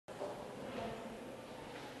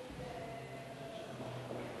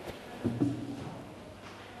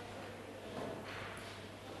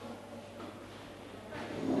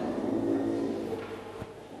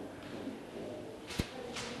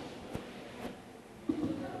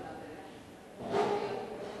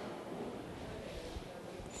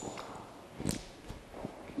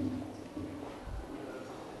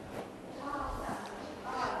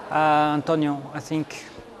Antonio, I think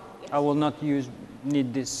I will not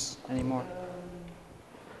need this anymore.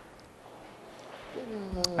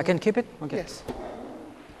 I can keep it? Okay. Yes.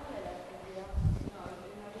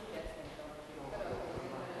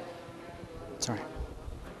 Sorry.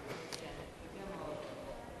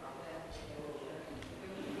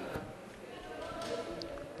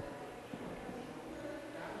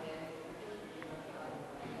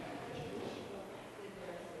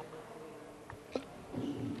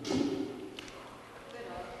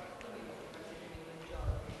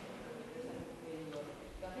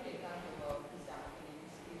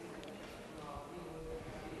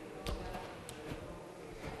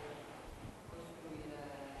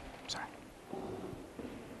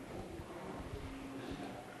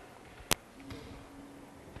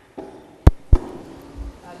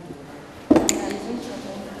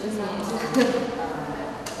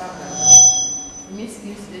 I miei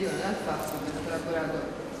skills derivano dal fatto che ho collaborato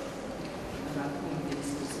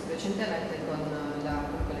recentemente con la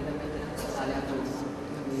collegamento nazionale a Bruno,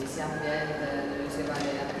 quindi sia ambiente, le sue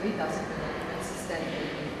varie attività, sia come assistente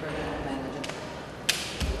di project manager.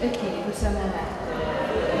 E quindi possiamo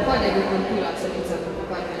mettere un po' di agricoltura, sto iniziando a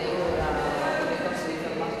occuparmene ora come corso di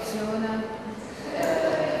formazione,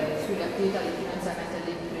 sulle attività di finanziamento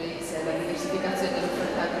alle imprese, la diversificazione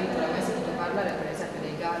dell'offerta agricola, mai sentito parlare per esempio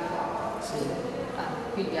dei GAL? Sì.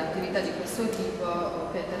 Quindi attività di questo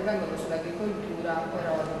tipo che intervengono sull'agricoltura,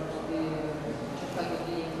 però cercando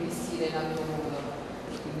di investire in altro modo,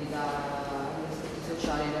 quindi dagli aspetti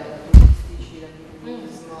sociali, turistici,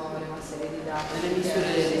 l'agricolturismo, una serie di dati. Delle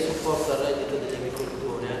misure di supporto al reddito degli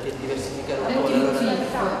agricoltori, anche diversificare un po' la loro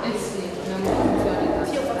attività. Eh sì, una funzionalità.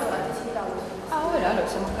 Sì, io faccio partecipare. Ora allora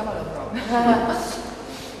siamo a cavallo proprio.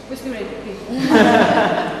 Questo è qui.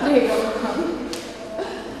 Prego.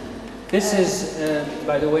 This is,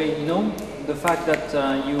 by the way, you know, the fact that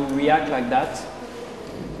you react like that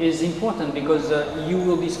is important because you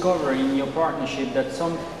will discover in your partnership that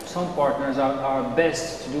some partners are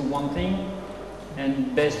best to do one thing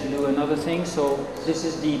and best to do another thing. So this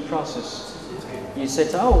is the process. You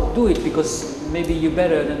said, oh, do it because maybe you're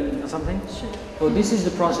better than something. So this is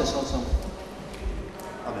the process also.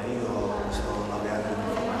 Vabbè, io sono laureato in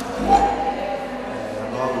informatica.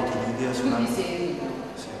 Avevo avuto un'idea su una...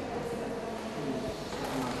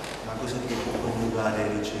 cosa che può coniugare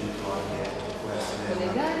ricerca ambiente, può essere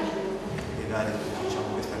legare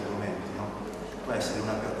diciamo, questi argomenti, no? Può essere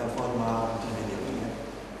una piattaforma multimediale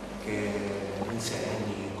che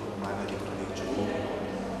insegni come magari proteggerlo,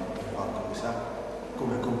 qualcosa,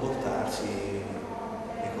 come comportarsi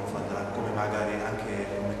nei confronti, come magari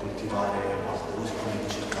anche come coltivare qualcosa, come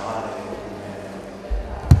ricercare,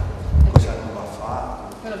 come cosa non va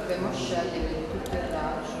fatto. Però dobbiamo scegliere tutto il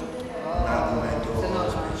raggio. Un argomento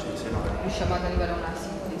riusciamo ad arrivare a una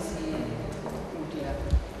sintesi utile,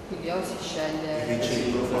 quindi o si sceglie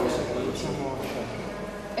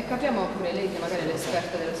e capiamo pure lei che magari è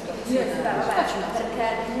l'esperta della situazione.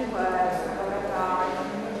 Perché comunque ora la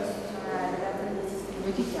gestione delle aziende sistemiche.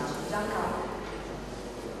 Come ti chiami?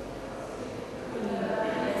 Quindi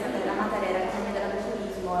la materia era il tema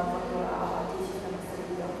dell'agricolismo e proprio la di sistema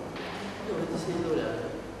stabilito. Dove ti sei laureato?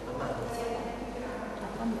 A Marco?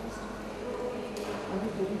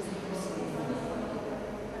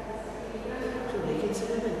 Che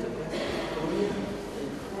insegnamento è questo?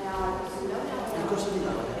 Il corso di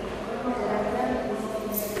laurea?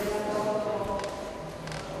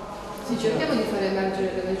 Sì, cerchiamo di fare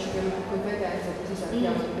emergere dove ci abbiamo più competenze, così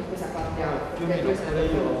sappiamo di che cosa parliamo. Più o meno pure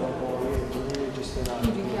io ingegneria gestionale.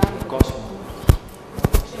 Cosmo.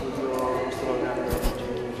 Sto laureando in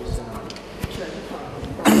ingegneria gestionale. Cioè, che fa?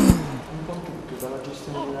 Un po' tutto, dalla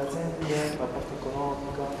gestione delle aziende, la parte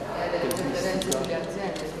economica, delle conferenze sulle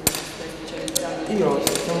aziende, quindi stai specializzando. Io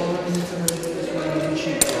stavo iniziando a vedere sul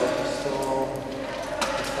ciclo, sto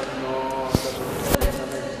stando dato un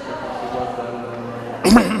orientamento per quanto riguarda il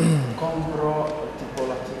compro tipo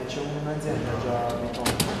lattine, c'è un'azienda già a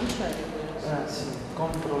Bitonto. Sì,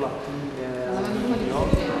 compro lattine alluminio.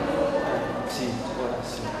 Sì, ora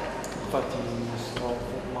sì. Infatti mi sto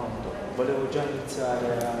formando, volevo già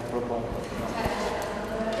iniziare a proporre.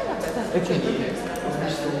 E quindi ho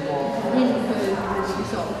visto un po'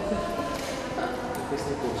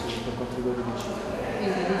 queste cose per quanto riguarda il ciclo.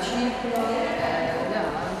 Quindi il ciclo,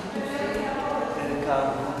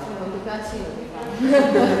 Carne. casino mi fa.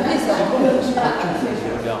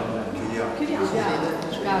 Chiudiamo.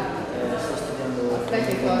 Sto studiando. Sai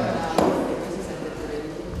che cosa? Si sente pure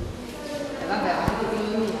lì. E vabbè, anche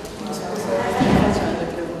economia.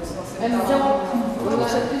 Non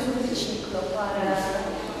c'è più sul riciclo.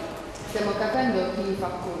 Stiamo capendo chi fa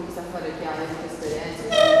chi sa fare chiave di esperienze,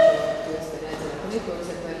 chi ha più esperienze in alcune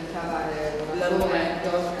cose per ricavare un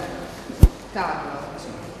argomento. Carlo,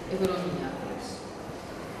 economia.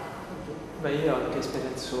 Beh, io ho anche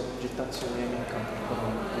esperienza su progettazione nel campo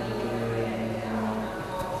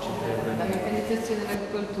La meccanizzazione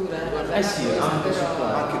dell'agricoltura sì, anche su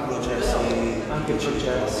anche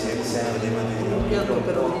processi, disegno dei materiali. Un piano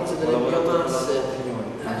per l'utilizzo delle biomasse.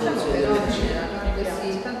 facciamo però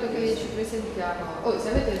sì, tanto che ci presentiamo. Oh, se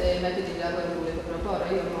avete dei metodi di lavoro che volete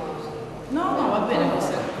proporre, io no. No, va bene,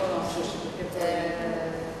 questo lo conosco.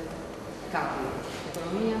 Capo,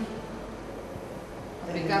 economia,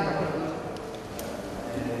 applicata per cosa?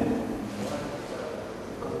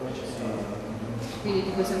 Quindi ti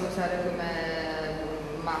possiamo usare come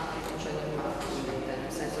marketing, cioè nel marketing,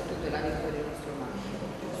 nel senso tutto è l'anima per il nostro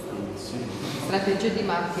marketing. Strategie di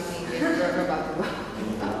marketing e roba tua.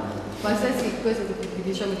 Qualsiasi cosa che ti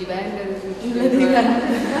diciamo di vendere,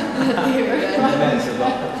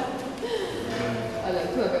 allora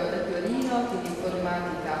tu abbiamo detto Rino, quindi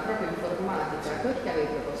informatica, proprio informatica, perché avevi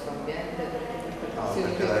proposto ambiente? Perché la tematica che mi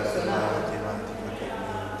interessa.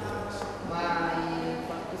 Ma hai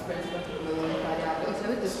fatto esperienze come volontariato? O se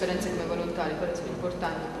avete esperienze come volontari, però sono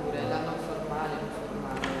importanti pure, la non formale,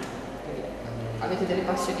 l'informale. Avete delle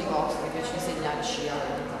passioni vostre, vi piace insegnare,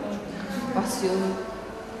 sciare, passioni?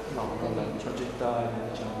 No, vabbè, progettare,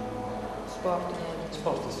 diciamo. Sport, niente.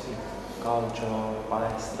 Sport sì, calcio,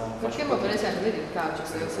 palestra. Perché mo, per esempio, vedi il calcio,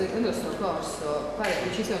 sto seguendo questo corso, pare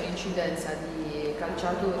che ci sia un'incidenza di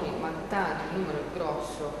calciatori, ma tanti, il numero è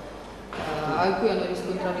grosso, a cui hanno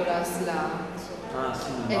riscontrato la SLA.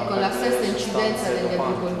 Sì, E con la stessa incidenza degli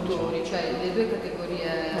agricoltori, cioè le due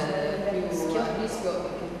categorie più a rischio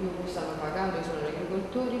che più stanno pagando sono gli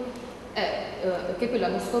agricoltori, che quello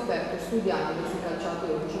hanno scoperto studiando sui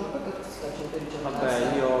calciatori, diciamo perché questi calciatori giocano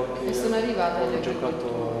vabbè, io che e sono arrivata agli ho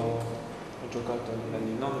agricoltori. giocato a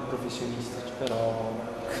livelli non professionistici, però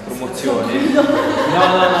in promozioni. in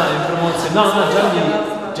promozioni. No,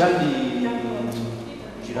 già lì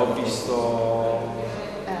ho visto.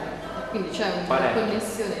 Quindi c'è una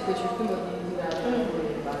connessione in cui cerchiamo di tirare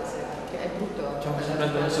in base, che è brutto. Diciamo che si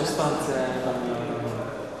prendono sostanze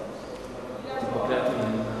tipo creative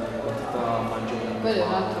in quantità maggiore. Quello è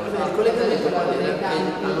un altro fatto. I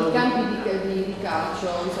campi di calcio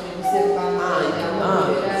sono i diservanti.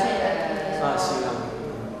 Sì.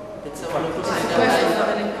 Pensavano che Questa è una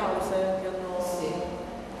delle cause che hanno... Sì.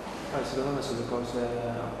 Secondo me sono le cose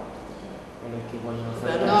quelle che vogliono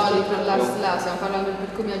fare. No, per la SLA, stiamo parlando di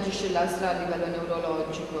come agisce la SLA a livello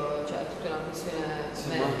neurologico, cioè tutta una questione Sì,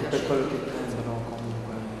 ma anche per quello che prendono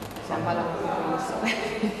comunque. Si ammalano per quello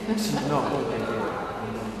Sì, no, poi perché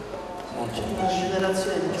una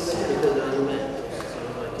generazione di giocatori della Juventus.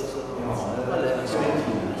 Qual è la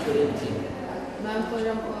Fiorentina? ma è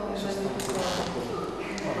ancora un po' Va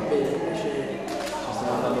bene, invece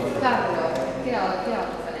Carlo, che altro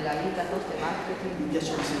fa nella vita? Forse marketing? mi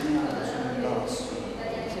piace disegnare sul basso.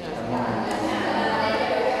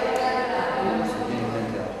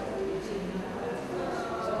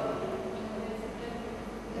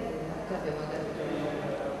 Abbiamo detto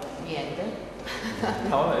niente.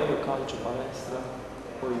 no, vabbè, io calcio, palestra,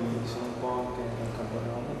 poi sono un po' anche nel campo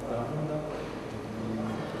della banda,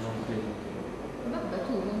 non credo che... Vabbè,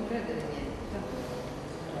 tu non credere niente.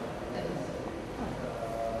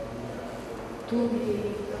 Tu di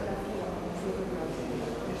fotografia,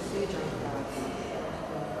 sì, già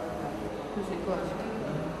così cosa?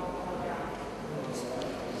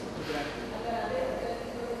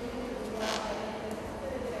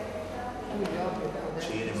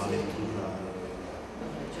 Cinema, lettura.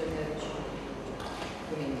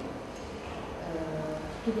 Quindi,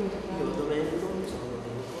 tu come ti Io Domenico, sono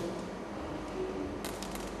Domenico.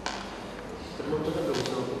 Per molto tempo mi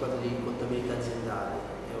sono occupato di contabilità aziendale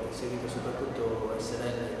e ho seguito soprattutto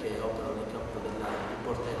SRL che operano nel campo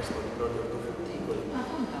dell'import-export di prodotti ortofrutticoli.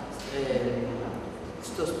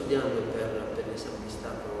 Sto studiando per l'esame di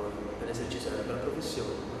Stato, per l'esercizio della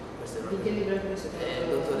professione. Di che libro hai preso?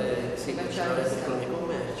 Dottore Baccelloretto in Economia e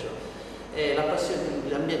Commercio. La passione,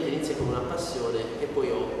 l'ambiente inizia come una passione che poi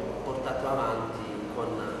ho portato avanti con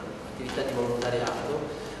attività di volontariato,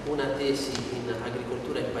 una tesi in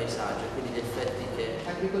agricoltura e paesaggio, quindi gli effetti che...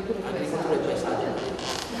 Agricoltura e paesaggio.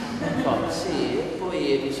 Sì, e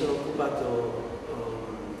poi mi sono occupato,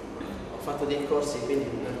 ho fatto dei corsi, quindi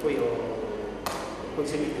poi ho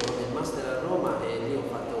conseguito il master a Roma e lì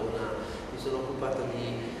mi sono occupato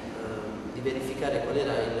di verificare qual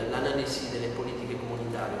era l'analisi delle politiche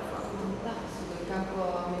comunitarie. Fantastico, il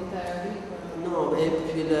campo ambientale agricolo? No,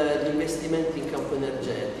 gli investimenti in campo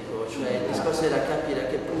energetico, cioè il discorso era capire a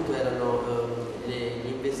che punto erano gli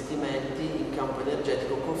investimenti in campo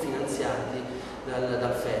energetico cofinanziati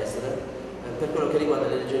dal FESR per quello che riguarda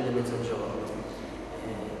le regioni del Mezzogiorno.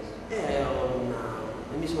 E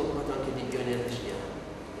mi sono occupato anche di bioenergia.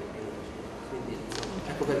 Quindi, insomma,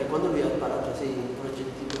 ecco perché quando lui ha parlato di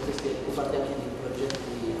progetti, potresti occuparti anche di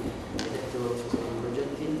progetti, hai detto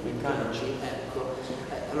progetti meccanici, ecco.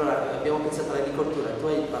 Allora abbiamo pensato all'agricoltura, tu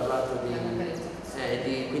hai parlato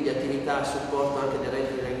quindi attività a supporto anche dei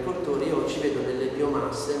redditi degli agricoltori. Io ci vedo nelle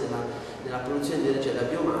biomasse, nella produzione di energia da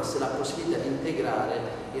biomasse, la possibilità di integrare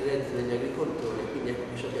il reddito degli agricoltori, quindi ecco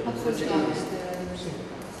che abbiamo un progettista.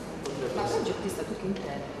 Ma progettista tu che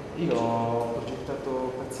intendi? Io ho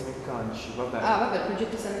progettato pezzi meccanici, vabbè. Ah, vabbè,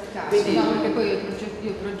 progettista meccanico. Quindi, no, perché poi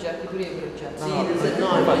io progetti, pure io progetto. Sì,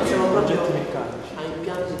 infatti sono progetti meccanici. A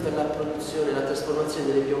impianti per la produzione, la trasformazione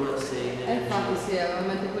delle biomasse in energia. Infatti sì,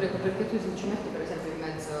 ovviamente pure perché tu se ci metti per esempio in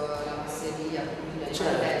mezzo la masseria,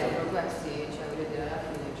 Certo. questi, cioè voglio dire, alla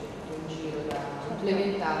fine c'è tutto un giro da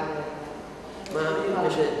implementare. Ma io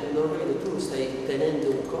invece non lo vedo, tu stai tenendo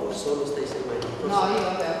un corso o lo stai seguendo? No, io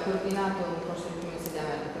vabbè, ho coordinato un corso di primo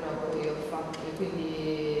insediamento, però poi ho fatto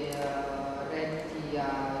quindi redditi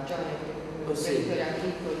a giovani imprenditori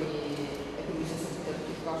agricoli e quindi sono sostituita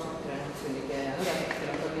tutti i corsi, tutte le nozioni che allora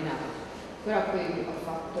l'ho coordinato. Però poi ho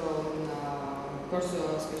fatto un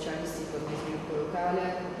corso specialistico di sviluppo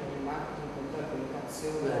locale, quindi marketing, controllo,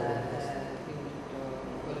 comunicazione, quindi tutto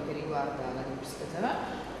quello che riguarda la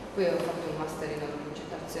diversificazione. Poi ho fatto un master in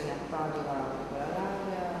progettazione a Padova con la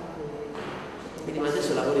laurea. Quindi ma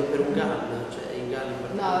adesso lavori per un GAL, cioè in GAL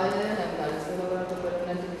in No, non è un GAL, sto lavorando per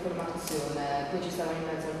un ente di formazione, poi ci stavano in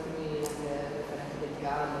mezzo alcuni referenti del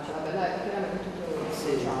GAL, cioè vabbè là è chiaramente tutto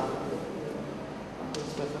sociale.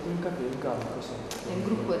 Aspetta, fammi capire il GAL cos'è? È un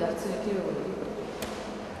gruppo d'azione che io volevo dire.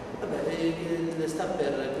 Vabbè, sta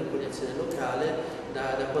per il gruppo di azione locale,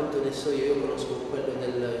 da quanto ne so io conosco quello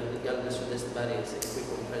del GAL del sud-est barese, che poi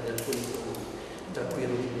comprende alcuni comuni, tra cui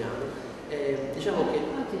Rovigliano. Diciamo che...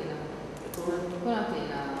 Atena. Come? Con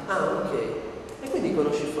Atena. Ah, ok. E quindi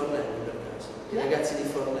conosci Forlelli per caso? I ragazzi di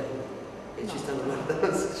Forlelli che ci stanno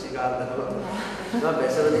guardando, ci guardano. No. Vabbè,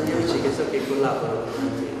 sono degli amici che so che collaborano con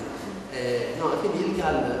Atena. No, quindi il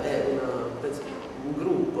GAL è un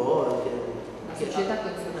gruppo che... Una società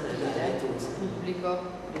consultiva,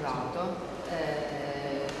 pubblico-privato,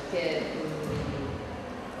 che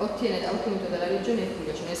ha ottenuto dalla regione in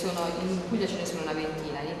Puglia, in Puglia ce ne sono una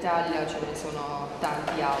ventina, in Italia ce ne sono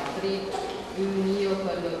tanti altri, il mio,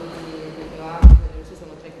 quello del mio ambito,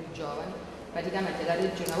 sono tra i più giovani. Praticamente la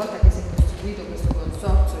regione, una volta che si è costituito questo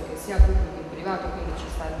consorzio che sia pubblico che privato, quindi ci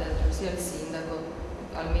sta dentro sia il sindaco,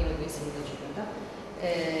 almeno due sindaci,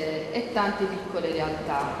 e tante piccole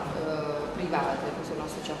realtà private, che sono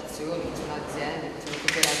associazioni, che sono aziende, che sono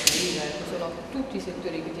cooperative, che sono tutti i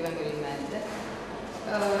settori che ti vengono in mente.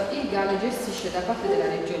 Il GAL gestisce da parte della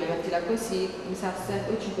regione, mettila così, mi sa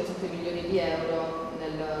 5-7 milioni di euro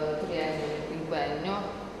nel triennio, nel quinquennio,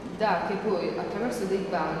 che poi attraverso dei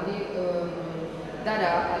bandi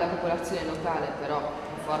darà alla popolazione locale, però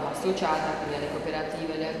in forma associata, quindi alle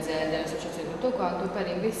cooperative, alle aziende, alle associazioni, tutto quanto, per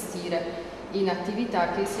investire in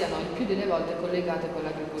attività che siano il più delle volte collegate con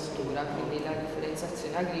l'agricoltura, quindi la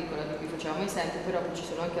differenziazione agricola di cui facciamo esempio, però poi ci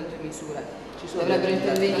sono anche altre misure. Dovrebbero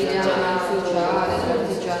intervenire anche nel sociale,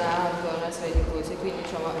 nell'artigianato, una serie di cose, quindi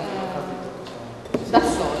diciamo da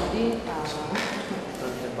soldi a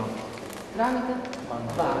tramite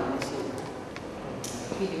Bandi, sì.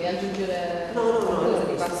 quindi vuoi aggiungere No, qualcosa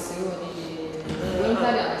di passioni in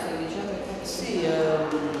italiano stai dicendo? Sì,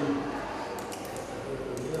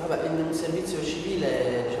 vabbè, in un servizio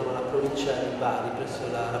civile, diciamo, alla provincia di Bari, presso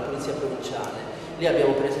la polizia provinciale. Lì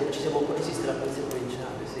abbiamo per esempio, esiste la polizia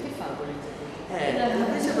provinciale, sì. Che fa la polizia provinciale? La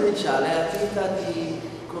polizia provinciale è attività di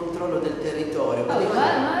controllo del territorio.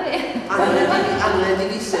 Hanno le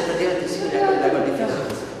divise praticamente simili a quelle della Guardia di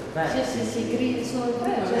Finanza. Sì, grigi sono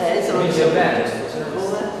sono Quindi è vero,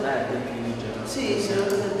 sì, sono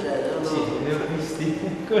del genere. No? Sì, li ho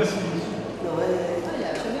visti così.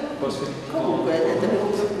 No, comunque,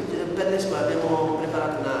 per le scuole abbiamo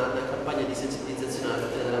preparato una campagna di sensibilizzazione alla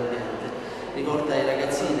tutela dell'ambiente, rivolta ai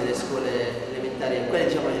ragazzini delle scuole elementari, quella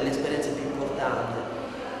diciamo è l'esperienza più importante.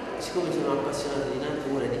 Siccome sono appassionato di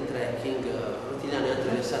natura e di trekking, quotidiano è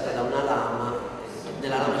attraversata da una lama,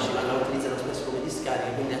 nella lama la utilizzano spesso come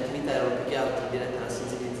discarica, quindi le attività erano più che altro dirette a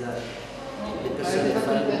sensibilizzare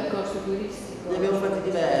turistico. Ne abbiamo fatti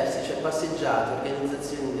diversi, cioè passeggiate,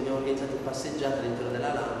 organizzazioni, abbiamo organizzato passeggiate all'interno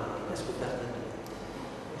della lama e scoperte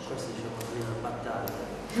questo diciamo è una battaglia.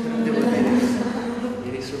 Devo vedere i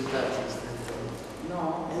risultati.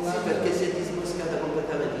 No, Sì, perché si è disboscata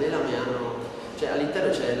completamente, le lame hanno, cioè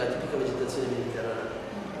all'interno c'è la tipica vegetazione mediterranea.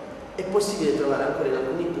 È possibile trovare ancora in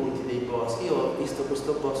alcuni punti dei boschi. Io ho visto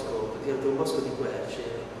questo bosco, praticamente un bosco di querce,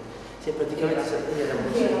 si è praticamente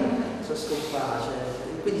sono scomparse,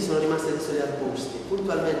 quindi sono rimasti solo gli arbusti.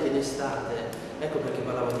 Puntualmente in estate, ecco perché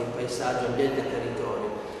parlavo di paesaggio, ambiente e territorio.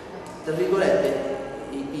 Tra virgolette,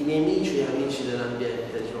 i nemici e amici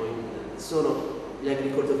dell'ambiente diciamo, sono gli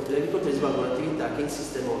agricoltori. Gli agricoltori svolgono un'attività che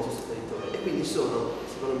insiste molto sul territorio e quindi sono,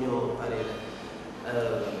 secondo il mio parere,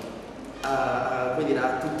 a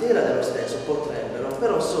tutela dello stesso, potrebbero,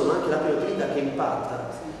 però sono anche la prima attività che impatta.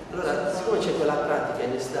 Allora, siccome c'è quella pratica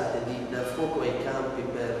in estate di dar fuoco ai campi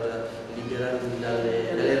per liberarli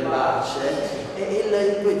dalle erbacce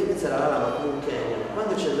e poi ti pensare alla lama come un canyon,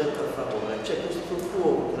 quando c'è il vento a favore c'è questo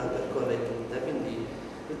fuoco che la percorre tutta, quindi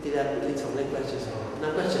insomma le querce sono, una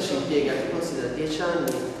quercia ci impiega, ti considera 10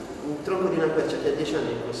 anni, un tronco di una quercia che ha 10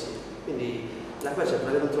 anni è così, quindi la quercia per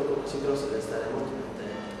avere un tronco così grosso deve stare molto più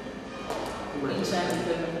tempo.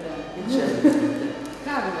 Incenti.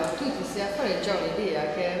 Carlo, tu ti stai a fare già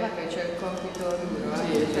un'idea che là che c'è il compito duro,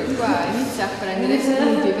 cioè qua inizia a prendere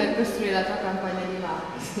spunti per costruire la tua campagna di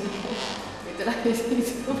marketing. Che te l'hai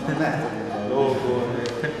scritto? Logo.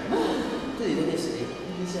 Tu di dove sei?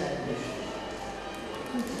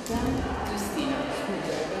 Come ti chiami? Cristina.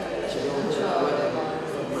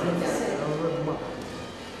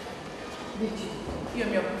 Io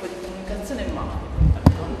mi occupo di comunicazione e marketing.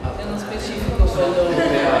 Nello specifico quello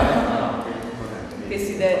che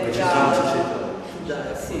si dedica.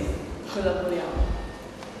 Sì, collaboriamo.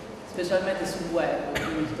 Specialmente sul web,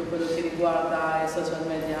 quindi tutto quello che riguarda i social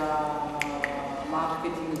media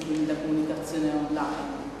marketing, quindi la comunicazione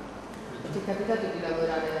online. Ti è capitato di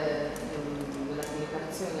lavorare nella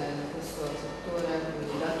comunicazione in questo settore,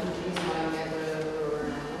 quindi dal turismo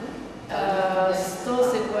alla sto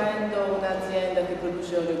seguendo un'azienda che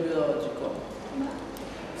produce olio biologico.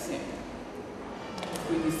 Sì.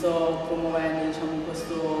 Quindi sto promuovendo diciamo,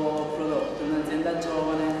 questo prodotto, un'azienda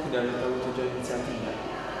giovane. Quindi avete avuto già iniziative?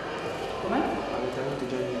 Come? Avete avuto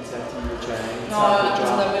già iniziative? Cioè, No, è una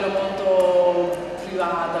cosa davvero molto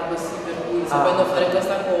privata, così per cui sapendo fare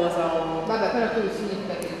questa cosa. Vabbè, però tu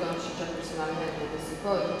significa che conosci già personalmente questi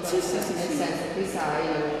cose, Sì. nel senso che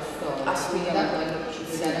sai la loro storia, quindi da quello ci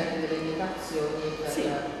puoi dare anche delle indicazioni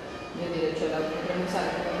per vedere, cioè potremmo usare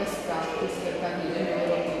come best practice per capire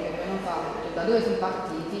loro quello che abbiamo fatto, da dove sono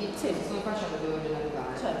partiti, se stanno facendo dove vogliono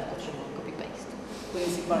arrivare. Certo. Facciamo un copy paste. Quindi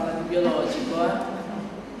si parla di biologico,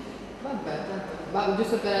 Vabbè, tanto,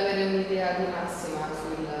 giusto per avere un'idea di massima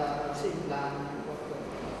sulla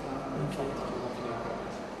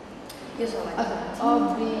Io sono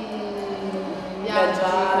hobby,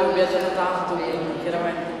 viaggiare, ho viaggiato tanto, quindi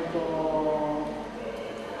chiaramente un po'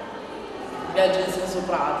 viaggio in senso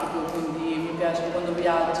pratico, quindi mi piace quando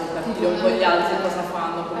viaggio capire un po' gli altri cosa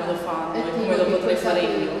fanno, come lo fanno e come lo potrei fare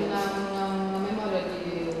io. Una memoria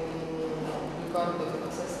di un ricordo che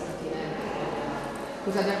possa essere pertinente.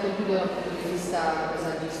 Cosa ti ha colpito dal punto di vista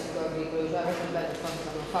paesaggistico agricolo? Cioè, cosa bello quanto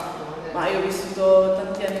hanno fatto? Ma io ho vissuto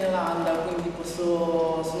tanti anni in Olanda, quindi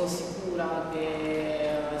sono sicura che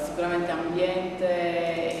sicuramente ambiente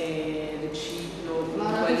e riciclo,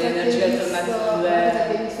 comunque le energie alternative. Una cosa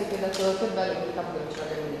che hai visto che ha dato che bello che il capo non ce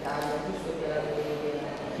l'abbiamo in Italia, giusto per avere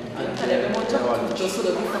un'idea. In Italia abbiamo già tutto, solo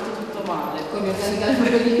che è fatto tutto male. Come dal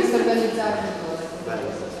punto di vista organizzato,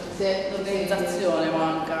 l'organizzazione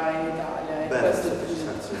manca in Italia. Bella questo questa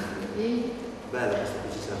precisazione. Bella questa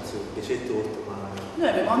precisazione, che c'è tutto, ma... Noi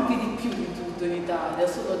abbiamo anche di più di tutto in Italia,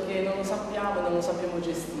 solo che non lo sappiamo e non lo sappiamo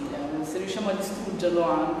gestire. Se riusciamo a distruggerlo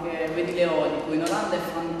anche, vedi l'eolico, in Olanda è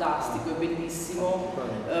fantastico, è bellissimo,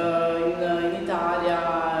 in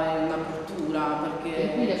Italia è una bruttura perché...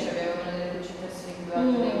 In Puglia c'aveva una delle precipitazioni più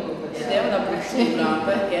alte d'Europa. Ed è una bruttura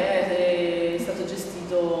perché è stato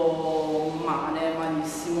gestito male,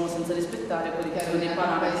 malissimo, senza rispettare quelli che sono dei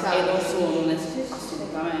parametri e non sono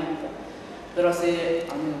assolutamente. Però se,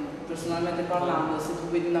 almeno personalmente parlando, se tu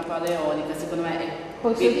vedi una pala eolica, secondo me è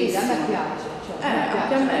posso dire, a me piace. Cioè,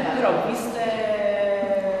 anche a me, però viste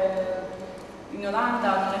in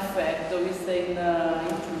Olanda hanno un effetto, viste in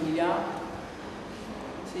Puglia.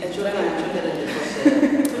 È tremendo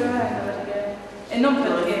perché e non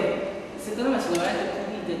perché secondo me sono veramente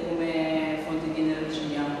pulite come fonti di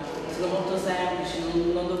energia, sono molto semplici,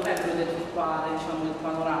 non dovrebbero deturpare diciamo, il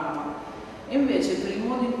panorama. E invece per il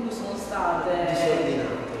modo in cui sono state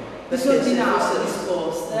disordinate. disordinate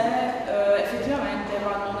disposte, effettivamente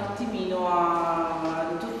vanno un attimino a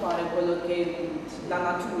deturpare quello che è la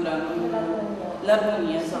natura,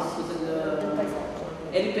 l'armonia, esatto, del paesaggio.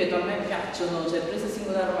 E ripeto, a me piacciono, cioè prese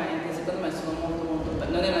singolarmente, secondo me sono molto molto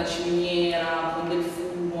belle. Non è una ciminiera con del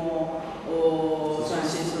fumo o... Sono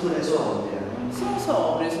strutture sobrie. Sono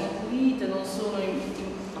sobrie, sono pulite, non sono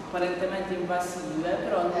apparentemente invasive,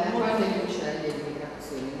 però a parte gli uccelli e le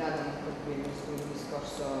migrazioni, là non proprio il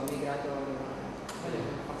discorso migratorio, quello è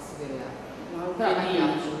un fastidio reale. Ma anche lì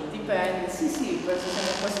dipende, sì, penso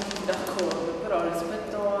siamo quasi tutti d'accordo, però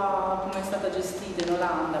rispetto a come è stata gestita in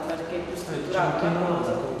Olanda, perché è più strutturata Diciamo che in la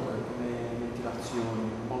Olanda cosa. comunque come ventilazione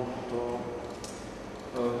molto,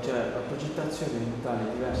 cioè la progettazione in Italia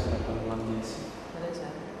è diversa da quella olandese, Per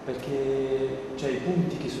esempio. perché cioè, i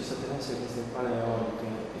punti che sono state messe queste pale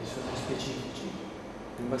eoliche sono specifici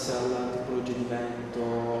in base alla tipologia di vento.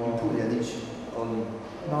 In Puglia dici? No,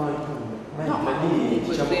 in Puglia. Mentre ma lì comunque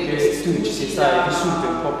diciamo credo che tu ci sei stata vissuta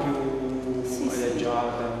un po' più Sì.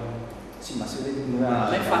 aleggiata. Sì, ma se vedi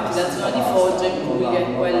Ma infatti la zona di Foggia in Puglia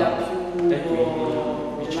è quella più E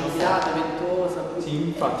quindi vicino gelata, ventosa. Sì,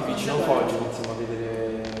 infatti vicino a Foggia iniziamo a vedere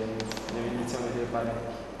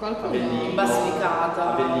Qualcuno in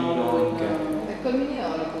Basilicata. Avellino anche. E col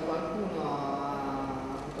mineologo qualcuno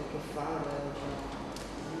ha avuto a che fare, cioè,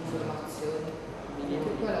 informazioni, che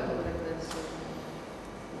quella potrebbe essere.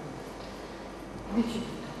 Dici.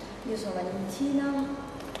 Io sono Valentina,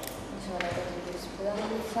 mi sono laureata in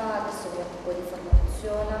giurisprudenza, adesso mi occupo di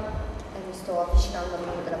formazione e mi sto avvicinando al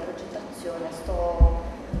mondo della progettazione, sto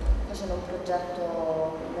facendo un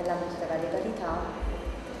progetto nell'ambito della legalità.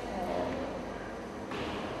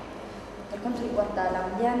 Per quanto riguarda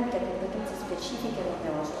l'ambiente, competenze specifiche non ne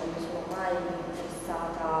ho, non mi sono mai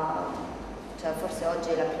interessata, cioè forse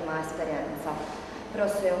oggi è la prima esperienza, però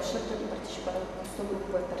se ho scelto di partecipare a questo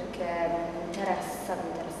gruppo è perché mi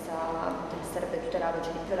interesserebbe tutelare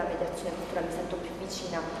oggi di più la mediazione culturale, mi sento più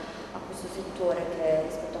vicina a questo settore che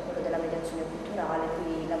rispetto a quello della mediazione culturale,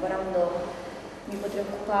 quindi lavorando mi potrei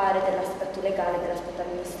occupare dell'aspetto legale, dell'aspetto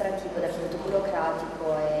amministrativo, dell'aspetto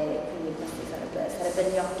burocratico e quindi questo sarebbe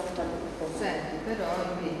il mio apporto al gruppo. Senti, però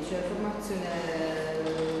invece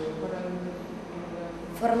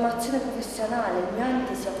formazione professionale, il mio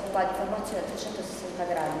ente si occupa di formazione a 360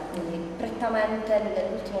 gradi, quindi prettamente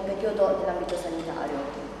nell'ultimo periodo nell'ambito sanitario.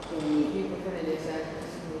 Quindi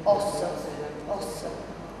corsi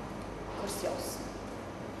OS,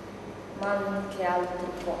 ma anche altri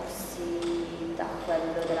corsi da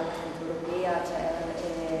quello della Cooperativa europea, cioè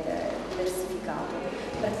diversificato,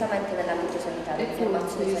 prettamente nell'ambito sanitario, di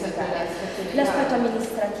formazione sanitaria. L'aspetto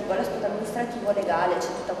amministrativo legale,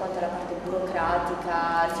 c'è tutta quanta la parte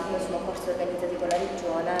burocratica, siccome sono corsi organizzati con la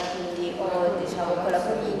regione, quindi o diciamo con la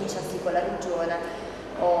provincia, sì con la regione,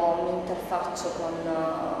 o mi interfaccio con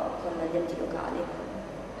gli enti locali.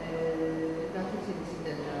 Da che si dice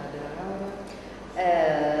della laurea?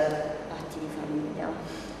 Patti di famiglia.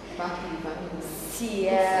 Patti di famiglia? Sì,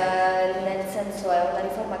 nel senso è una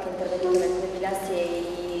riforma che è intervenuta nel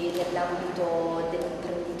 2006 nell'ambito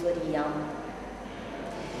dell'imprenditoria.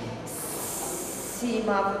 Sì,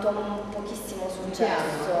 ma ha avuto pochissimo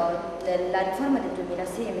successo. La riforma del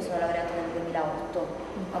 2006 mi sono laureata nel 2008,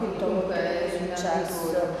 ha avuto molto poco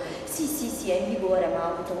successo. Sì, è in vigore, ma ha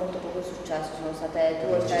avuto molto poco successo, sono state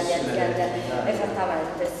 2 o 3 le aziende,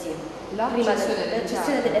 esattamente, sì. Prima la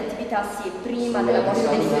gestione delle attività, sì, prima della morte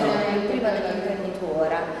prima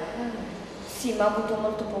dell'imprenditore. Sì, ma ha avuto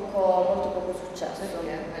molto poco successo.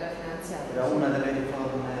 Era finanziata. Era una delle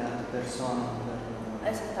riforme ad persona.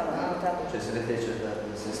 Esattamente. Cioè se le fece per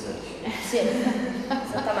se stessi. Sì,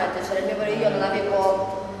 esattamente, cioè nel mio io non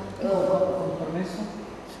avevo... Permesso?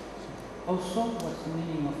 Also, what's the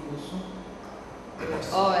meaning of also?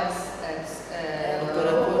 OSS,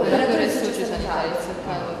 operatore socio-sanitario,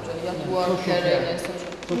 cioè gli health worker nel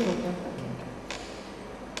social.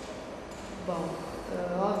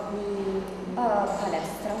 Hobby.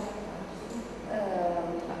 Palestra.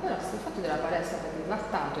 Però il fatto della palestra, perché va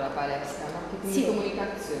tanto la palestra, marketing di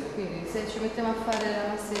comunicazione, quindi se ci mettiamo a fare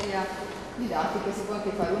la materia didattica si può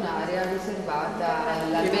anche fare un'area riservata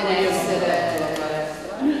al benessere.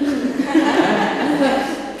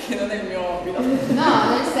 Che non è il mio hobby. No,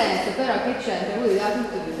 nel senso però che c'entra, voi da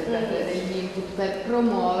tutto dovete prendere degli input per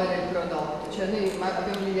promuovere il prodotto, cioè noi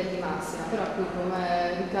abbiamo l'idea di massima, però qui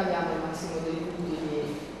come ricaviamo il massimo degli utili.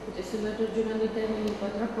 Sto ragionando in termini un po'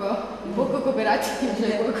 troppo poco cooperativi,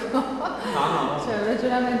 cioè un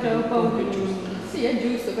ragionamento un po' giusto. Sì, è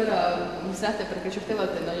giusto, però scusate perché certe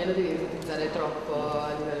volte non glielo devi utilizzare troppo a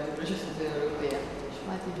livello di progettazione europea.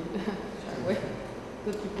 Ma ti giuro, cioè,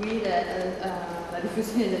 contribuire alla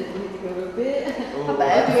diffusione delle politiche europee.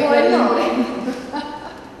 Vabbè, poi noi.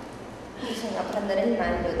 Bisogna prendere il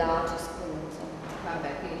meglio da ciascuno. Vabbè,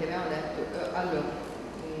 quindi abbiamo detto, allora,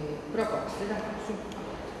 proposte, dai, su.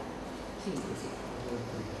 Sintesi.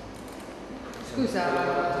 Scusa,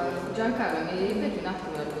 Giancarlo, mi ripeti un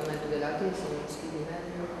attimo l'argomento della tesi, non spieghi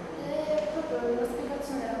meglio? Proprio la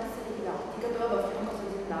spiegazione della materia didattica, dove ho fatto una cosa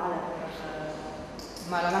aziendale.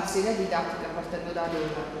 Ma la materia didattica partendo da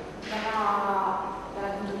dove?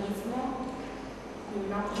 Dall'agricolismo.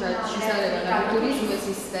 Cioè ci sarebbe un agriturismo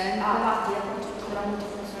esistente. A parte il concetto della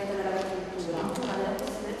multifunzionalità dell'agricoltura, una delle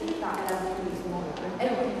possibilità è l'agriturismo e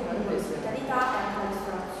quindi l'ospitalità è anche la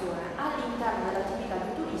ristorazione. All'interno dell'attività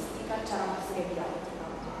turistica c'era una materia didattica.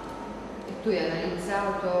 E tu hai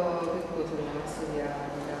analizzato che cosa della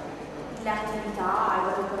materia didattica? Le attività, i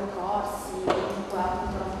vari percorsi, comunque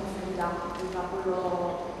appunto la funzione didattica,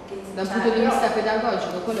 quello che da un punto di vista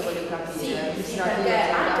pedagogico, quello voglio capire, sì, perché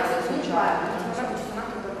anche se sociale. ci sono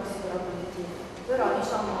anche percorsi gratuiti, però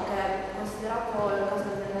diciamo che considerato il caso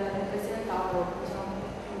che hai presentato, sono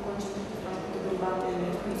un concetto che sono molto derivati,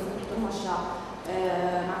 quindi soprattutto in fascia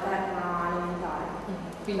materna alimentare.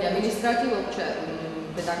 Quindi amministrativo, cioè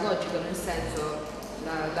pedagogico, nel senso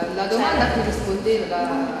la domanda a cui rispondeva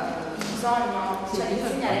bisogno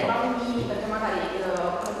insegnare ai bambini, perché magari come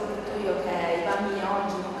ho detto io che i bambini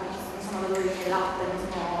oggi non sono dolori nel latte,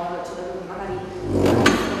 magari non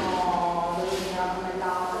sono dolori nel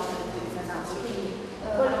latte, quindi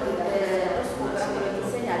quello che lo scopo era quello di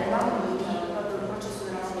insegnare ai bambini proprio il processo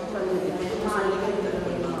della natura degli animali,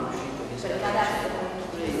 perché adesso con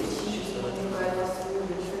tutti gli studi, comunque lo studio,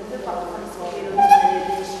 di fatto fanno scoprire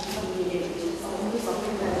delle discipline.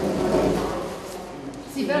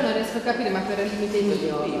 Sì, però non riesco a capire, ma per il limite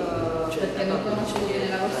mio, perché non conosco bene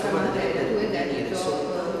la vostra materia, tu hai detto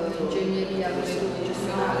ingegneria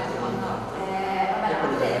gestionale. Vabbè, la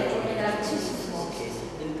materia è ingegneria dell'agricoltura.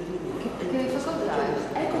 Che facoltà è?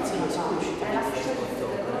 È la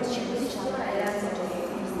specializzazione e la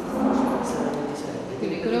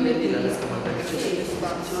quindi economia e turismo, perché c'è più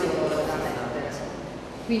spazio da mettere.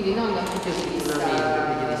 Quindi non dal punto di vista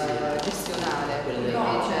gestionale,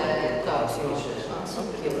 invece così.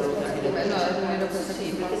 Beh, no, non ero questa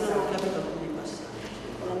qui. la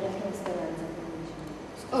mia prima esperienza.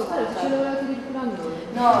 Oh, però ci lavorato di più a noi.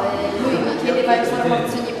 No, lui mi chiedeva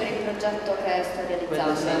informazioni per il progetto che sto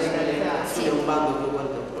realizzando. Sì, è un bando che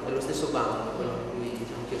guarda, è lo stesso bando, quello a cui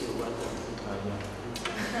diciamo che su guarda.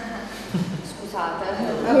 Scusate,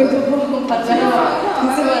 No, parlate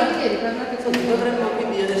con dovremmo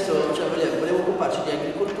quindi adesso, cioè, volevo occuparci di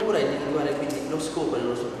agricoltura e individuare quindi lo scopo del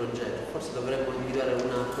nostro progetto. Forse dovremmo individuare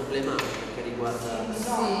una problematica che riguarda.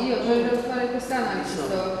 Sì, io voglio fare questa analisi,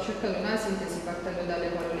 sto cercando una sintesi partendo dalle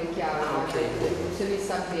parole chiave, se mi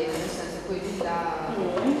sta bene, nel senso poi di là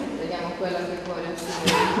vediamo quella che vuole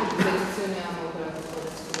assumere, selezioniamo quella che vuole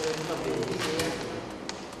assumere.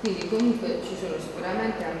 Quindi comunque ci sono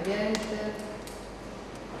sicuramente ambiente.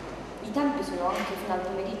 i tempi sono anche fino al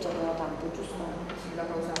pomeriggio, meno tempo, giusto? La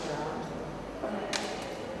pausa pranzo.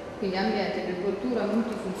 Quindi ambiente, agricoltura,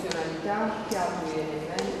 multifunzionalità, che altro viene in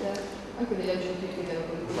mente? Anche degli aggettivi che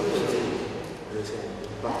devono produrre. Per esempio,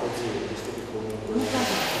 il patto zero, visto che comunque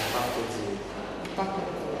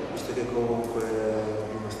visto che comunque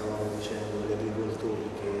prima stavamo dicendo gli agricoltori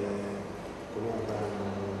che comunque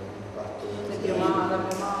hanno un patto la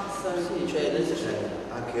biomassa, sì, cioè nel senso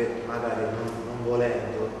anche magari non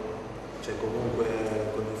volendo, cioè comunque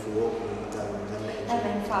con i fuochi danneggi. Ma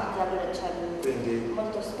infatti allora quindi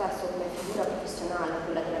molto spesso come figura professionale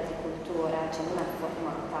quella dell'agricoltura non è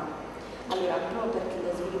formata. Allora, proprio perché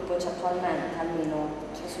lo sviluppo c'è attualmente, almeno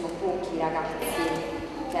ci sono pochi ragazzi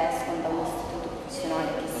che escono da un istituto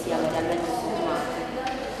professionale che siano realmente formati,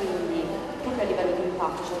 quindi proprio a livello di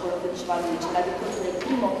impatto, cioè quello che diceva lui, c'è l'agricoltura è il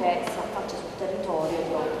primo che si affaccia sul territorio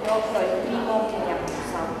proprio, però è il primo che ne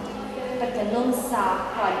abusa, perché non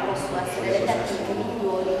sa quali possono essere le tecniche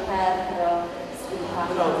migliori per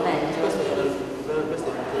sviluppare meglio. Questo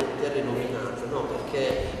è un terreno minato, no?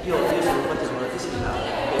 Perché io sono fatto su una tesi di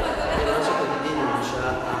laurea che era una sorta di denuncia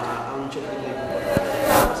a un certo tipo di comportamento.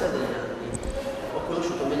 Nel passare degli anni ho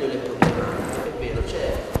conosciuto meglio le problematiche, è vero,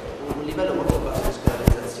 c'è un livello molto basso di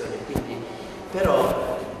scolarizzazione, quindi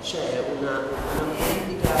però c'è una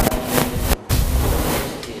politica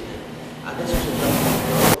di adesso c'è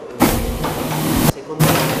secondo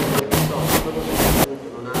me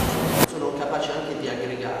non sono capaci anche di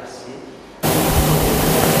aggregarsi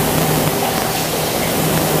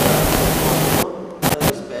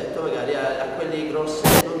rispetto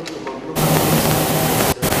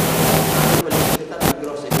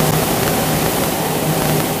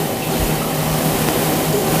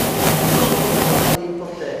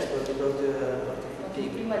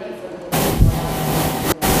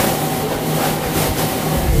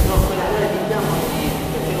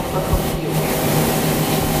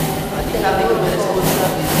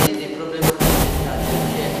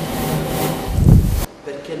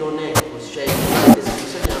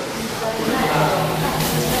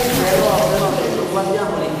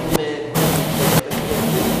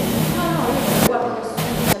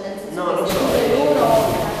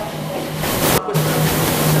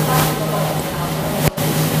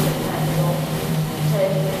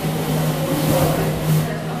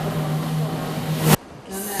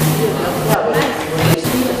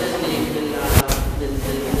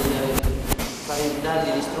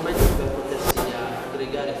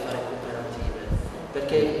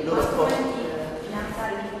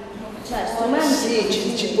Cioè, strumenti sì,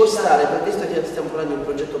 ci può stare, per questo che stiamo parlando di un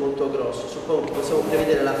progetto molto grosso. Suppongo che possiamo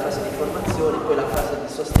prevedere la fase di formazione, poi la fase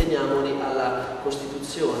di sosteniamoli alla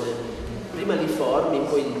costituzione. Prima li formi,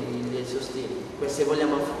 poi li sostieni. Se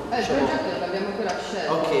vogliamo il progetto l'abbiamo ancora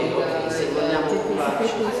scelto. Ok, se vogliamo occuparci.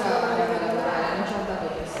 Che cosa lavorare? Non ci ha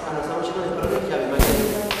dato questa. Allora, stiamo cercando di parole chiave, magari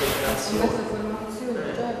cooperazione. Questa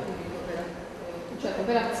formazione, cioè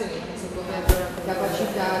cooperazione nel senso come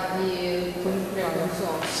capacità di costruire un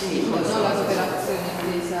Sì, non la cooperazione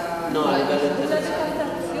intesa. No, a livello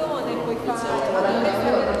cooperazione puoi fare.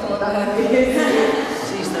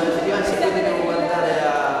 Sì, effettivamente poi dobbiamo guardare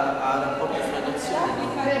a rapporti fra nazioni.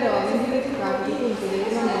 Però mi dimenticato che comunque deve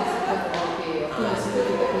rimanere sul campo europeo, quindi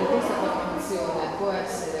significa che in questa formazione può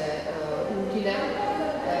essere utile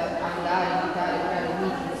andare a invitare, creare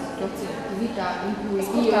meeting, situazioni, attività in cui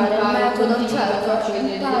io imparo, faccio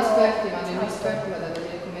vedere degli esperti, ma degli esperti vado a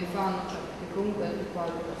vedere come fanno, cioè che comunque è tutto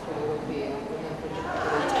altro che solo europeo, non è un progetto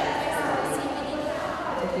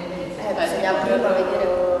bisogna prima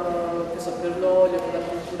vedere per l'olio, per la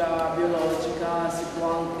cultura biologica si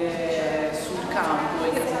può anche sul campo, è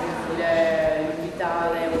possibile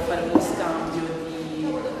invitare o fare uno scambio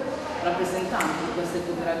di rappresentanti di queste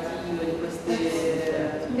cooperative, di queste...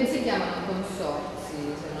 che si chiamano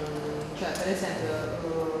consorzi, cioè per esempio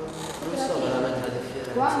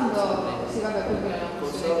quando si va per quella è una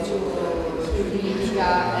questione più politica,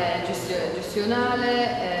 gestionale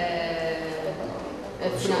e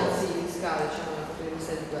fiscale, diciamo dal punto di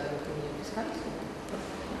vista di quello, quindi fiscale.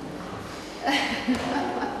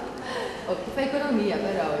 Chi fa economia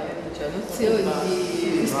però, cioè nozioni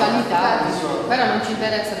di fiscalità, però non ci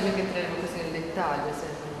interessa nemmeno che entriamo così nel dettaglio.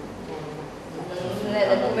 Non è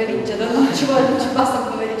del pomeriggio, non ci basta il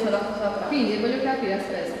pomeriggio da cosa. Quindi voglio capire,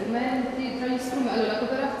 aspetta, strumenti, tra gli strumenti, allora la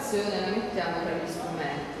cooperazione la mettiamo tra gli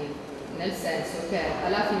strumenti, nel senso che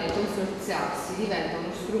alla fine consorziarsi diventa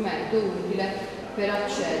uno strumento utile per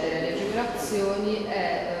accedere alle agevolazioni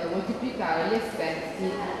e moltiplicare gli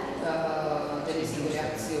effetti delle singole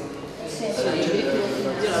azioni.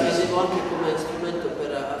 Io la vedevo anche come strumento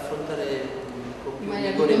per affrontare in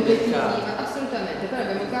maniera più competitiva, assolutamente, però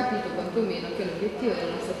abbiamo capito quantomeno che l'obiettivo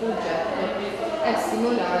del nostro progetto è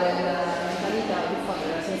stimolare la mentalità, il fatto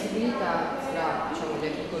della sensibilità tra gli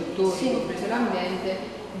agricoltori, compreso l'ambiente,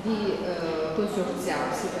 di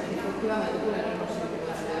consorziarsi, perché effettivamente pure nel nostro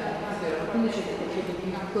progetto erano 15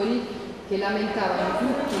 agricoltori piccoli che lamentavano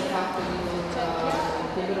tutti il fatto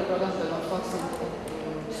che il loro prodotto non fosse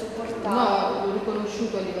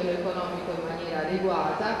riconosciuto a livello economico in maniera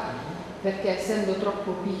adeguata, perché essendo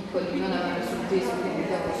troppo piccoli non avevano sul peso, quindi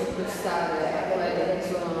devono sottostare a quelle che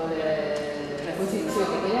sono le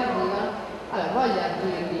posizioni che gli arrivano. Allora voglia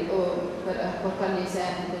dirgli o per portargli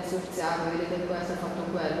esempi, consorziamo, vedete questo, ha fatto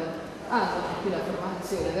quello, hanno più la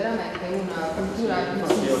formazione, veramente una cultura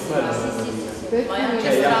altissima. Ma è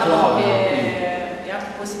anche strano che è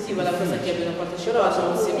anche positiva la cosa che abbiano partecipato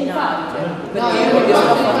a un seminario. No, io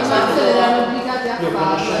formazione erano obbligati a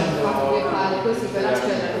fare così per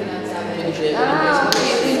accedere al finanziamento.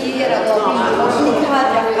 Quindi erano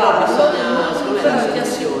obbligati a farlo. Che anche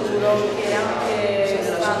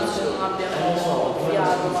strano se non abbiano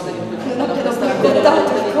avviato magari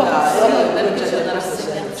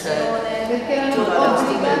perché erano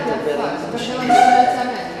obbligati a farlo, facevano il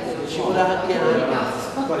finanziamento. Ci vuole anche la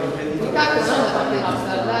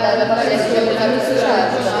misura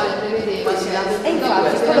regionale prevedeva e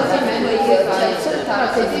infatti quello che io però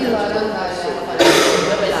continuo ad andare a fare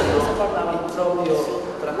proprio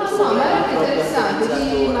ma era interessante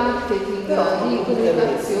di marketing, di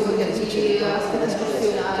comunicazione, di aspetti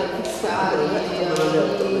istituzionali, fiscali,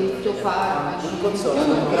 di fitofarmaci, poi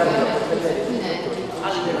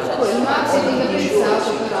il marketing è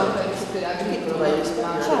pensato però per il settore agricolo, ma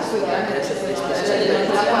poi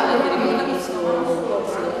chiaramente la quale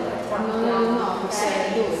no,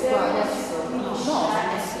 perché dove qua adesso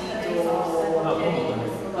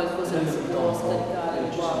qualcosa che si può scaricare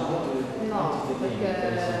no, perché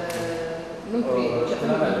non credo, cioè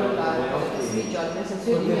non controllare nel senso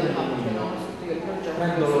io dico no, perché non ho studiato il progetto.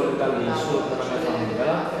 Prendo da lì sotto la mia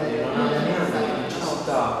famiglia e non ha neanche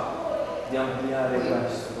necessità di ampliare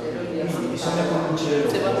questo. Quindi bisogna cominciare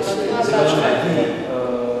secondo me di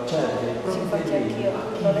infatti anch'io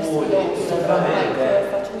chi vuole sicuramente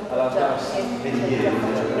allargarsi. Vedi,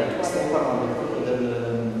 stiamo parlando proprio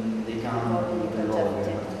dei campi dell'olio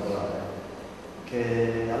in particolare,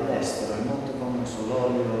 che all'estero è molto famoso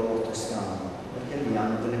l'olio toscano, perché lì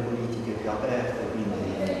hanno delle politiche più aperte, quindi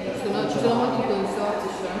ci sono molti consorzi,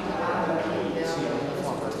 ci sono anche banche,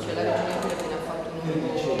 c'è la regione Puglia ha fatto un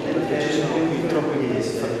perché ci sono qui troppi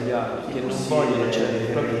familiari che non vogliono, cioè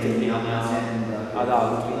proprio ad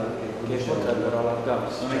altri che potrebbero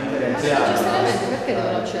allargarsi. Ma giustamente perché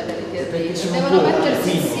devono cedere i territori? Devono pochi, mettersi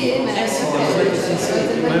quindi- insieme. devono mettersi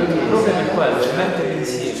insieme, ma il problema è quello, è metterli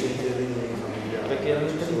insieme, perché la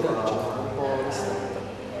mentalità c'è un po' distante.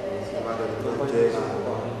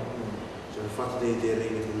 Cioè, il fatto dei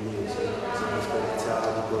terreni pugliesi, sono esperienza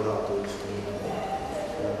di colorato,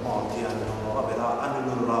 molti hanno il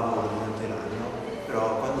loro lavoro durante l'anno,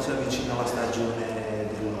 però quando si avvicina la stagione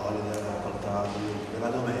dell'olio, della raccolta della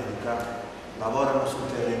domenica, lavorano sul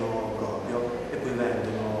terreno proprio e poi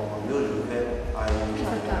vendono le olive ai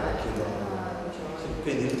chiedoni.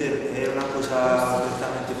 Quindi è una cosa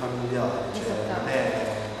prettamente familiare, cioè non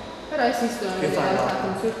è... Però esistono Che delle fanno? realtà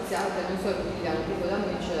consorziate, non so Puglia, tipo da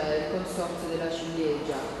noi c'è il consorzio della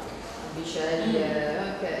ciliegia,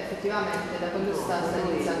 Biceglie, che effettivamente da quando sta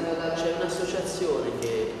iniziando da... C'è un'associazione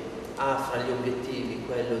che ha fra gli obiettivi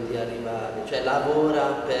quello di arrivare, cioè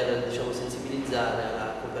lavora per, diciamo, sensibilizzare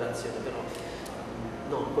alla cooperazione, però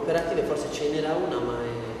no, cooperative forse ce n'era una, ma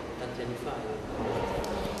è tanti anni fa.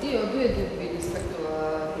 Io ho due dubbi rispetto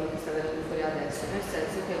a quello che sta venendo fuori adesso, nel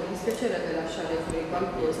senso che mi dispiacerebbe lasciare fuori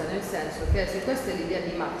qualcosa, nel senso che se questa è l'idea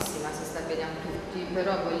di massima, si sta bene a tutti,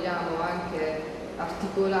 però vogliamo anche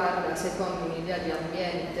articolarla secondo un'idea di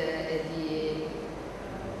ambiente e di...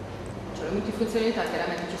 cioè la multifunzionalità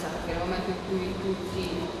chiaramente ci sarà, perché nel momento in cui tutti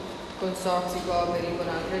i consorzi cooperi con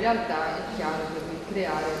altre realtà è chiaro che per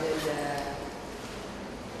creare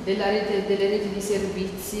delle reti di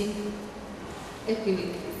servizi e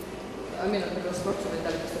quindi almeno per lo sforzo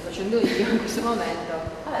mentale che sto facendo io in questo momento.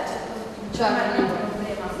 Vabbè, Cioè,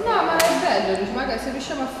 no, ma è bello, magari se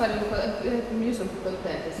riusciamo a fare io sono più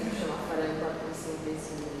contenta se riusciamo a fare qualche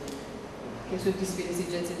sintesi che soddisfi le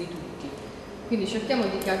esigenze di tutti. Quindi cerchiamo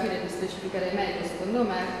di capire e di specificare meglio, secondo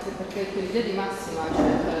me, perché quell'idea di massima,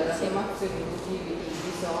 cioè la formazione, i motivi, i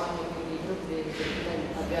bisogni, quindi i problemi che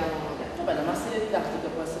abbiamo detto. Vabbè, la materia didattica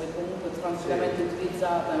può essere comunque tranquillamente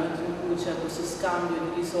utilizzata nel momento in cui c'è questo scambio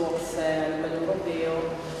di risorse a livello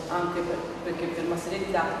europeo, anche perché per materia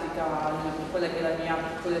didattica, per quella che è la mia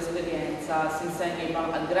piccola esperienza, si insegna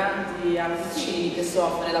a grandi amici che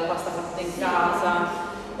so fare la pasta fatta in casa,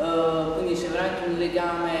 quindi c'è veramente un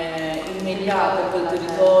legame immediato col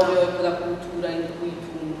territorio e con la cultura in cui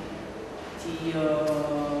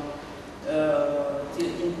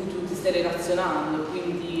tu ti stai relazionando.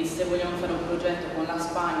 Quindi se vogliamo fare un progetto con la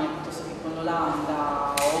Spagna piuttosto che con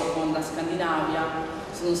l'Olanda o con la Scandinavia,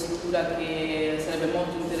 sono sicura che sarebbe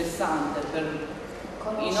molto interessante per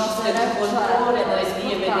i nostri agricoltori andare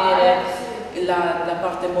lì e vedere la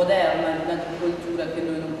parte moderna di un'agricoltura che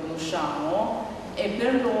noi non conosciamo, e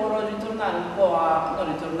per loro ritornare un po'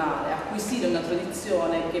 acquisire una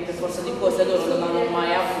tradizione che per forza di cose loro non hanno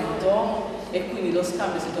mai avuto, e quindi lo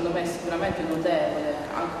scambio secondo me è sicuramente notevole,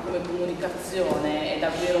 anche come comunicazione è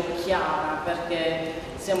davvero chiara, perché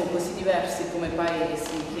siamo così diversi come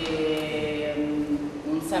paesi che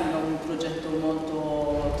non sembra un progetto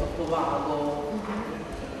molto troppo vago,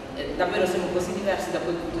 davvero siamo così diversi da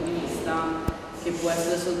quel punto di vista che può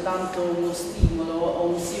essere soltanto uno stimolo o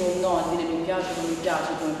un sì o un no a dire mi piace o non mi piace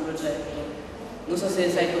come progetto. Non so se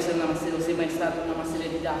sai cos'è una masseria, o sei mai stata una masseria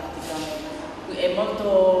didattica. È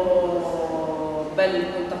molto bello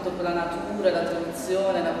il contatto con la natura, la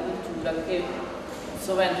tradizione, la cultura, che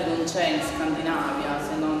sovente non c'è in Scandinavia,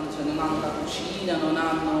 se non, cioè non hanno la cucina, non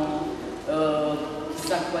hanno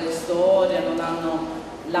chissà quale storia, non hanno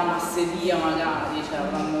la masseria magari, cioè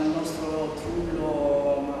avranno il nostro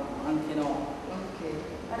trullo, ma anche no.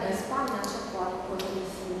 In Spagna c'è qualcosa di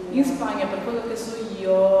simile? In Spagna, per quello che so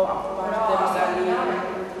io, a parte magari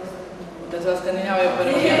la Scandinavia, per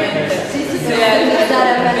ovviamente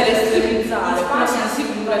per estremizzare, però sono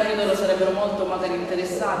sicura che loro sarebbero molto magari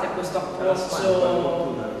interessati a questo approccio.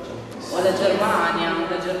 O la Germania,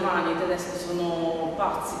 i tedeschi sono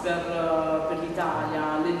pazzi per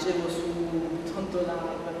l'Italia. Leggevo su Bitonto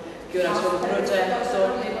che ora c'è un progetto.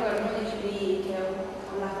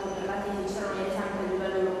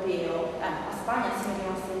 A Spagna si è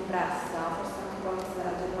rimasta impressa, forse anche qualcosa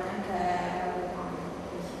della Germania che era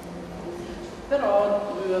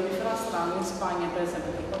però mi farà strano in Spagna, per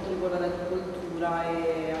esempio, per quanto riguarda l'agricoltura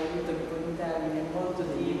e aiuto in termini molto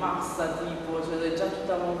di massa, tipo, cioè è già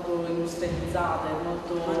tutta molto industrializzata, è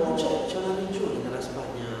molto... Ma non c'è una regione nella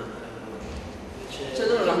Spagna, cioè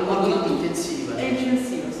loro la molto intensiva. È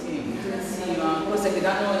intensiva, sì, intensiva, cosa che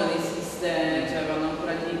da noi non esiste, cioè vanno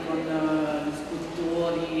ancora lì con gli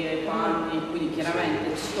scultori e panni, quindi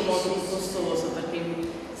chiaramente è tutto molto più costoso perché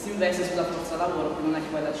si investe sulla forza lavoro che non è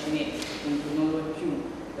quella cinese, quindi non lo è più,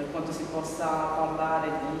 per quanto si possa parlare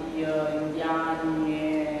di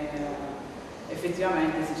indiani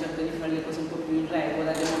effettivamente si cerca di fare le cose un po' più in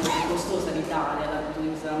regola, ed è molto più costosa l'Italia dal punto di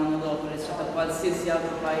vista della manodopera rispetto a qualsiasi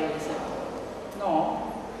altro paese. No?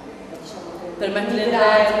 Diciamo che Per mettere i in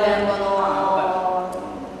migrati regola. vengono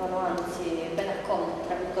anzi ben accolti,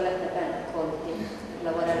 tra virgolette ben accolti,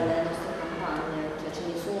 lavorare nelle nostre campagne, cioè ce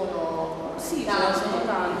ne sono Sì, ce ne sono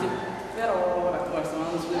tanti, però vabbè, questo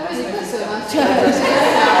non si può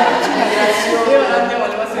andiamo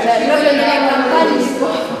alle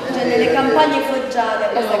nelle campagne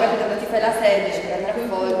foggiane, basta capito che ti fai la 16 per andare a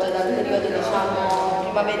Foggia dal periodo diciamo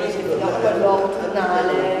primaverile fino a quello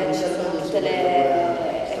autunnale, ci sono tutte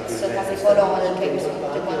le ex case coloniche che sono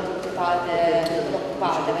tutte quante occupate, non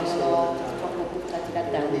occupate, vengono purtroppo buttati là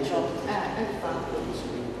dentro.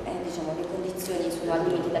 Diciamo le condizioni sono al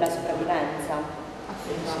limite della sopravvivenza.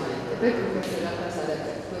 Assolutamente, perché questo in realtà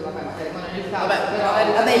sarebbe, poi vabbè magari non è il caso,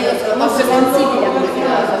 vabbè io sono molto sensibile a queste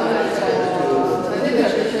cose,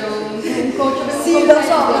 perché c'è un coach per sì lo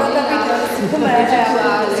so, però capito, siccome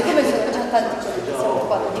sono già tanti giorni che siamo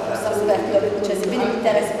occupati di questo aspetto, cioè se viene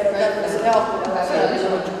interesse per un altro si preoccupa,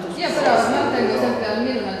 io però mantengo sempre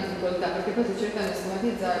almeno una difficoltà, perché poi si cerca di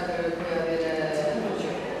schematizzare per poi avere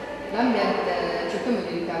l'ambiente, cerchiamo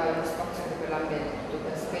di ricavare lo spazio anche per l'ambiente.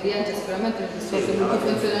 Rientra sicuramente nel discorso di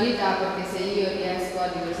multifunzionalità, perché se io riesco a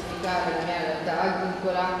diversificare la mia realtà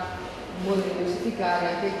agricola, vuol diversificare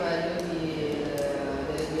anche quello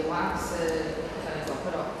delle biomasse, ne so,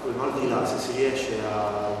 però. Poi al di là, se si riesce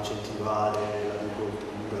a incentivare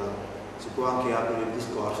l'agricoltura, si può anche aprire il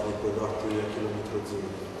discorso dei prodotti a chilometro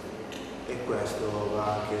zero. E questo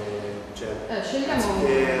va anche, scegliamo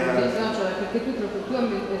perché tu a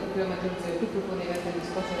chilometro zero, tu proponi anche il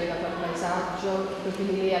discorso legato al paesaggio,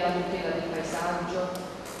 quindi lì alla tutela del paesaggio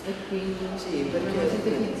e quindi perché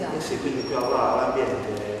sintetizzare. Sì, quindi qua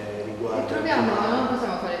l'ambiente riguarda. Troviamo, non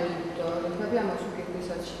possiamo fare tutto, capiamo su che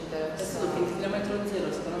cosa ci interessa. Il chilometro zero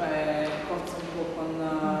secondo me forza un po' con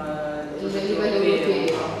il livello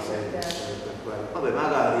europeo. Vabbè,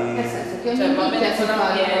 magari. Nel senso che ogni nicchia si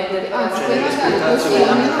fa anzi che magari così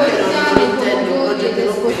importiamo i pomodori ed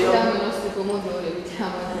esportiamo i nostri pomodori,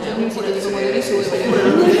 evitiamo un sito di pomodori soli. Però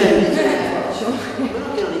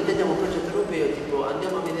che non intendiamo un progetto europeo, tipo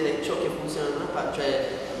andiamo a vedere ciò che funziona in una parte, cioè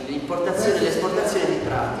l'importazione e l'esportazione di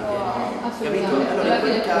pratiche. Capito? Allora in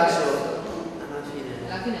quel caso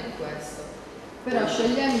alla fine è questo. Però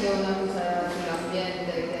scegliendo una cosa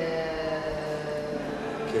sull'ambiente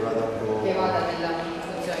che vada nella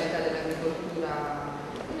funzionalità dell'agricoltura,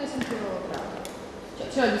 un esempio pratico.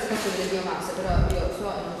 C'è il discorso delle biomasse, però io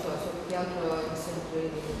non so che altro è sempre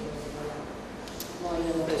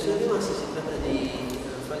sulle biomasse si tratta di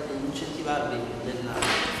incentivarli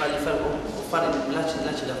fare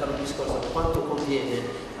un discorso su quanto conviene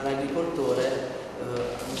all'agricoltore a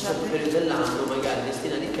un certo periodo dell'anno magari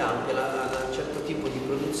destinare i campi a un certo tipo di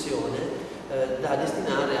produzione da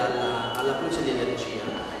destinare alla produzione di energia.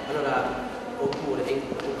 Allora,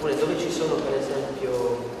 oppure dove ci sono per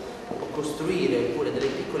esempio costruire oppure delle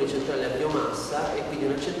piccole centrali a biomassa e quindi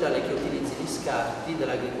una centrale che utilizzi gli scarti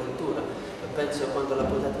dell'agricoltura. Penso a quando la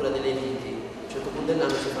potatura delle viti, a un certo punto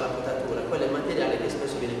dell'anno si fa la potatura, quello è materiale che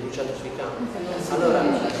spesso viene bruciato sui campi. Allora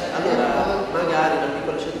magari una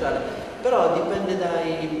piccola centrale, però dipende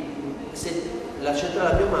se la centrale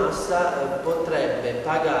a biomassa potrebbe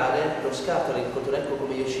pagare lo scarto all'agricoltore. Ecco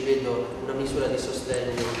come io ci vedo una misura di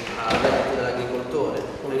sostegno al reddito dell'agricoltore.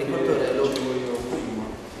 L'agricoltore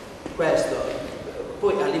questo,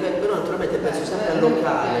 poi a livello, però naturalmente penso sempre al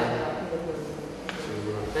locale.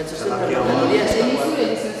 Penso sempre che non riesca le misure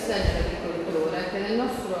di sostegno all'agricoltore che nel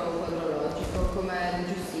nostro quadro logico come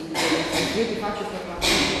giustizia, io ti faccio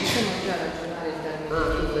formazione, possiamo già ragionare in termini di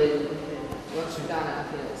alla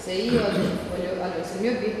fine. Se il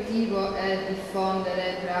mio obiettivo è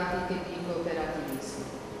diffondere pratiche di cooperativismo.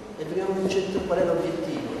 E dobbiamo vincere qual è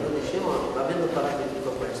l'obiettivo, lo diciamo avendo parlato di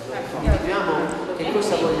tutto questo, individuiamo che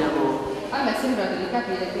cosa vogliamo. A me sembra di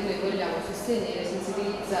capire che noi vogliamo sostenere,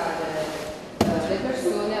 sensibilizzare le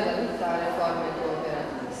persone ad adottare forme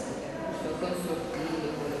cooperativistiche,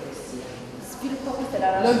 consortili, quello che sia. Sviluppo, questa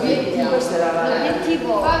era l'obiettivo.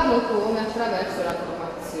 Farlo come? Attraverso la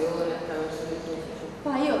formazione, attraverso le cose.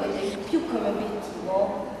 Ma io vedo più come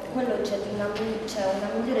obiettivo quello c'è una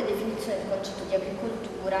migliore definizione del concetto di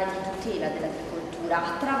agricoltura e di tutela dell'agricoltura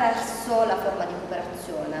attraverso la forma di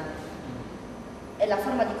cooperazione. E la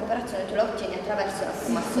forma di cooperazione tu la ottieni attraverso la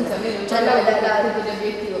formazione. Cioè di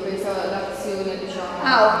obiettivo, pensavo all'azione, diciamo.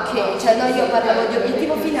 Ok, cioè no, io parlavo di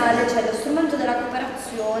obiettivo finale, cioè lo strumento della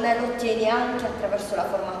cooperazione lo ottieni anche attraverso la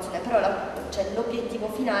formazione, però l'obiettivo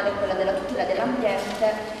finale, quella della tutela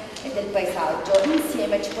dell'ambiente, e del paesaggio.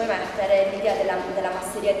 Insieme ci puoi mettere l'idea della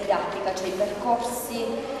masseria didattica, cioè i percorsi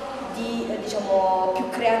diciamo, più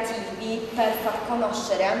creativi per far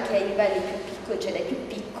conoscere anche ai livelli più piccoli, cioè dai più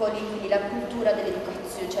piccoli, quindi la cultura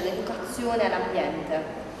dell'educazione, cioè l'educazione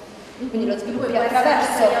all'ambiente. Quindi lo sviluppi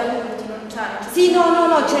attraverso gli adulti, non c'è. Sì, no,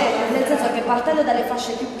 cioè nel senso che partendo dalle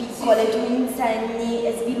fasce più piccole tu insegni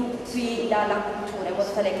e sviluppi la cultura in modo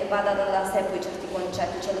tale che vada da sé poi certi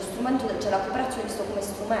concetti, c'è lo strumento, c'è la cooperazione visto come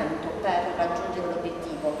strumento per raggiungere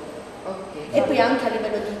l'obiettivo. Okay. E poi anche a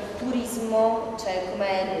livello di turismo, cioè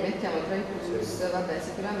come mettiamo tra i plus, vabbè,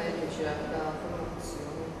 sicuramente c'è la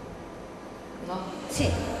formazione, no? Sì.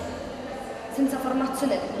 Senza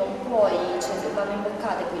formazione non puoi, cioè se vanno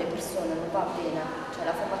imboccate poi le persone, non va bene. Cioè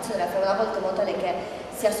la formazione la fai una volta in modo tale che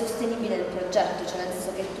sia sostenibile il progetto, cioè nel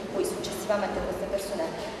senso che tu poi successivamente queste persone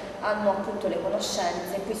hanno appunto le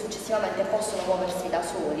conoscenze e poi successivamente possono muoversi da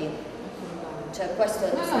soli. Cioè questo è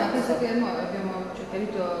il senso. No, penso che noi abbiamo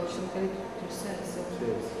chiarito, ci siamo chiariti tutto il senso.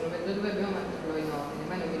 Dove abbiamo metterlo in ordine,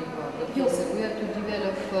 ma non mi ricordo. We have to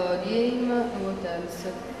develop the aim and what else?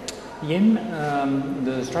 The aim,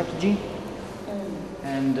 the strategy,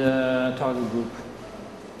 and target group.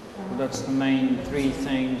 So that's the main three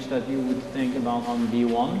things that you would think about on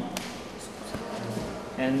B1.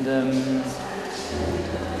 And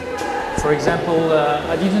for example,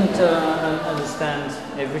 I didn't understand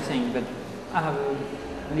everything, but I have a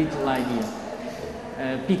little idea,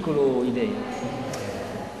 piccolo idea.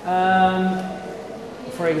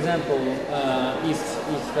 For example, if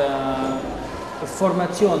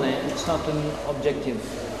formazione, it's not an objective.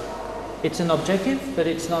 It's an objective, but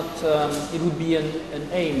it's not. It would be an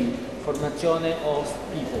aim. Formazione of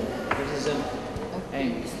people. This is an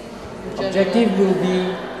aim. Objective will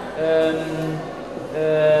be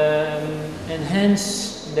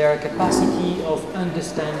enhance their capacity of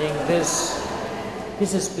understanding this.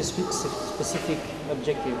 This is specific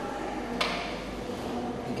objective.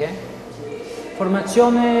 Okay.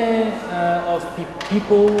 Formazione of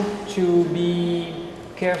people to be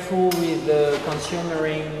careful with the consumption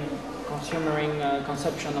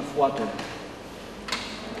of water.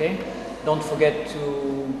 Okay? Don't forget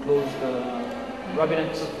to close the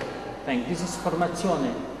cabinet thing. This is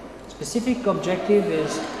formazione. Specific objective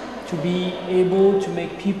is to be able to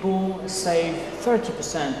make people save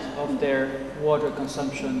 30% of their water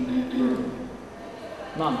consumption per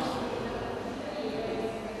month.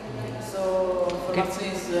 So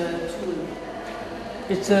formazione is a tool.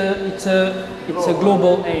 It's a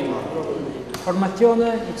global aim.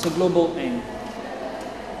 Formazione, it's a global aim.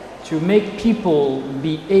 To make people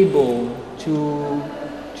be able to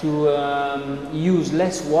use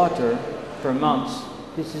less water per month.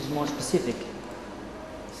 This is more specific.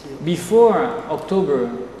 Before October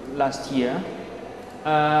last year,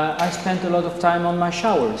 I spent a lot of time on my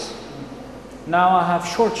showers. Now I have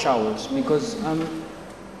short showers because I'm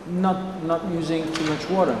not using too much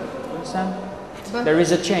water. Understand? But there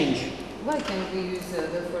is a change. Why can't we use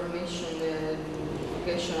the formation, the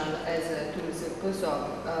educational as a tool? Because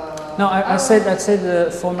of no, I said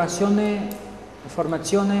formazione.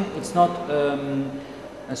 It's not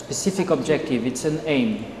a specific objective. It's an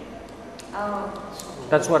aim.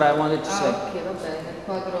 That's what I wanted to say. Okay, va bene.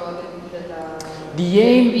 Quadro della.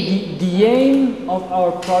 The aim of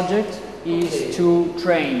our project is to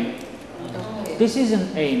train. Okay. This is an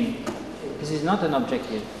aim. This is not an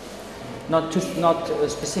objective. Not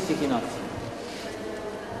specific enough.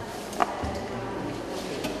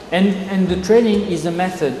 And the training is a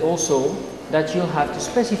method also that you'll have to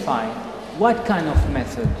specify. What kind of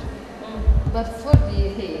method? But for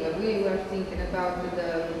the aim, we were thinking about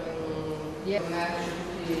the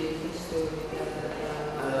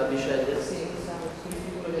vicende? Sì, sul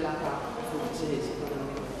futuro della parte. Sì.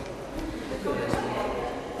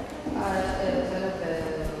 Sarebbe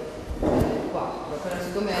 4, però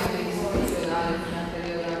siccome anche istituzionale,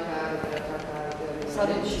 finanziaria una carta,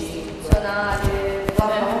 istituzionale,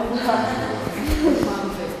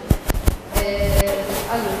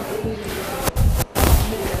 allora, quindi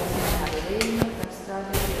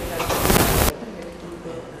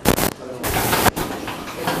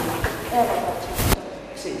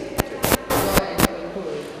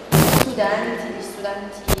gli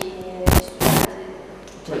studenti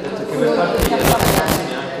cioè detto che le parti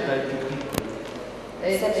neanche dai più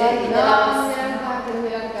piccoli. se parli della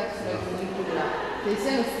che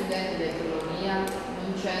siano studenti di economia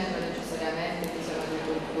non c'entra necessariamente che siano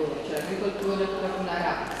agricoltori, cioè l'agricoltore è proprio una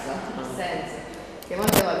razza, nel senso che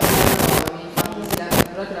molte volte mi fanno considerare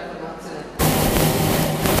durante la formazione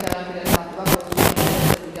anche del fatto va proprio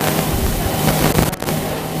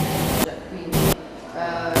quindi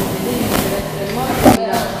devi essere molto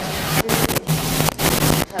mirato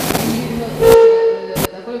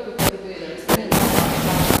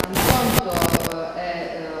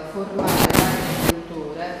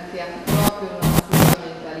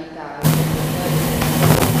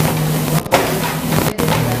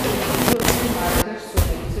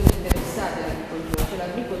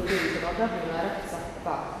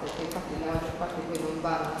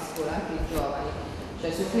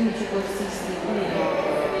tutti i corsisti,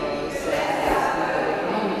 uno si è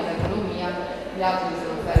l'economia, gli altri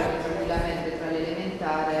sono fermi tranquillamente tra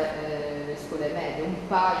l'elementare e le scuole medie, un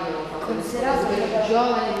paio hanno fatto le scuole per i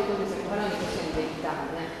giovani, di quelli che parlano di questioni di 20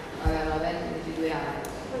 anni, avevano 20-22 anni,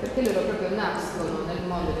 perché loro proprio nascono nel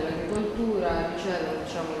mondo dell'agricoltura, ricevono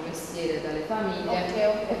diciamo il mestiere dalle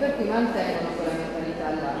famiglie e per cui mantengono quella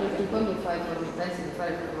mentalità là, perché quando pensi di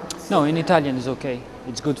fare formazione. No, in Italian is okay.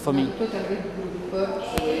 It's good for me.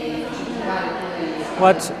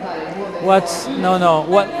 What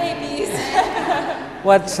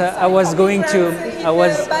I was going to, I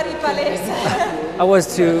was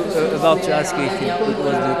about to ask you if it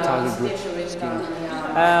was the target group scheme.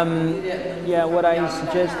 Yeah, what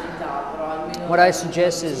I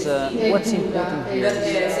suggest is what's important here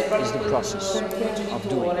is the process of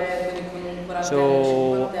doing.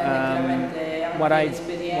 So what I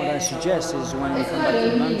suggest is when you come back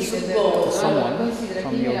to lunch, someone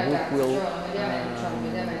from your group will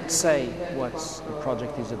say what the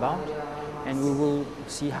project is about, and we will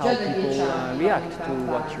see how people react to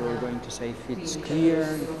what you're going to say, if it's clear,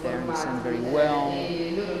 if they understand very well,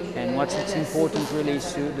 and what's important really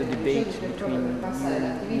is the debate between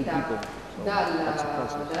you people. So that's the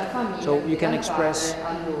process. So you can express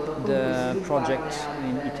the project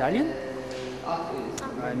in Italian,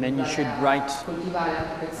 and then you should write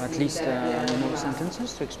at least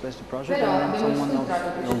sentences to express the project, and then someone of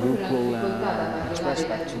your group will express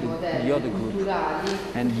that to the other group,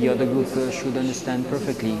 and the other group should understand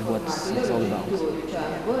perfectly what it's all about.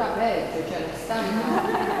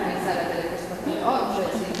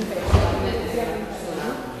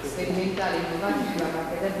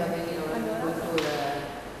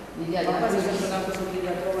 Ma questo è sempre una cosa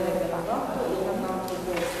obbligatoria per la fatto o un altro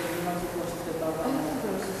corso, un altro corso separato?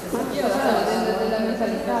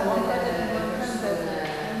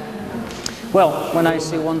 Well, when I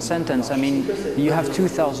say one sentence, I mean you have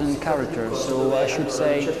 2,000 characters, so I should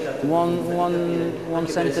say one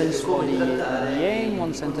sentence for the aim,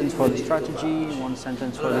 one sentence for the strategy, one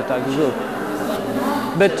sentence for the target group.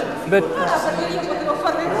 But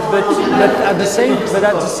at the same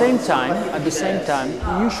time,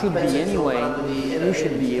 you should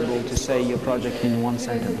be able to say your project in one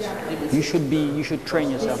sentence. You should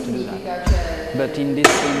train yourself to do that. But in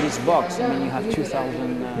this box, I mean, you have 2,000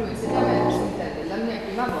 characters. La mia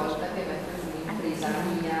prima volta che metto su un'impresa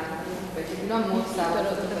mia, perché fino a mo stavo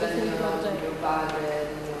sotto mio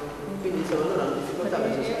padre. Quindi sono loro hanno difficoltà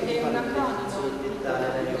perché se tu fai una sono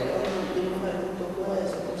diventare devo fare tutto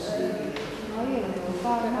questo possibile. No, io non devo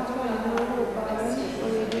fare una cosa di Europa,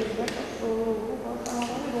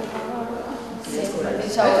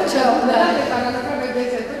 diciamo, c'è un che fanno la propria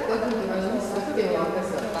gente e tutto, ma non mi sappiamo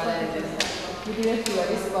questo è parentesi. Mi divertiva a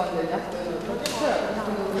rispondere a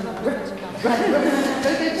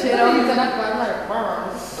perché c'era un a parlare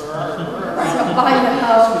si abbaia.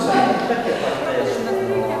 Perché perché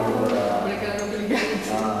erano obbligati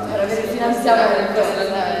per avere finanziamento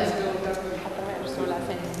attraverso la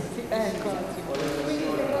sensi. Ecco.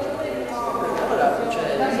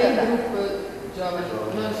 il gruppo giovani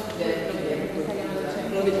non studenti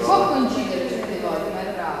può coincidere certe volte ma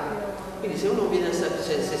è raro. Quindi se uno viene se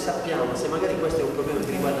sappiamo, se magari questo è un problema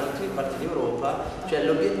che riguarda altre parti d'Europa, cioè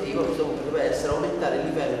l'obiettivo potrebbe essere aumentare il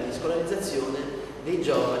livello di scolarizzazione dei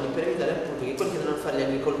giovani per evitare appunto che quelli che devono fare gli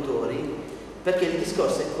agricoltori, perché il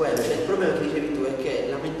discorso è quello, cioè il problema che dicevi tu è che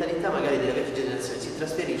la mentalità magari delle vecchie generazioni si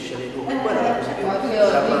trasferisce alle nuove, quella è la cosa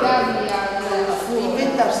più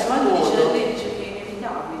inventarsi un modo. Dice che è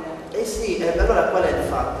inevitabile. Eh sì, allora qual è il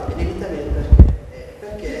fatto? È inevitabile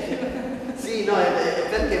perché? Sì, no,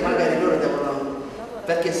 perché magari loro devono,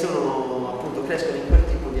 perché sono appunto crescono in quel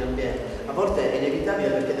tipo di ambiente. A volte è inevitabile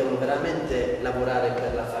perché devono veramente lavorare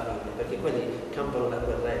per la famiglia, perché quelli campano da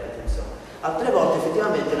quel reddito, insomma. Altre volte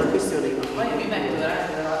effettivamente è una questione di poi mi metto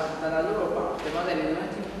veramente dalla loro parte, magari nel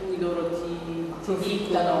momento in cui loro ti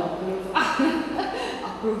dicono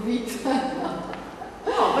approfittano.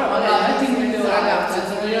 No, però magari ti dico ragazzo,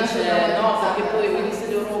 ti dice no, perché poi il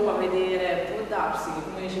Ministero d'Europa a vedere, può darsi che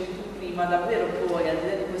come dicevi tu prima, davvero poi al di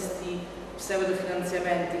là di questi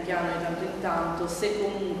pseudofinanziamenti che hanno di tanto in tanto, se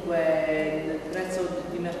comunque il prezzo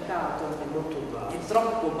di mercato è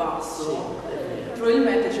troppo basso,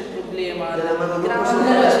 probabilmente c'è il problema della manodopera, è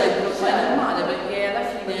normale perché alla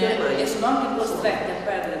fine sono anche costretti a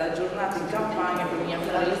perdere la giornata in campagna per venire a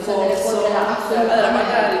fare il corso, allora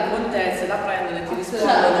magari in contesti la prendono e ti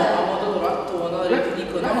rispondono a modo loro a tono e ti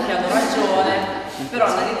dicono che hanno ragione, però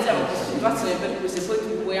analizziamo questa situazione per cui se poi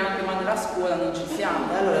tu vuoi anche mandare a scuola non ci siamo.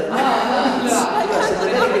 Allora, se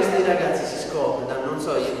magari questi ragazzi si scoprono, non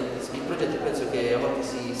so, il progetti penso che a volte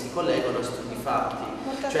si collegano a studi fatti.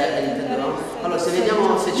 Cioè, allora se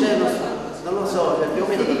vediamo se c'è non lo so, cioè, più o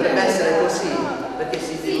meno dovrebbe essere così, perché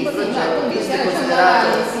il progetto visto e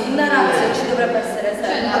considerato una razza ci dovrebbe essere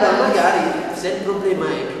sempre. allora magari se il problema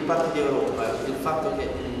è più parti d'Europa, il fatto che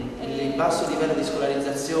il basso livello di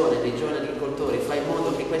scolarizzazione dei giovani agricoltori fa in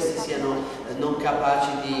modo che questi siano non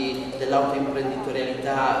capaci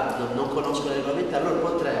dell'autoimprenditorialità, non conoscono le regolamenti, allora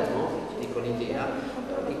potremmo, dico l'idea,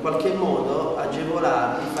 in qualche modo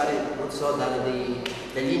agevolarli, fare, non so, dare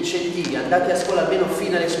degli incentivi, andate a scuola almeno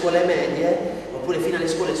fino alle scuole medie oppure fino alle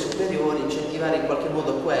scuole superiori, incentivare in qualche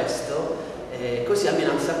modo questo, così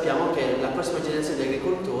almeno sappiamo che la prossima generazione di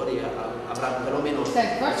agricoltori avrà perlomeno...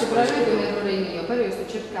 Forse probabilmente è un errore mio, però io sto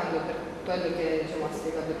cercando, per quello che diciamo, ha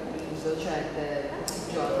spiegato il docente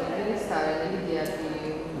questi giorni, di restare nell'idea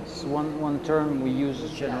di... It's one term we use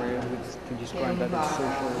generally to describe that as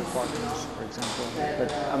social partners, for example,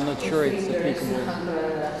 but I'm not sure it's applicable.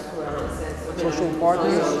 Social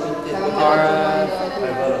partners are...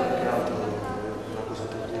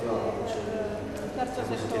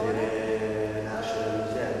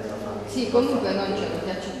 Sì, comunque non ti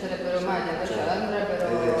accetterebbero mai, cioè andrebbero,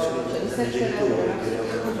 cioè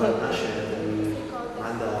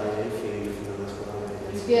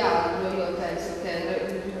di spiegarlo, io penso che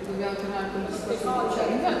dobbiamo tornare con il discorso,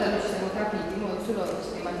 cioè in realtà noi ci siamo capiti, noi solo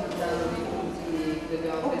schematizzando i punti che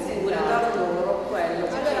dobbiamo presentare. Quello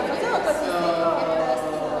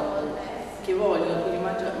che vogliono quindi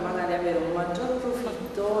magari avere un maggior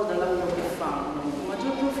profitto dal lavoro che fanno. Un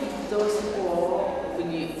maggior profitto si può,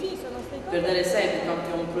 quindi per dare esempio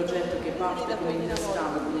anche un progetto che parte come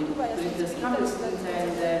interscambio, quindi per interscambio si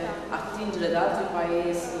intende attingere da altri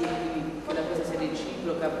paesi e quindi che la cosa sia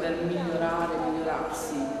reciproca per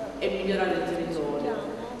migliorarsi e migliorare il territorio.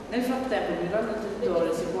 Nel frattempo, migliorando il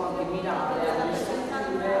territorio si può anche mirare a delle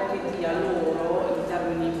strutture che dia loro, in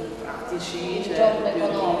termini pratici, cioè di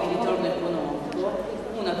ritorno economico,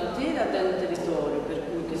 una tutela del territorio, per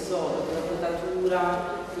cui che so, la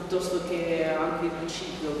potatura, piuttosto che anche il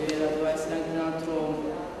riciclo, che doveva essere anche un altro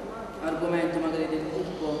argomento magari del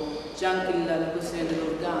gruppo, c'è anche la questione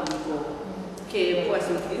dell'organico che può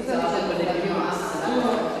essere utilizzato per le biomasse.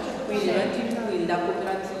 Quindi nel momento in cui la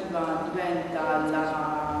cooperativa diventa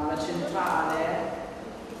la centrale,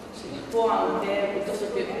 può anche, piuttosto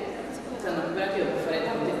che una cooperativa può fare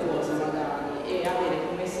tante cose magari e avere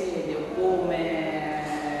come sede o come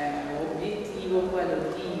obiettivo quello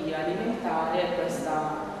di alimentare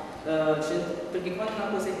questa perché quando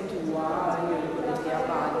una cosa è tua, io ricordo che a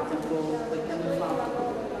Parte, qualche anno fa,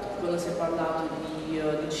 quando si è parlato di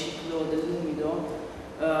ciclo dell'umido,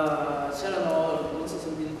 c'erano, non so se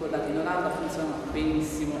vi ricordate, in Olanda funzionano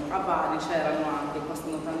benissimo, a Bari c'erano anche,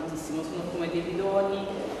 costano tantissimo, sono come dei bidoni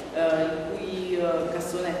il cui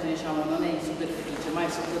cassonetto diciamo non è in superficie ma è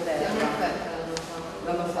sottoterra.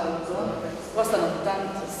 L'hanno fatto, costano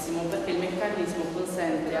tantissimo perché il meccanismo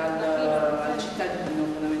consente al cittadino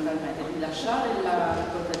fondamentalmente di lasciare la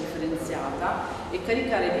raccolta differenziata e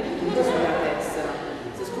caricare dei punti sulla tessera.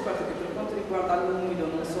 Si è scoperto che per quanto riguarda l'umido,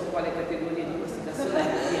 non so quale categoria di questi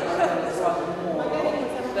cassonetti, avevano trovato un modo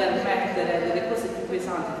per mettere delle cose più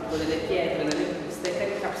pesanti, tipo delle pietre, delle buste, e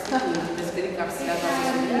caricarsi i punti per scaricarsi la casa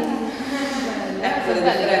sui punti. Ecco le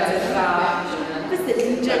differenze tra... Queste le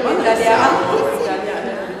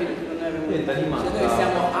italiani, noi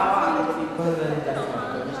siamo avanti. Quello della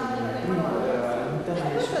Danimarca, prima all'interno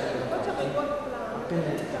dei supermercati, appena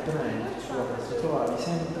entri sulla testa trovavi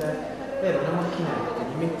sempre, era una macchinetta,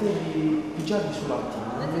 li mettevi, pigiavi sul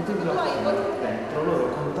lattino, li mettevi il lattino dentro, loro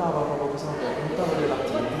contava proprio cosa contava dei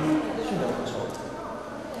lattini, scendevano soldi.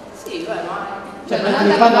 Sì, beh, ma cioè, non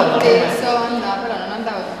andava preso, però non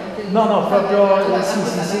andava no, proprio sì,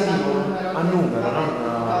 a numero,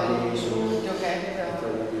 non su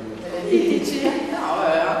no,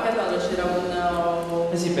 anche allora c'era un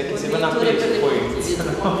sì, perché se vanno a preso poi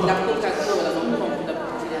la Coca-Cola non computa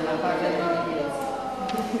per la parte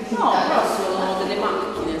no, però sono delle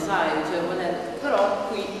macchine, sai, cioè, però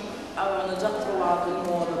qui avevano già trovato il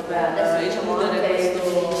modo per diciamo anche questo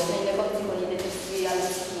nei negozi con i detersivi alla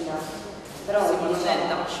spina, però sì, ma non è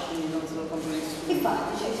dash, quindi non se lo compro nessuno.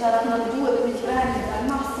 Infatti ci saranno due principali al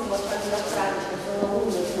massimo spazio da frasi, ce ne sono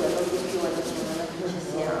uno o due, non di più, non è più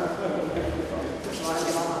necessario.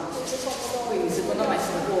 Quindi secondo me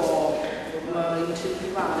si può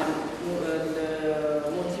incentivare,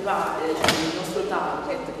 motivare il nostro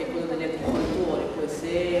target, che è quello degli agricoltori, poi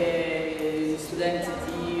se gli studenti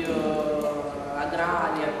di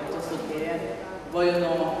agraria piuttosto che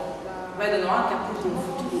vogliono vedono anche appunto un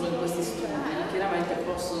futuro in questi studi, chiaramente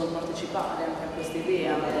possono partecipare anche a questa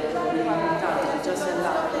idea dei risultati che già si è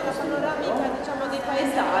all'atto e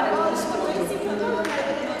dare un riscontro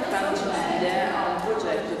tangibile a un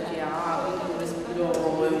progetto che ha quindi un respiro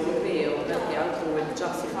europeo, perché altrove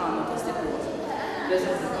già si fanno queste cose. Per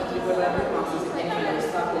esempio, per quanto riguarda la biomassa, secondo me un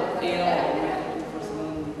ostacolo enorme, forse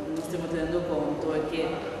non stiamo tenendo conto, è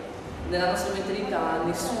che nella nostra mentalità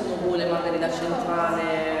nessuno vuole magari la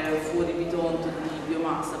centrale fuori Bitonto di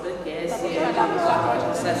biomassa, perché si è abituati che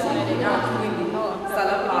possa essere impegnato, quindi sta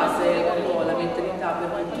alla base un po' la mentalità per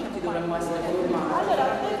cui tutti dovremmo essere formati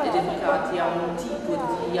ed educati a un tipo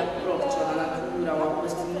di approccio alla natura o a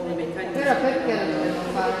questi nuovi meccanismi. Però perché lo dovremmo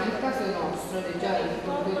fare? Nel caso nostro, già i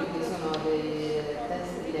produttori che sono dei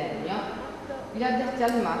test di legno, gli addetti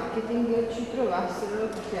al marketing ci trovassero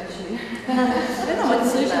più piacere. No, ma ti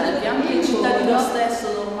sto dicendo che anche il cittadino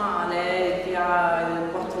stesso normale che ha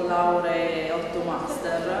 4 lauree e 8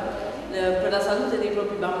 master, per la salute dei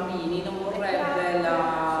propri bambini non vorrebbe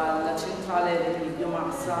la centrale di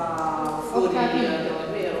biomassa fuori, è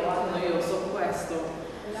vero, io so questo.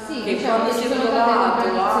 Sì, che diciamo, quando si è sono provato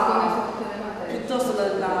date piuttosto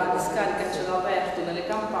la discarica a cielo aperto nelle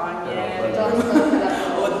campagne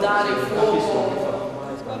o dare fuoco,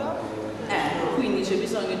 quindi c'è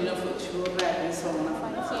bisogno di ci vorrebbe insomma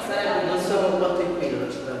sarebbe non so quanto inquina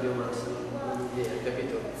la città biomassa,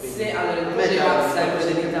 capito? Se allora il biomassa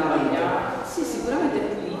sempre dell'Italia sì, sicuramente è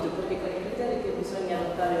pulito, perché con i criteri che bisogna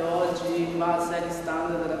adottare oggi in base agli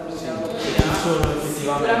standard della Comunità Europea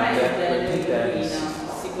sicuramente inquina.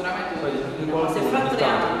 Sicuramente ma se fra 3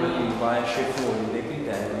 anni esce fuori dei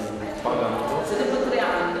criteri pagando, se dopo 3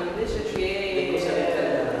 anni invece che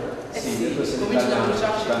cominciano a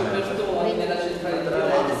bruciarci i copertoni nella centrale di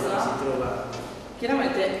biomassa,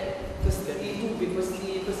 chiaramente i dubbi,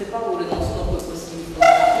 queste paure non sono poi così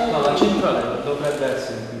no, la centrale dovrebbe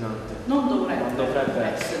essere inquinante, non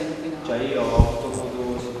dovrebbe essere inquinante. Cioè io ho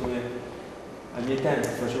avuto, siccome ai miei tempi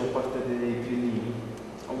facevo parte dei piellini,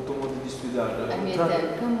 ho avuto modo di studiarlo. Ai miei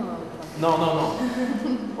tempi? No.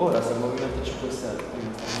 Ora sta il Movimento 5 Stelle,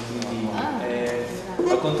 prima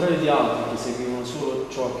al contrario di altri che seguivano solo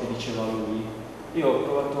ciò che diceva lui, io ho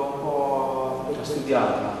provato un po' a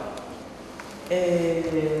studiarla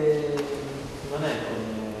e non è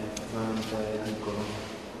come veramente dicono,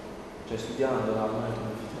 cioè studiandola non è come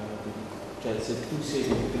cioè se tu sei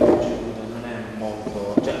più ricevuta non è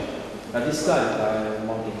molto, cioè la discarica è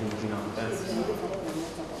molto più inquinante.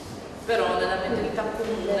 Però nella mentalità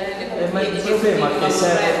comune ma il problema è che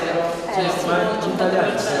gli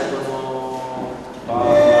italiani servono chi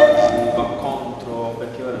va contro,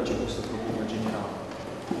 perché ora c'è questo problema generale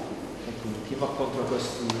e quindi chi va contro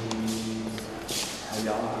questi agli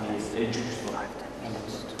altri è giusto.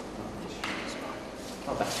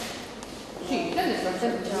 Vabbè. Sì, nel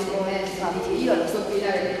frattempo ci vede io al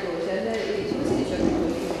compilare le cose, come si dice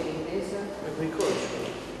agricoltura in inglese?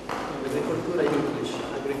 Agricoltura in inglese.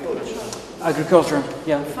 Agriculture,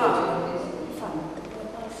 yeah.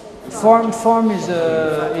 Farm is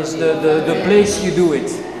the place you do it,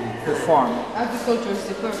 the farm. Agriculture is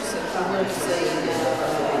the person who works in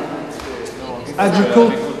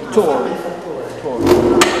Agricultor.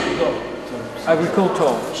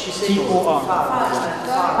 Agricultor. T-O-R.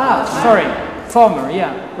 Sorry. Farmer,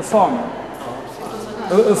 yeah. A farmer.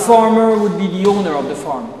 A farmer would be the owner of the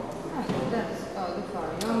farm.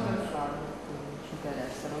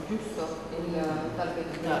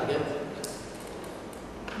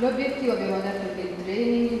 L'obiettivo abbiamo detto che il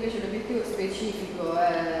training, invece l'obiettivo specifico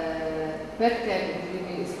è perché,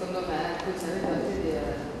 secondo me, qui se avete altre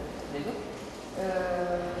idee,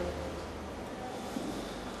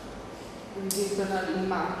 ritornare in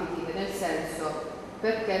marketing, nel senso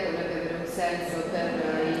perché dovrebbe avere un senso per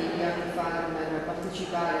i young farmer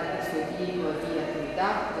partecipare a questo tipo di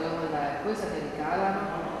attività, la domanda è cosa ne ricavano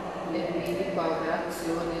e quindi poi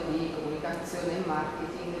operazione di comunicazione e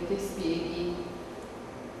marketing che spieghi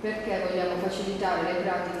perché vogliamo facilitare le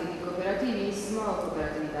pratiche di cooperativismo o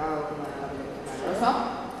cooperatività o come la vogliamo chiamare, non lo so,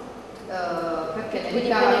 perché ne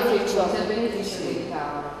ricavano il beneficio che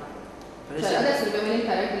ricavano. Cioè, adesso dobbiamo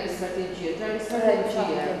elencare anche le strategie, tra le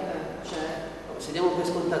strategie se diamo per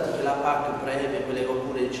scontato che la PAC premia quelle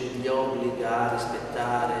oppure ci obbliga a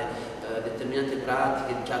rispettare determinate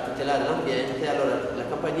pratiche, cioè a tutelare l'ambiente, allora la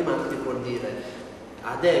campagna di marketing vuol dire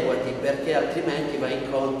adeguati perché altrimenti vai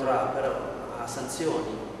incontro a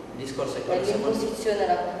sanzioni. Il discorso è quello. L'imposizione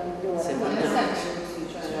alla comunità. Se non è sempre così,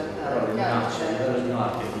 cioè in realtà c'è il livello di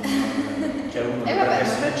marketing, c'è uno vabbè,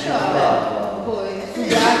 perciò poi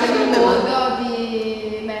studiate il modo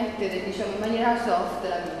di mettere, di diciamo in maniera soft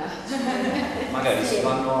la minaccia. Magari si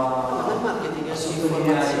vanno a... Ma il marketing è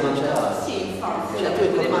informazione, Sì, infatti. cioè tu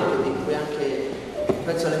in marketing puoi anche,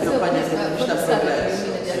 penso alle campagne di pubblicità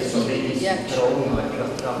progresso.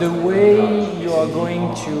 The way you are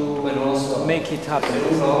going to make it happen.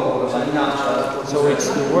 So it's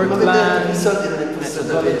the work plan,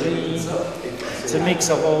 methodology, it's a mix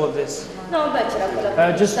of all of this. No, beh, c'era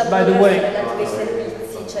quella just by the way, dei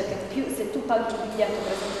servizi, cioè che più se tu paghi il biglietto,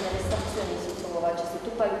 per esempio nelle stazioni si trova, cioè se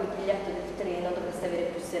tu paghi il biglietto del treno dovresti avere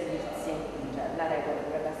più servizi, cioè la regola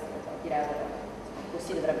dovrebbe essere, di regola,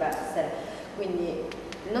 così dovrebbe essere. Quindi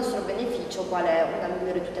il nostro beneficio qual è? Una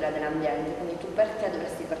migliore tutela dell'ambiente, quindi tu perché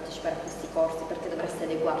dovresti partecipare a questi corsi, perché dovresti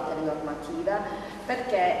adeguarti alle normative,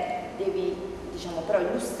 perché devi, diciamo, però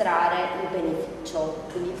illustrare il beneficio,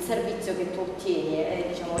 quindi il servizio che tu ottieni e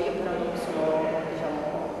diciamo io però non sono, diciamo,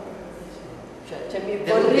 cioè mi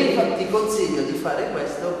vorrei... Ti consiglio di fare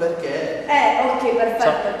questo perché... ok,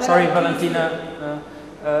 perfetto. Sorry Valentina,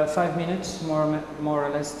 5 minutes more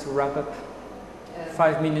or less to wrap up.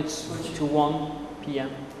 5 minutes to 1 p.m.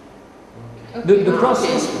 The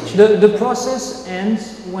process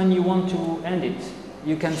ends when you want to end it.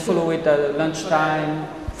 You can follow it at lunchtime,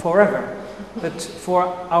 forever. But for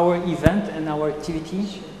our event and our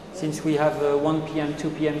activity, since we have 1 p.m., 2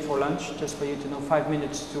 p.m. for lunch, just for you to know, 5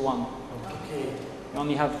 minutes to 1. Okay. You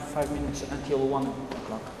only have 5 minutes until 1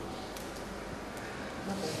 o'clock.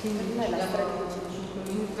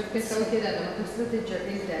 Perché stavo chiedendo, ma che strategia che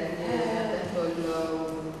intendi dentro il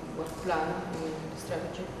work plan,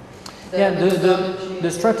 strategy? The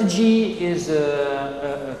strategy is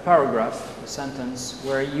a paragraph, a sentence,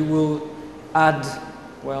 where you will add,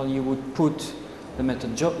 well, you would put the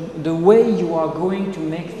method, the way you are going to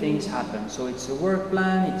make things happen. So it's a work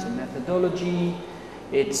plan, it's a methodology,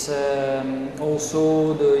 it's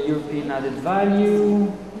also the European added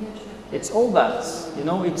value, it's all that, you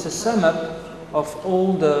know, it's a sum up of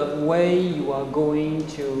all the way you are going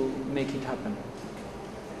to make it happen.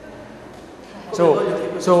 So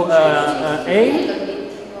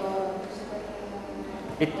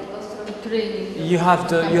you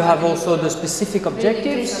have also the specific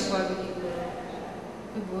objectives.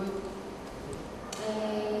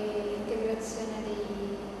 Integrazione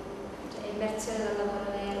immersione dal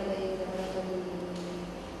lavoro nero dei lavoratori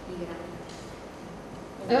migranti.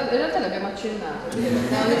 In realtà l'abbiamo accennato. Sì,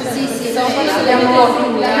 però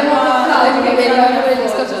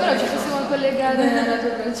ci possiamo collegare alla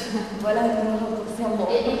tua possiamo...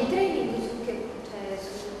 E il training su che?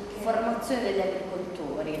 Formazione degli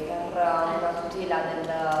agricoltori per una tutela del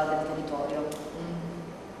territorio.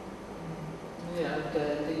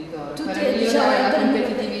 Per migliorare la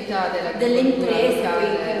competitività delle imprese,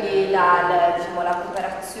 quindi diciamo, la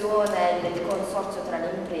cooperazione, il consorzio tra le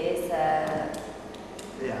imprese.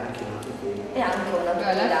 E anche Alla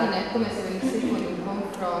una fine è come se venisse fuori un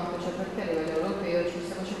confronto, cioè perché a livello europeo ci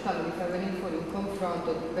stiamo cercando di far venire fuori un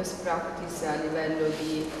confronto di best practice a livello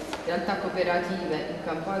di realtà cooperative in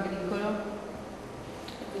campo agricolo,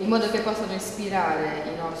 in modo che possano ispirare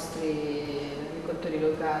i nostri agricoltori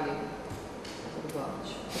locali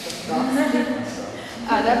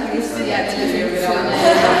ad aprirsi a delle soluzioni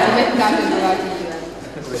di mercato innovative.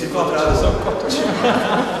 come si potrà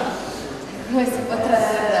Come si potrà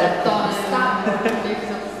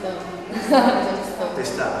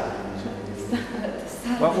testare.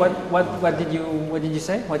 What did you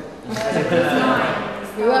say? What?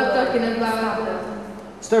 We were talking about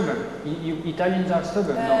Stubborn. You Italians are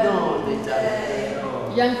stubborn. No, the Italian.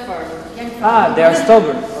 young farmers. Ah, they are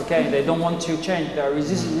stubborn. Okay, they don't want to change. They are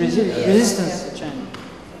resistance to change.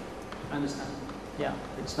 I understand. Yeah,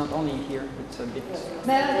 it's not only here. It's a bit.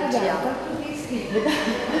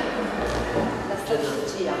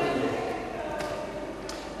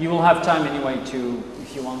 You will have time anyway to,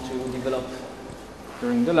 if you want to develop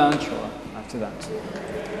during the lunch or after that.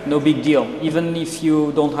 No big deal. Even if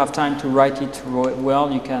you don't have time to write it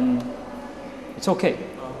well, you can. It's okay.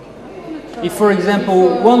 If, for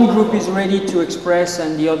example, one group is ready to express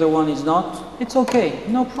and the other one is not, it's okay.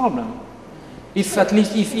 No problem. If at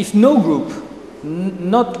least if no group,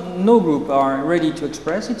 no group are ready to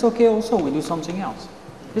express, it's okay. Also, we do something else.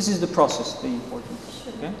 This is the process, the important.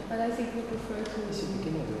 Okay? But I think we prefer to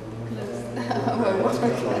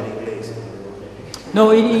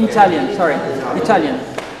No, in Italian, sorry. Italian.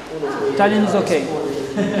 Italian is okay.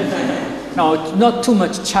 No, it's not too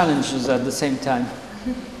much challenges at the same time.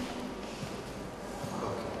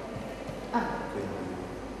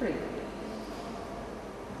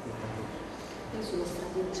 Sulla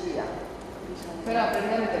strategia. Però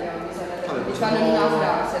praticamente abbiamo bisogno di farlo in una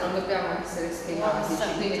frase, non dobbiamo essere schematici,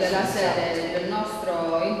 quindi della serie del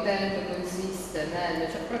nostro intento consiste nel,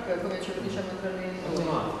 cioè proprio come ce lo diciamo tra noi.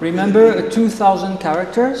 Remember 2000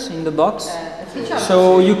 characters in the box?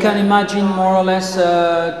 So you can imagine more or less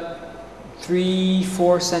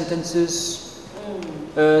 3-4 sentences,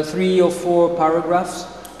 3 or 4 paragraphs,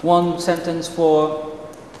 one sentence for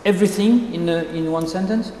everything in one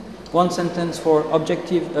sentence. One sentence for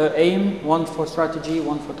objective aim, one for strategy,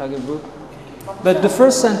 one for target group. But the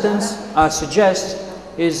first sentence I suggest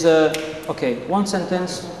is, okay, one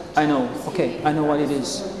sentence, I know what it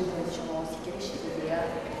is.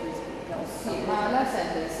 Sì, ma la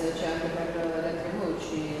sentence c'è anche per le altre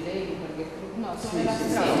voci, lei, target group, no, sono la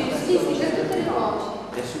strada. Sì, c'è tutte le voci.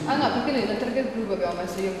 Ah no, perché noi nel target group abbiamo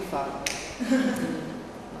messo io che farlo.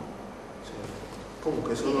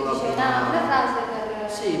 Comunque solo la C'è una frase per...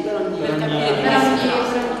 Sì, per ogni... Per ogni...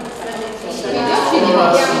 Quindi ci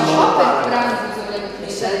dividiamo o per pranzo sulle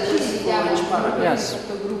attività, ci dividiamo in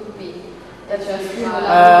sottogruppi e ciascuno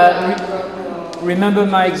lavora proprio... Remember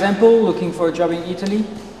my example, looking for a job in Italy?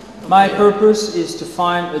 My purpose is to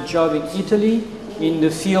find a job in Italy in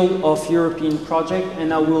the field of European project,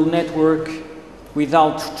 and I will network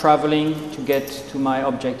without traveling to get to my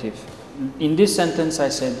objective. In this sentence I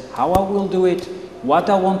said how I will do it, what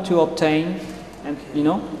I want to obtain, and you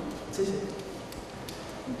know? Sì, sì.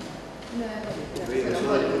 Io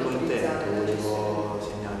solo il primo intento volevo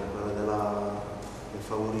segnare, quello del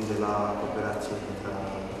favorire la cooperazione tra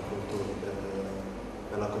i cultori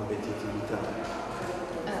per la competitività.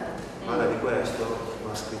 Magari questo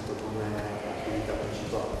va scritto come attività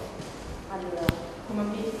principale. Allora, Come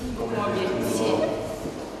obiettivo. Come obiettivo.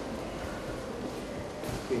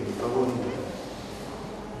 Quindi favorire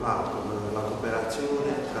la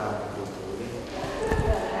cooperazione tra i cultori.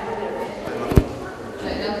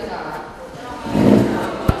 Cioè in realtà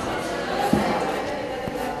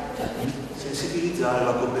Sensibilizzare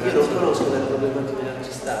la Io cooperazione. non conosco le problematiche della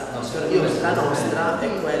città, la nostra è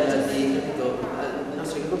quella di, capito, i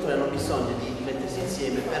nostri agricoltori hanno bisogno di mettersi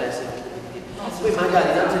insieme per essere competitivi. Poi magari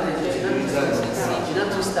in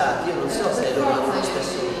altri stati, io non so se loro hanno lo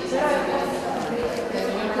stesso.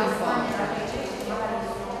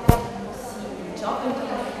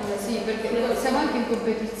 sì, perché siamo anche in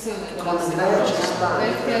competizione con la Sala,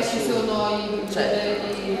 perché ci sono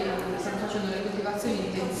stiamo facendo le coltivazioni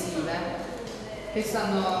intensive che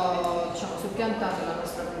stanno, diciamo, suppiantando la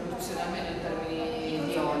nostra produzione, almeno in termini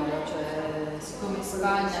di olio, cioè siccome in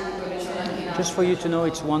Spagna poi c'è anche in Just for you to know,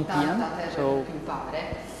 it's 1 p.m. So più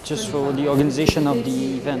pare, just for the organization of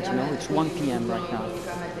the event, you know, it's 1 p.m. right now.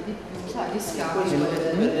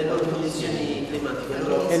 Le loro condizioni climatiche,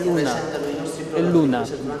 loro È luna. presentano i nostri È luna.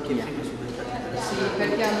 presentano anche il film sul mercato. sì,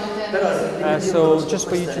 perché hanno tempo. So just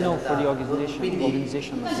for you to know, for the organization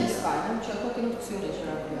of In the Spagna non c'è qualche nozione, ce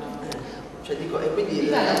l'abbiamo. Cioè dico, e quindi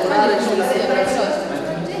L'Italia lavorare sulla sì, cooperazione.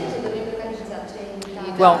 dovrebbe organizzarci in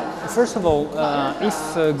Italia. Well, first of all,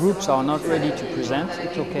 if groups are not ready to present,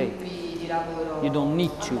 it's okay. You don't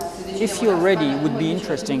need to. If you're ready, it would be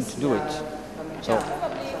interesting to do it. So,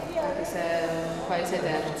 Anche se è un paese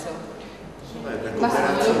terzo. Per Basta, non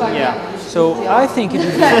lo cooperazione. paghiamo. yeah. So I think it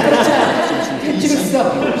would be Giusto,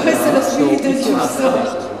 questo è lo spirito if you're not giusto.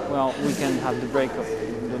 finished, well, we can have the break of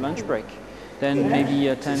the lunch break. Then maybe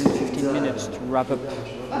 10-15 minutes to wrap up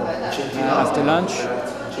after lunch.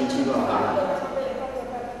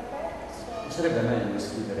 Sarebbe meglio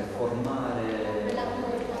scrivere formare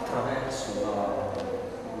attraverso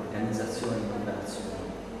l'organizzazione in cooperazione.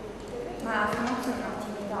 ma formazione è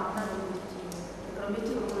un'attività, non un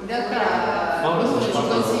obiettivo. In realtà Bruno ci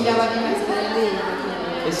consigliava di mettere lì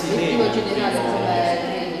l'obiettivo generale come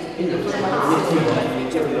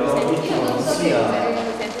L'obiettivo non sia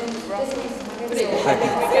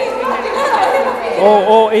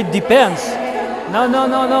Oh, it depends. No.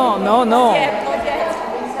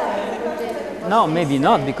 No, maybe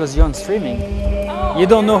not, because you're on streaming. You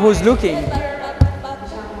don't know who's looking.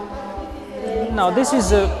 No, this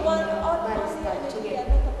is a...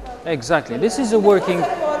 Exactly, this is a working...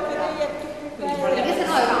 Perché se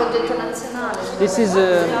no è un progetto nazionale. This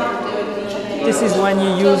is when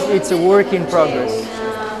you use, it's a work in progress.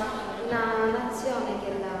 Una nazione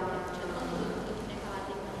che la...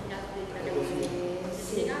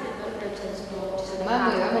 Ma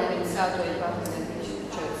noi avevamo pensato ai partner,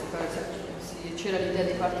 cioè c'era l'idea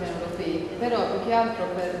dei partner europei, però più che altro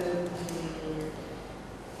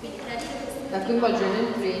da coinvolgere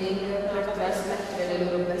nel training per trasmettere le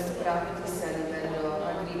loro best practice a livello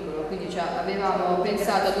agricolo. Quindi avevamo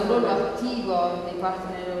pensato ad un ruolo attivo dei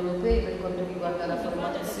partner europei per quanto riguarda la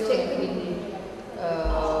formazione, quindi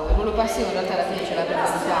il ruolo passivo in realtà alla fine ce l'abbiamo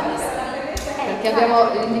in Italia, perché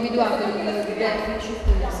abbiamo individuato il deficit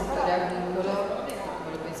nel settore agricolo,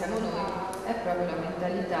 come lo pensiamo noi, è proprio la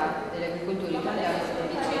mentalità degli agricoltori italiani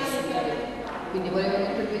soprattutto al sud. Quindi volevo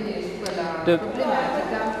intervenire su quella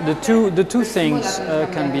problematica. The two things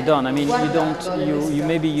can be done. I mean,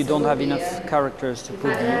 maybe you don't have enough characters to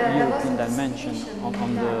put the European dimension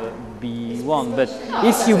on the B1, but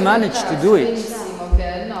if you manage to do it,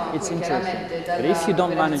 it's interesting. But if you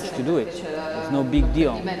don't manage to do it, there's no big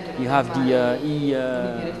deal. You have the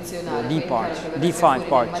D part, D5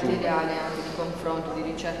 part too. Di confronto, di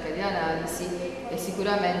ricerca e di analisi, e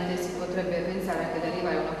sicuramente si potrebbe pensare anche ad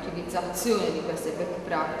arrivare a un'ottimizzazione di queste best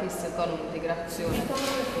practice con un'integrazione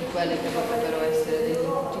in quelle che potrebbero essere degli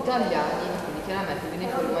input italiani, quindi chiaramente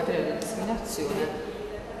viene fuori un materiale di disseminazione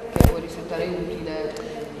che può risultare utile.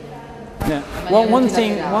 Yeah. Well, one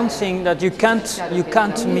thing that you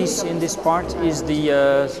can't miss in this part is the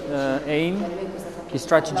aim, the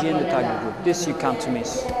strategy, and the target group. This you can't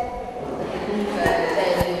miss.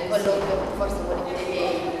 Quello che forse vuole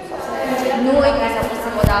dire noi cosa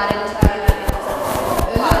possiamo dare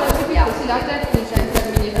la tecnica in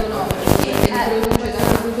termini economici che introduce da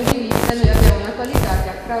un punto di vista, noi abbiamo una qualità che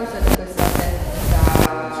a causa di questa tecnica,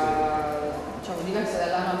 diciamo diversa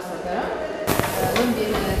dalla nostra però, non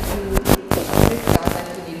viene più apprezzata e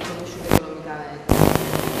quindi riconosciuta economicamente.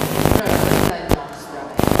 Però la qualità è nostra.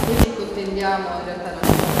 Noi ci contendiamo in realtà non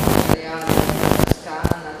è reale tra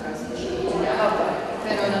Toscana, tra Sicilia,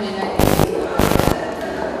 però non è neanche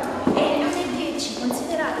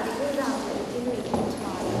considerate, ricordate che noi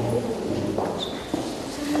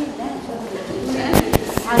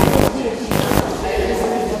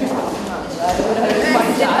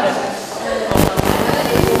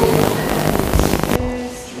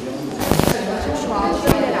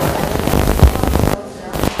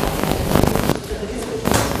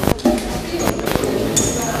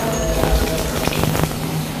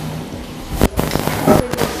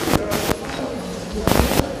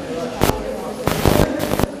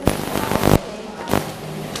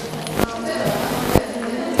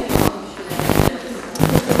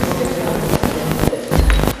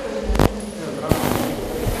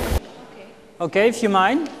Okay, if you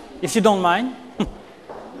don't mind,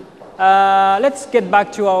 let's get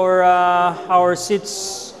back to our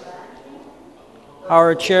seats,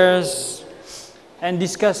 our chairs, and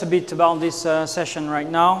discuss a bit about this session right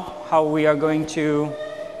now, how we are going to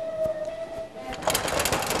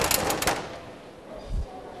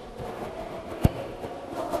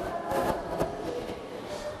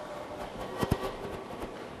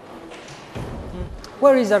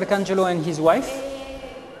Where is Arcangelo and his wife?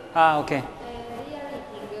 Ah, okay.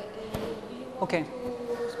 Okay.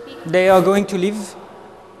 They are going to leave,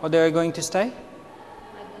 or they are going to stay?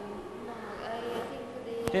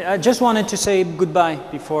 I just wanted to say goodbye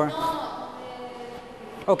before.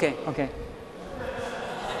 Okay, okay.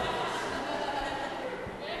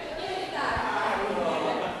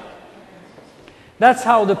 That's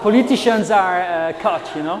how the politicians are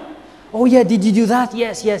caught, you know. Oh yeah, did you do that?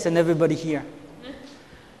 Yes, yes, and everybody here.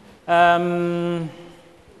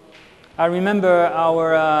 I remember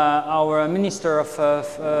our Minister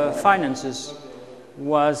of Finances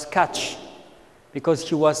was catch because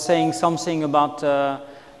he was saying something about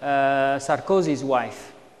Sarkozy's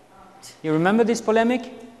wife. You remember this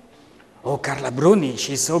polemic? Oh, Carla Bruni,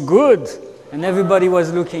 she's so good. And everybody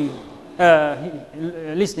was looking,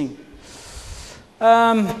 listening.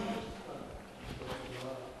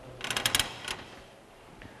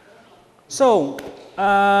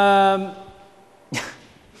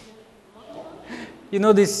 You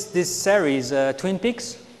know this series, Twin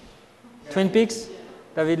Peaks? Twin Peaks,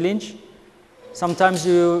 David Lynch? Sometimes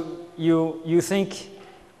you think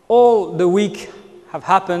all the week have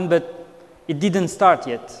happened, but it didn't start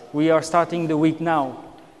yet. We are starting the week now.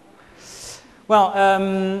 Well,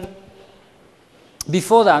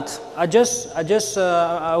 before that, I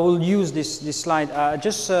will use this slide.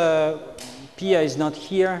 Pia is not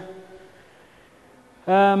here.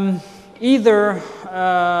 Either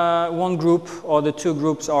one group or the two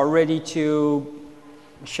groups are ready to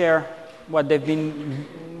share what they've been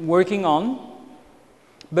working on,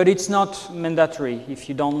 but it's not mandatory if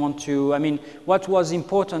you don't want to. I mean, what was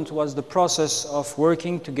important was the process of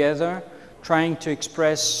working together, trying to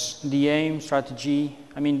express the aim, strategy,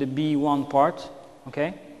 I mean the B1 part,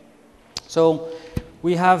 okay? So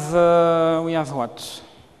we have what?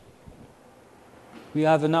 We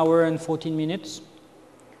have an hour and 14 minutes.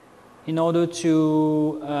 In order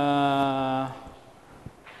to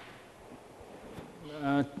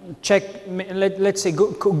let's say,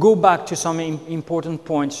 go back to some important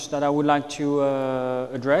points that I would like to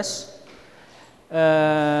address.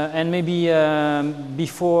 And maybe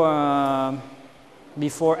before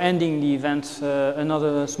ending the event,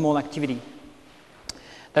 another small activity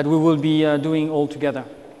that we will be doing all together.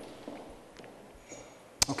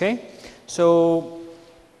 Okay? So,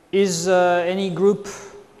 is any group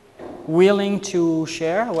willing to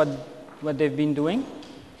share what they've been doing?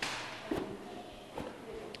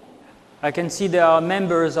 I can see there are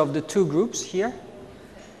members of the two groups here.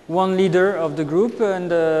 One leader of the group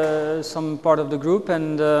and some part of the group,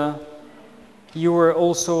 and you were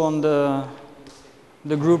also on the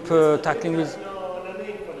group tackling with. No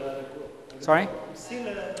name for the group. Sorry? Still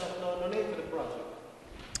no name for the project.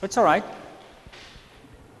 It's all right.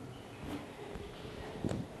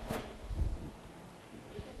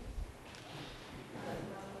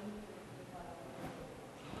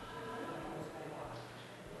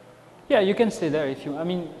 Yeah, you can stay there if you. I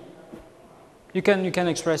mean, you can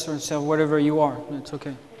express yourself whatever you are. It's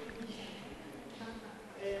okay.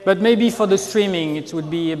 But maybe for the streaming, it would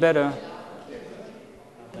be better.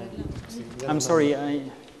 I'm sorry.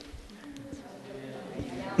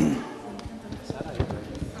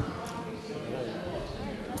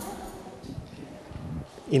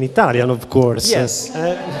 In Italian, of course. Yes.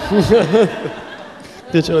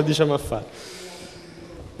 Ce lo diciamo a fare.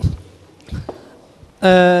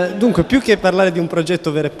 Dunque, più che parlare di un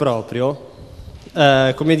progetto vero e proprio,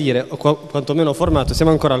 come dire, o quantomeno formato, siamo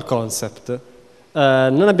ancora al concept.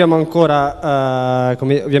 Non abbiamo ancora,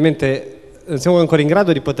 ovviamente, non siamo ancora in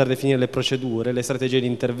grado di poter definire le procedure, le strategie di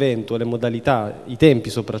intervento, le modalità, i tempi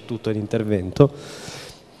soprattutto di intervento.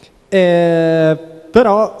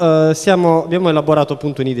 Però abbiamo elaborato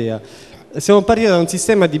appunto un'idea. Siamo partiti da un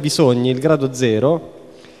sistema di bisogni, il grado 0,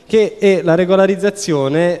 che è la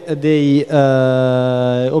regolarizzazione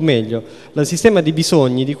o meglio, il sistema di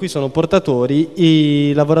bisogni di cui sono portatori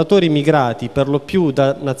i lavoratori migrati per lo più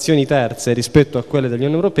da nazioni terze rispetto a quelle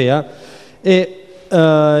dell'Unione Europea e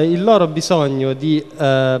il loro bisogno di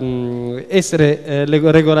essere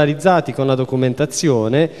regolarizzati con la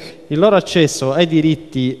documentazione, il loro accesso ai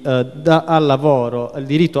diritti al lavoro, il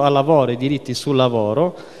diritto al lavoro e i diritti sul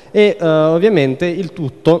lavoro e ovviamente il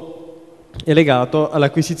tutto è legato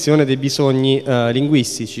all'acquisizione dei bisogni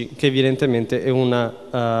linguistici, che evidentemente è una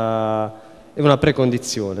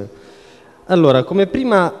precondizione. Allora, come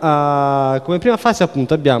prima fase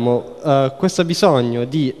appunto abbiamo questo bisogno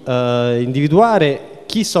di individuare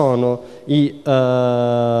chi sono i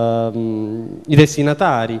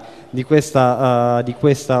destinatari di questa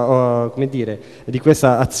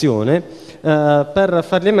azione, per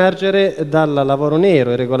farli emergere dal lavoro nero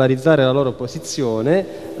e regolarizzare la loro posizione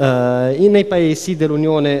nei paesi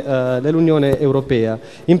dell'Unione Europea.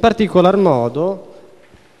 In particolar modo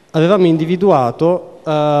avevamo individuato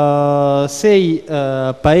 6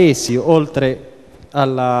 paesi oltre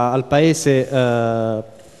al paese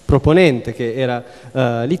proponente che era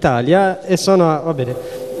l'Italia e sono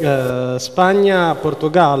Spagna,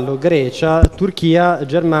 Portogallo, Grecia, Turchia,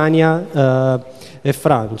 Germania e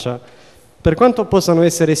Francia. Per quanto possano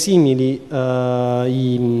essere simili la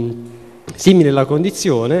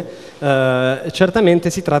condizione, certamente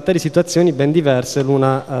si tratta di situazioni ben diverse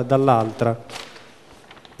l'una dall'altra.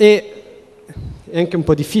 E è anche un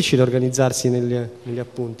po' difficile organizzarsi negli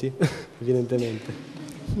appunti, evidentemente,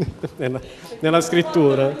 nella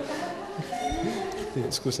scrittura.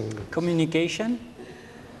 Scusami. Communication?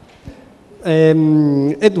 E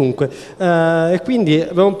dunque, quindi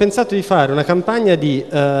abbiamo pensato di fare una campagna di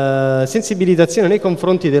sensibilizzazione nei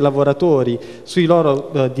confronti dei lavoratori sui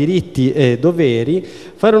loro diritti e doveri,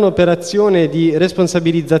 fare un'operazione di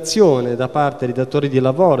responsabilizzazione da parte dei datori di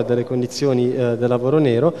lavoro delle condizioni del lavoro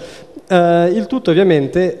nero, il tutto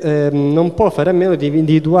ovviamente non può fare a meno di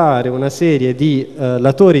individuare una serie di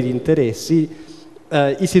latori di interessi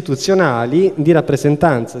istituzionali di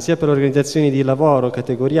rappresentanza sia per organizzazioni di lavoro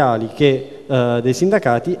categoriali che dei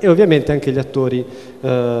sindacati e ovviamente anche gli attori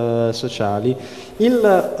sociali. Il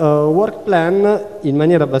work plan, in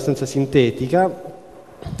maniera abbastanza sintetica,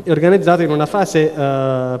 è organizzato in una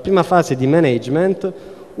prima fase di management,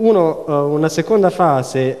 una seconda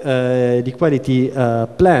fase di quality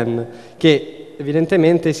plan che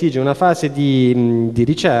evidentemente esige una fase di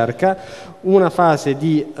ricerca, una fase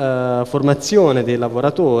di formazione dei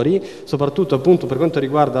lavoratori, soprattutto appunto per quanto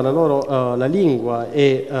riguarda la lingua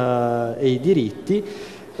e i diritti,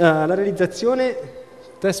 la realizzazione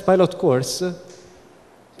test pilot course,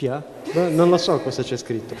 PA? Non lo so cosa c'è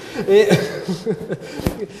scritto.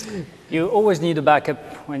 You always need a backup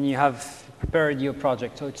when you have prepared your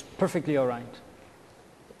project, so it's perfectly all right.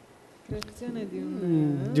 creazione di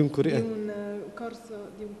di un corso,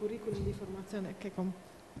 di un curriculum di formazione che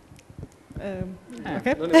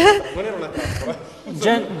okay. Non era una trappola.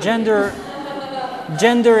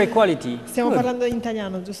 Gender equality. Stiamo parlando in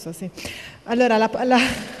italiano, giusto? Sì. Allora, la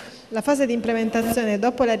fase di implementazione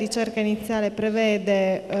dopo la ricerca iniziale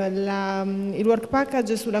prevede il work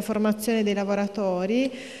package sulla formazione dei lavoratori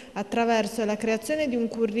attraverso la creazione di un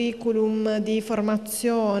curriculum di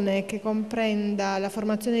formazione che comprenda la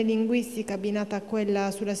formazione linguistica abbinata a quella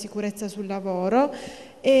sulla sicurezza sul lavoro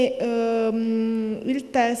e il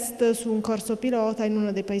test su un corso pilota in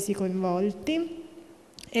uno dei paesi coinvolti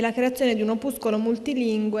e la creazione di un opuscolo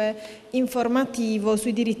multilingue informativo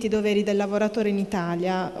sui diritti e doveri del lavoratore in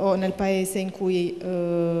Italia o nel paese in cui,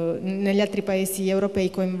 negli altri paesi europei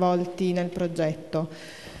coinvolti nel progetto.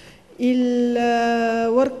 Il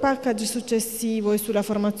work package successivo è sulla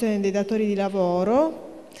formazione dei datori di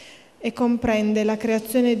lavoro e comprende la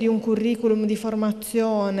creazione di un curriculum di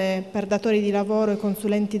formazione per datori di lavoro e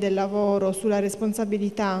consulenti del lavoro sulla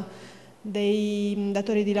responsabilità dei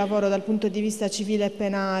datori di lavoro dal punto di vista civile e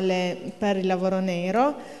penale per il lavoro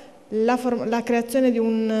nero, la creazione di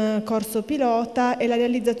un corso pilota e la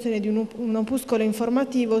realizzazione di un opuscolo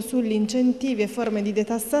informativo sugli incentivi e forme di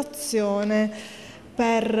detassazione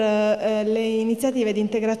per le iniziative di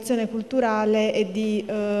integrazione culturale e di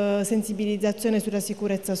sensibilizzazione sulla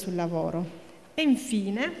sicurezza sul lavoro. E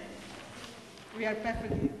infine,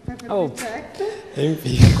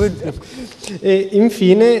 e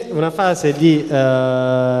infine una fase di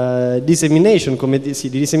dissemination, di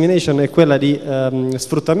dissemination è quella di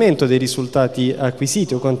sfruttamento dei risultati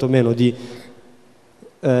acquisiti o quantomeno di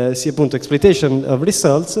appunto exploitation of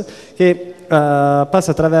results, che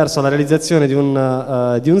passa attraverso la realizzazione di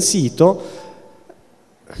un sito.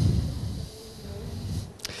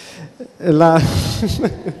 La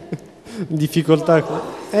difficoltà,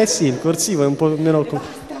 sì, il corsivo è un po' meno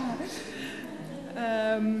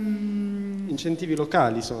incentivi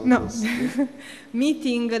locali sono questi.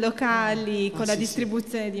 Meeting locali con la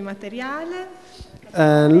distribuzione di materiale,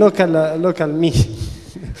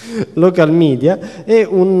 local media e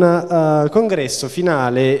un congresso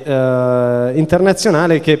finale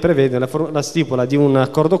internazionale che prevede la stipula di un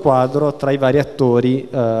accordo quadro tra i vari attori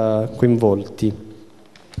coinvolti.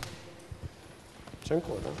 C'è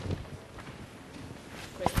ancora?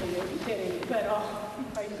 Questo io eviterei, però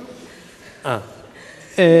fai tu.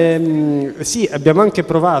 Sì, abbiamo anche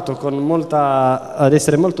provato ad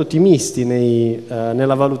essere molto ottimisti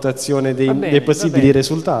nella valutazione dei possibili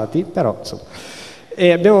risultati, però insomma.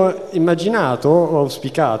 E abbiamo immaginato o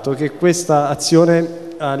auspicato che questa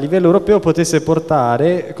azione a livello europeo potesse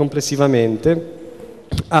portare complessivamente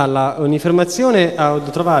alla uniformazione, a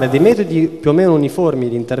trovare dei metodi più o meno uniformi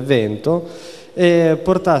di intervento e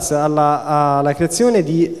portasse alla creazione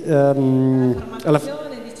di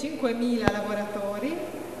formazione di 5.000 lavoratori,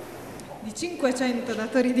 di 500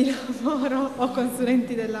 datori di lavoro o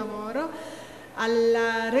consulenti del lavoro,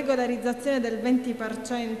 alla regolarizzazione del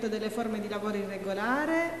 20% delle forme di lavoro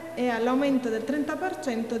irregolare e all'aumento del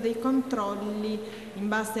 30% dei controlli in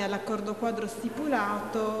base all'accordo quadro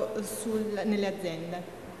stipulato nelle aziende.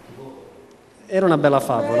 Era una bella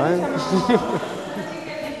favola,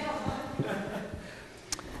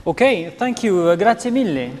 Ok, thank you, grazie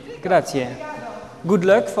mille, grazie. Good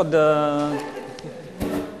luck for the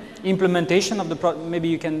implementation of the project. Maybe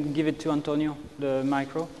you can give it to Antonio, the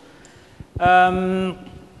micro.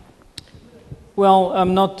 Well,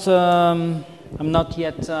 I'm not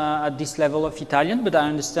yet at this level of Italian, but I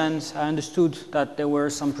understood that there were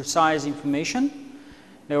some precise information.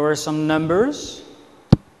 There were some numbers,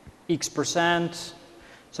 X%.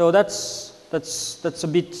 So that's a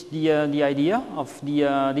bit the idea of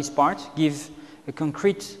this part. Give a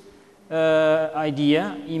concrete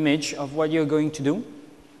image of what you're going to do.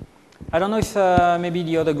 I don't know if maybe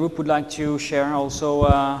the other group would like to share also,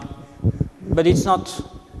 but it's not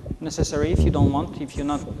necessary if you don't want, if you're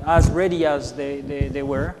not as ready as they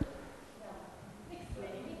were.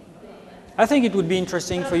 I think it would be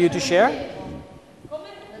interesting for you to share.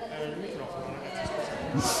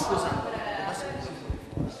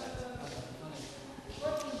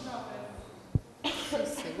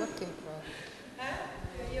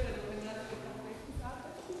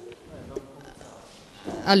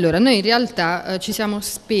 Allora, noi in realtà ci siamo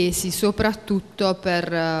spesi soprattutto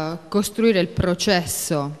per costruire il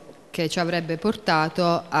processo che ci avrebbe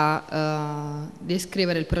portato a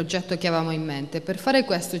descrivere il progetto che avevamo in mente. Per fare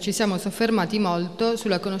questo ci siamo soffermati molto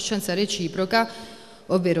sulla conoscenza reciproca,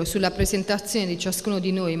 ovvero sulla presentazione di ciascuno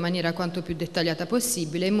di noi in maniera quanto più dettagliata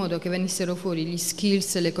possibile, in modo che venissero fuori gli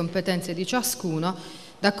skills e le competenze di ciascuno,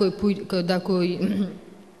 da cui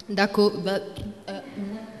da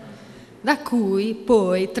cui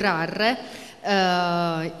poi trarre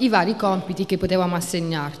i vari compiti che potevamo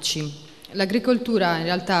assegnarci. L'agricoltura in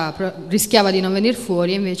realtà rischiava di non venire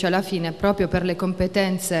fuori, invece alla fine, proprio per le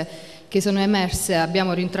competenze che sono emerse,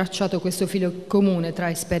 abbiamo rintracciato questo filo comune tra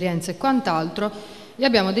esperienze e quant'altro e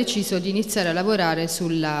abbiamo deciso di iniziare a lavorare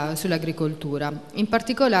sull'agricoltura. In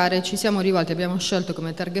particolare ci siamo rivolti, abbiamo scelto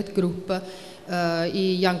come target group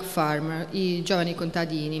i young farmer, i giovani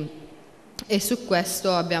contadini, e su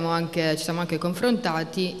questo ci siamo anche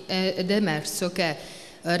confrontati ed è emerso che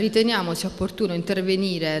riteniamo sia opportuno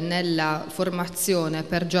intervenire nella formazione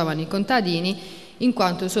per giovani contadini, in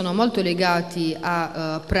quanto sono molto legati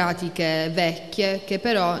a pratiche vecchie che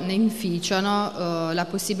però ne inficiano la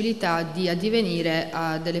possibilità di addivenire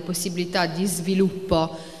a delle possibilità di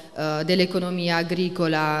sviluppo dell'economia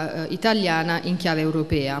agricola italiana in chiave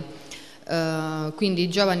europea. Quindi i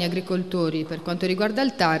giovani agricoltori per quanto riguarda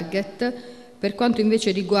il target. Per quanto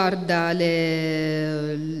invece riguarda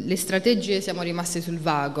le strategie siamo rimasti sul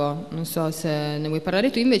vago, non so se ne vuoi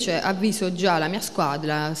parlare tu, invece avviso già la mia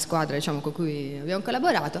squadra, la squadra diciamo, con cui abbiamo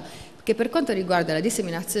collaborato, che per quanto riguarda la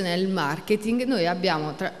disseminazione e il marketing noi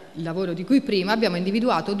abbiamo, tra il lavoro di cui prima, abbiamo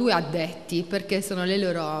individuato 2 addetti perché sono le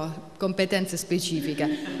loro competenze specifiche,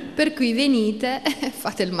 per cui venite e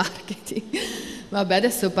fate il marketing. Vabbè,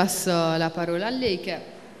 adesso passo la parola a lei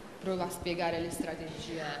che prova a spiegare le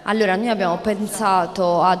strategie. Allora, noi abbiamo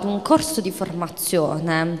pensato ad un corso di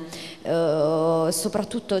formazione,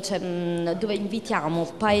 soprattutto dove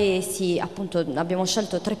invitiamo paesi, appunto abbiamo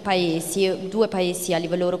scelto 3 paesi, 2 paesi a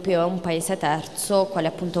livello europeo e un paese terzo, quale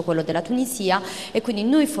appunto quello della Tunisia, e quindi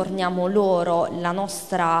noi forniamo loro la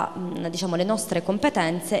nostra, diciamo, le nostre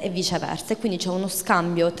competenze e viceversa, e quindi c'è uno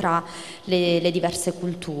scambio tra le diverse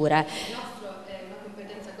culture.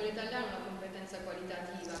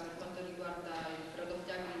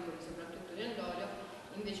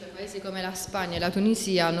 Paesi come la Spagna e la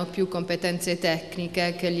Tunisia hanno più competenze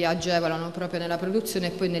tecniche che li agevolano proprio nella produzione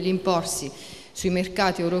e poi nell'imporsi sui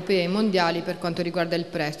mercati europei e mondiali per quanto riguarda il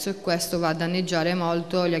prezzo, e questo va a danneggiare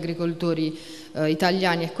molto gli agricoltori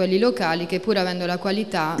italiani e quelli locali che pur avendo la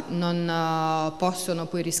qualità non possono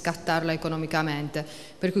poi riscattarla economicamente.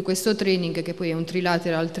 Per cui questo training, che poi è un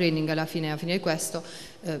trilateral training alla fine di questo,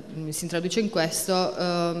 si traduce in questo,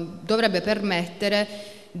 dovrebbe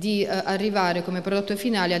permettere di arrivare come prodotto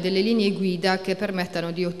finale a delle linee guida che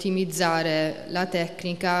permettano di ottimizzare la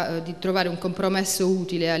tecnica, di trovare un compromesso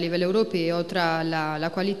utile a livello europeo tra la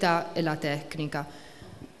qualità e la tecnica.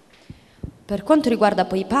 Per quanto riguarda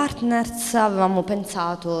poi i partners, avevamo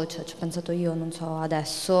pensato, ci ho pensato io, non so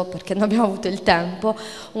adesso perché non abbiamo avuto il tempo.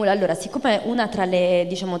 Allora, siccome una tra le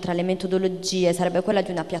metodologie sarebbe quella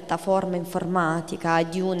di una piattaforma informatica,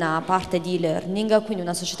 di una parte di e-learning, quindi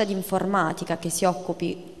una società di informatica che si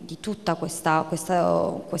occupi di tutta questa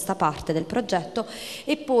parte del progetto,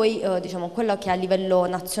 e poi diciamo quello che a livello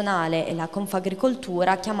nazionale è la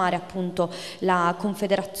Confagricoltura, chiamare appunto la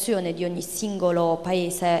confederazione di ogni singolo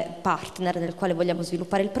paese partner del quale vogliamo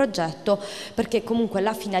sviluppare il progetto, perché comunque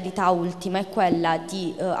la finalità ultima è quella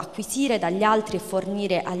di acquisire dagli altri e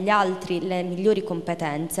fornire agli altri le migliori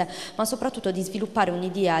competenze, ma soprattutto di sviluppare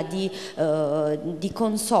un'idea di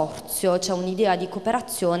consorzio, cioè un'idea di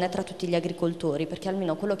cooperazione tra tutti gli agricoltori, perché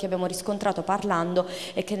almeno quello che abbiamo riscontrato parlando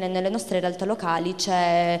è che nelle nostre realtà locali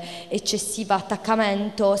c'è eccessivo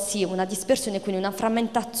attaccamento, sì, una dispersione, quindi una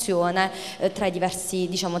frammentazione tra le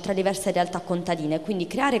diverse realtà contadine, quindi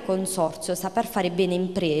creare consorzio, saper fare bene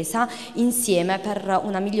impresa insieme per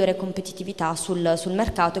una migliore competitività sul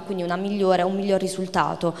mercato e quindi un miglior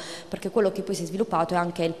risultato, perché quello che poi si è sviluppato è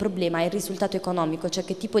anche il problema, è il risultato economico, cioè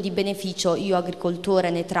che tipo di beneficio io agricoltore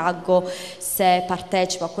ne traggo se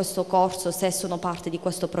partecipo a questo corso, se sono parte di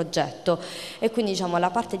questo progetto. E quindi diciamo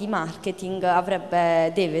la parte di marketing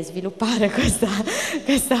deve sviluppare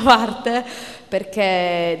questa parte,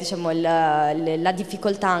 perché diciamo la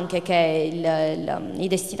difficoltà anche che i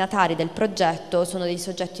destinatari del progetto sono dei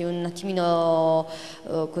soggetti un attimino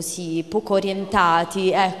così poco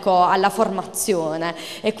orientati, ecco, alla formazione,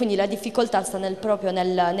 e quindi la difficoltà sta proprio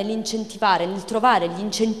nell'incentivare, nel trovare gli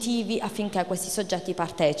incentivi affinché questi soggetti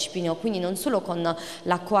partecipino, quindi non solo con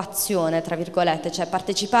la coazione tra virgolette, cioè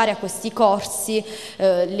partecipare a questi corsi.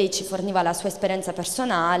 Lei ci forniva la sua esperienza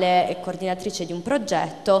personale, è coordinatrice di un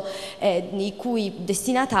progetto i cui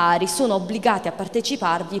destinatari sono obbligati a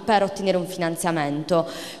parteciparvi per ottenere un finanziamento,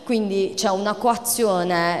 quindi c'è una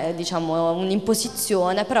coazione, diciamo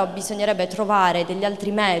un'imposizione, però bisognerebbe trovare degli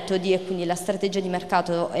altri metodi, e quindi la strategia di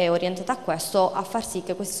mercato è orientata a questo, a far sì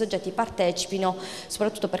che questi soggetti partecipino,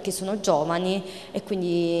 soprattutto perché sono giovani, e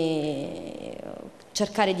quindi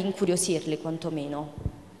cercare di incuriosirli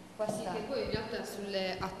quantomeno. Che poi in realtà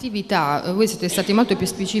sulle attività voi siete stati molto più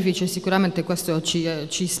specifici e sicuramente questo ci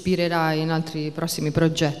ispirerà in altri prossimi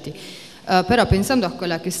progetti. Però pensando a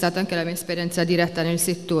quella che è stata anche la mia esperienza diretta nel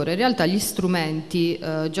settore, in realtà gli strumenti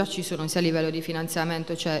già ci sono sia a livello di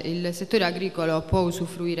finanziamento, cioè il settore agricolo può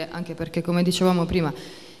usufruire, anche perché come dicevamo prima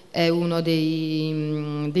è uno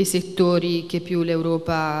dei settori che più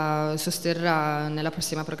l'Europa sosterrà nella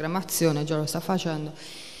prossima programmazione, già lo sta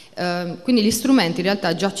facendo. Quindi gli strumenti in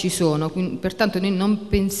realtà già ci sono, pertanto noi non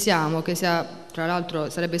pensiamo che sia, tra l'altro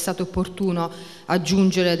sarebbe stato opportuno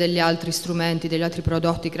aggiungere degli altri strumenti, degli altri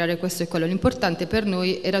prodotti, creare questo e quello. L'importante per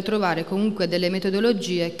noi era trovare comunque delle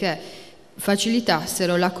metodologie che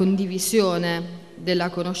facilitassero la condivisione della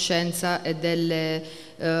conoscenza e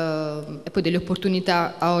poi delle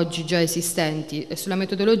opportunità a oggi già esistenti, e sulla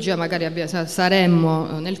metodologia magari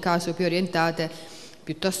saremmo nel caso più orientate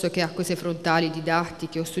piuttosto che a cose frontali,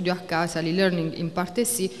 didattiche o studio a casa. l'e-learning in parte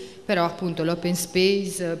sì, però appunto l'open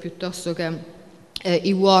space piuttosto che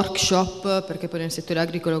i workshop, perché poi nel settore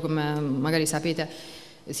agricolo, come magari sapete,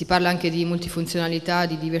 si parla anche di multifunzionalità,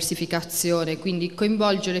 di diversificazione, quindi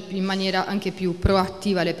coinvolgere in maniera anche più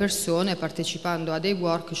proattiva le persone partecipando a dei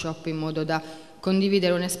workshop in modo da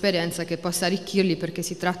condividere un'esperienza che possa arricchirli, perché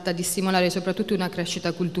si tratta di stimolare soprattutto una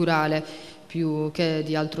crescita culturale più che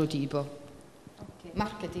di altro tipo.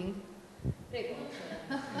 Marketing? Prego.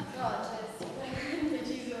 No, c'è sicuramente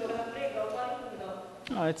ci sono, prego, qualcuno.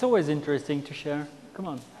 Oh, it's always interesting to share. Come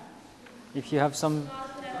on. If you have some...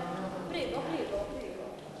 Prego.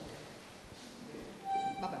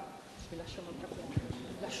 Vabbè, vi lasciamo proprio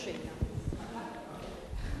la scena.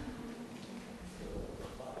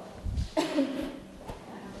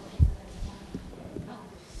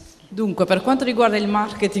 Dunque, per quanto riguarda il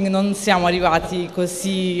marketing non siamo arrivati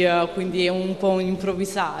così, quindi è un po' un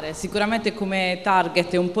improvvisare. Sicuramente come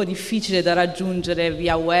target è un po' difficile da raggiungere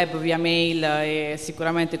via web, via mail e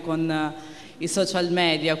sicuramente con i social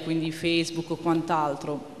media, quindi Facebook o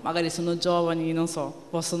quant'altro. Magari sono giovani, non so,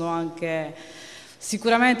 possono anche...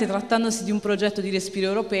 Sicuramente trattandosi di un progetto di respiro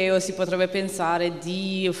europeo si potrebbe pensare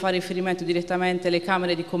di fare riferimento direttamente alle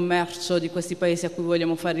camere di commercio di questi paesi a cui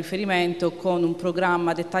vogliamo fare riferimento, con un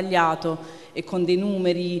programma dettagliato e con dei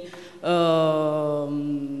numeri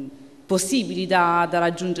possibili da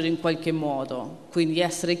raggiungere in qualche modo. Quindi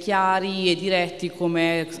essere chiari e diretti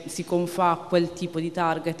come si confà a quel tipo di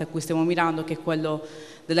target a cui stiamo mirando, che è quello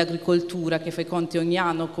dell'agricoltura, che fa i conti ogni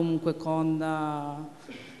anno comunque con...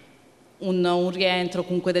 un rientro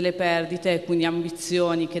comunque delle perdite e quindi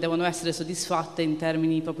ambizioni che devono essere soddisfatte in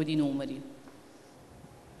termini proprio di numeri.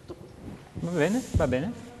 Va bene, va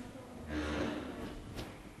bene.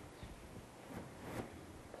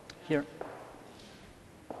 Here.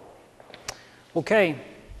 Okay.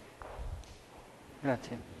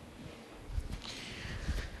 Grazie.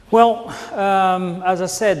 Well, as I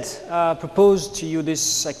said, proposed to you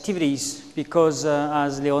these activities because,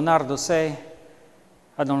 as Leonardo said,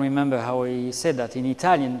 I don't remember how he said that in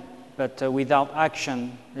Italian, but without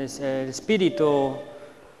action, il spirito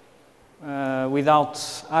without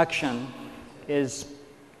action is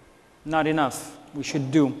not enough. We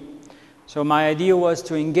should do. So my idea was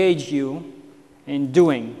to engage you in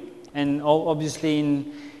doing, and obviously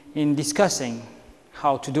in discussing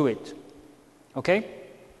how to do it. Okay?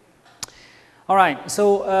 All right,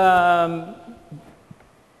 so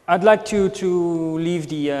I'd like to leave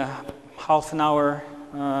the half an hour,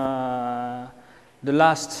 the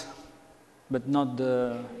last, but not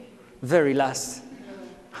the very last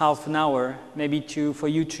half an hour, maybe for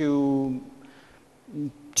you to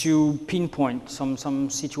pinpoint some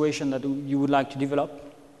situation that you would like to develop.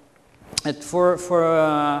 And for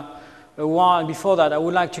a while before that, I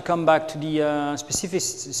would like to come back to the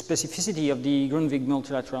specificity of the Grundtvig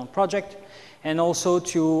multilateral project, and also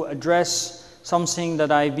to address something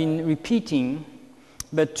that I've been repeating,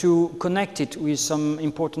 but to connect it with some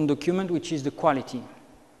important document, which is the quality.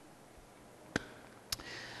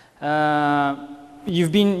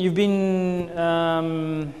 You've been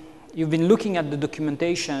looking at the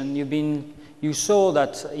documentation. You saw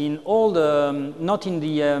that in all the, not in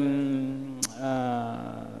the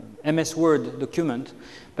MS Word document,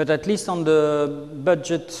 but at least on the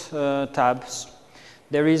budget tabs,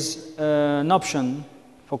 there is an option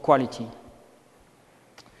for quality.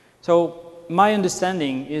 So my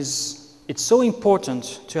understanding is it's so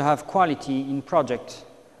important to have quality in project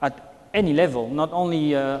at any level, not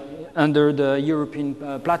only under the European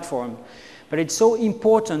platform, but it's so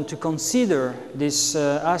important to consider this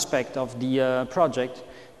aspect of the project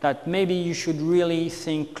that maybe you should really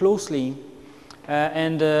think closely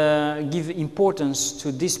and give importance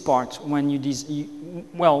to this part when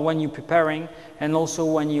when you're preparing and also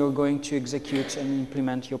when you're going to execute and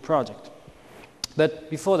implement your project. But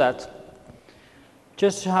before that,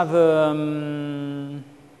 just to have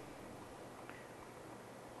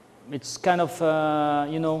it's kind of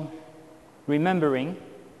you know, remembering.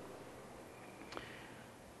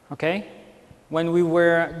 Okay, when we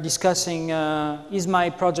were discussing, is my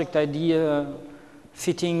project idea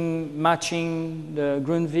fitting, matching the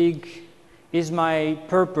Grundtvig? Is my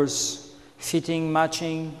purpose fitting,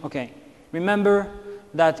 matching? Okay, remember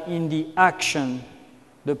that in the action,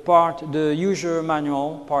 the user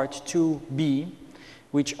manual, part 2B,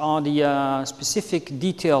 which are the specific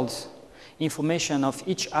detailed information of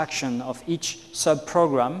each action, of each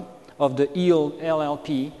sub-program of the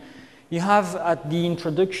LLP, you have at the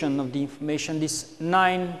introduction of the information this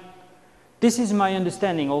 9, this is my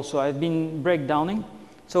understanding also, I've been breakdowning.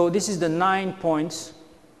 So this is the 9 points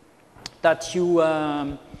that you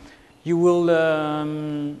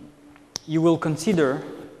will consider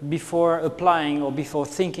before applying or before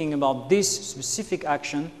thinking about this specific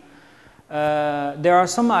action. There are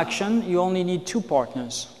some action, you only need 2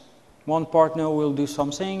 partners. One partner will do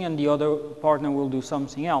something and the other partner will do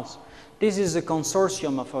something else. This is a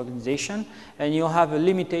consortium of organization, and you'll have a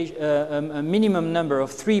minimum number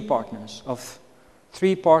of 3 partners,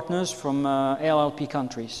 from LLP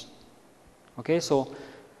countries. Okay, so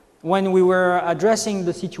when we were addressing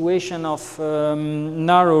the situation of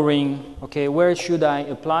narrowing, okay, where should I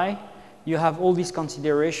apply, you have all these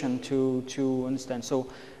considerations to understand. So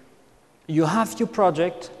you have your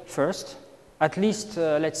project first, at least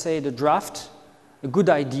let's say the draft, a good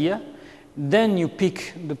idea. Then you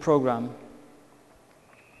pick the program.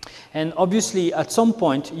 And obviously, at some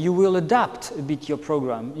point, you will adapt a bit your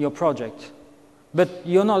program, your project. But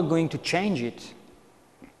you're not going to change it.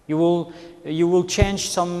 You will change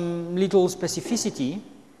some little specificity.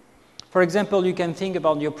 For example, you can think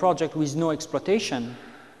about your project with no exploitation.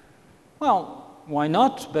 Well, why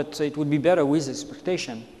not? But it would be better with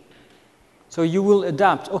exploitation. So you will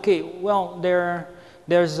adapt. Okay, well,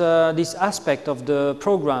 there's this aspect of the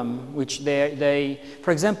program which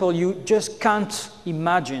for example, you just can't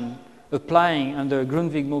imagine applying under a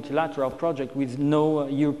Grundtvig multilateral project with no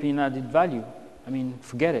European added value. I mean,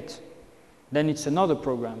 forget it. Then it's another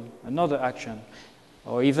program, another action,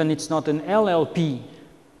 or even it's not an LLP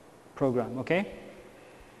program, okay?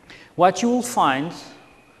 What you will find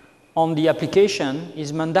on the application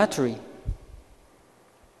is mandatory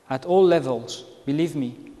at all levels, believe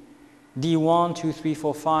me. D1, 2, 3,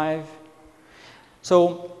 4, 5.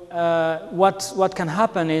 So what can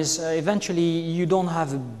happen is eventually you don't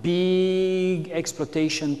have a big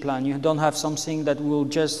exploitation plan. You don't have something that will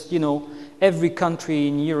just, you know, every country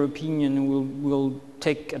in European Union will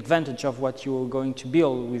take advantage of what you're going to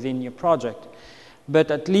build within your project.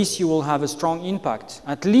 But at least you will have a strong impact,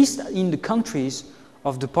 at least in the countries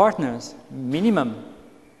of the partners, minimum.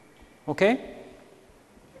 Okay?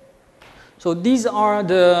 So these are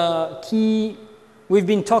the key, we've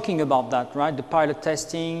been talking about that, right? The pilot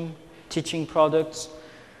testing, teaching products,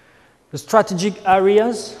 the strategic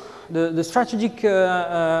areas. The strategic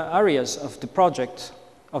areas of the project,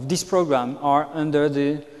 of this program, are under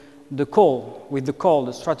the call, with the call,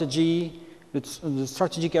 the strategy, the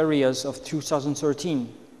strategic areas of 2013.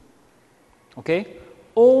 Okay?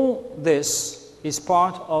 All this is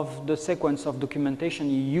part of the sequence of documentation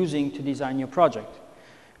you're using to design your project,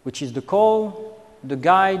 which is the call, the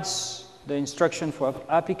guides, the instruction for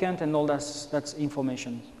applicant, and all that's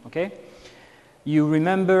information, okay? You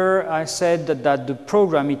remember I said that the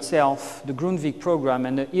program itself, the Grundtvig program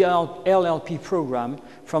and the LLP program,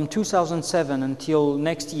 from 2007 until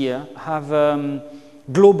next year, have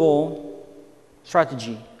global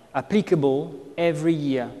strategy, applicable every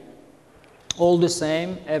year, all the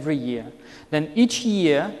same every year. Then each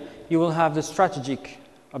year you will have the strategic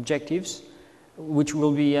objectives, which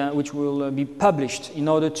will be published in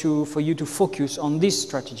order for you to focus on these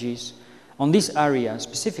strategies, on this area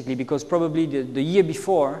specifically, because probably the year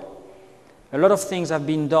before, a lot of things have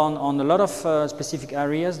been done on a lot of specific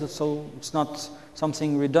areas, so it's not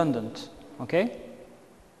something redundant, okay?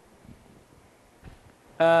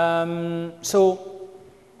 So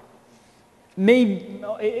maybe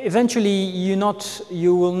eventually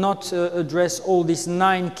you will not address all these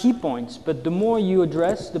 9 key points, but the more you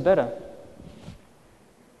address, the better.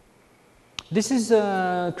 This is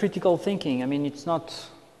critical thinking. I mean, it's not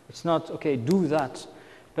okay, do that,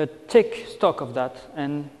 but take stock of that.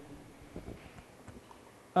 And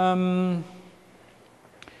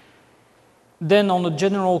then on the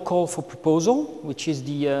general call for proposal, which is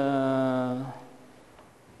the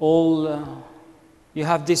all you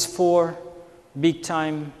have these 4 big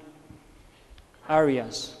time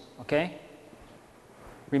areas, okay?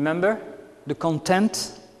 Remember the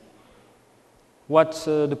content, what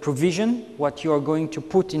the provision, what you are going to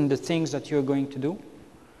put in the things that you're going to do.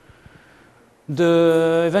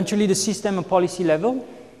 Eventually the system and policy level.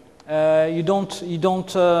 You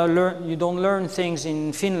don't learn things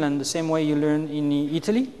in Finland the same way you learn in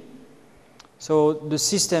Italy. So the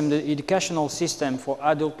system, the educational system for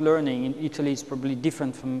adult learning in Italy is probably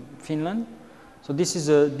different from Finland. So this is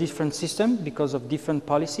a different system because of different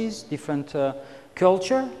policies, different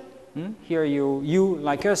culture. Here you,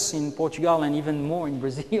 like us in Portugal and even more in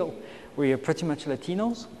Brazil, we are pretty much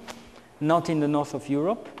Latinos, not in the north of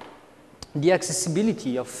Europe. The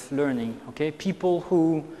accessibility of learning, okay? People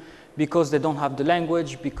who, because they don't have the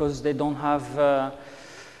language, because they don't have,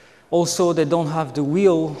 also they don't have the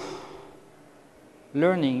will,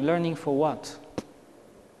 learning for what?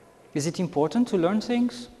 Is it important to learn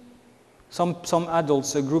things? Some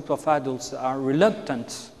adults, a group of adults are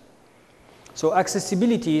reluctant. So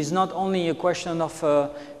accessibility is not only a question of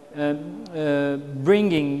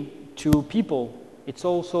bringing to people, it's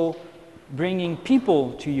also bringing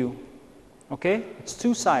people to you, okay? It's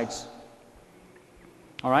 2 sides,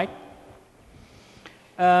 all right?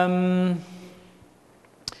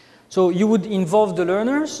 So you would involve the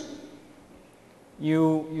learners,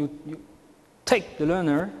 you take the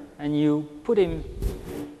learner and you put him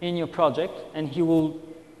in your project and he will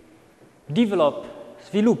develop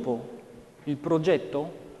Sviluppo, il progetto,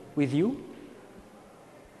 with you.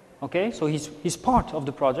 Okay, so he's part of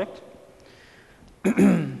the project.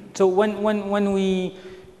 So when we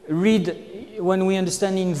read, when we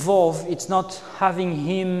understand involve, it's not having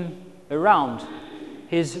him around.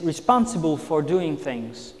 He's responsible for doing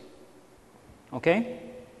things. Okay?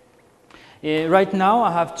 Right now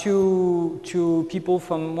I have two people,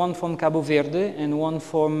 one from Cabo Verde and one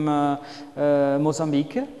from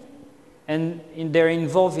Mozambique, and they're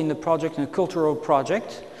involved in a project, in a cultural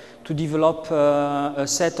project, to develop a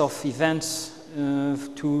set of events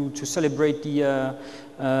to celebrate the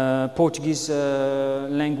Portuguese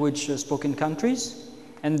language spoken countries,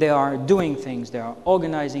 and they are doing things, they are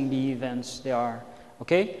organizing the events, they are,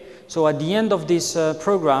 okay? So at the end of this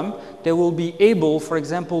program, they will be able, for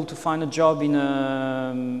example, to find a job in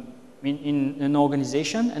an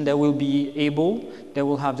organization, and they will be able, they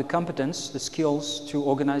will have the competence, the skills to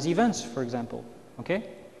organize events, for example, okay?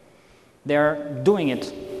 They are doing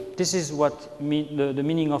it. This is what the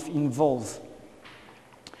meaning of involve.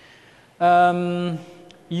 The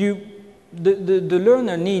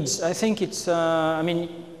learner needs, I think it's, I mean,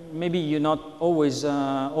 maybe you're not always,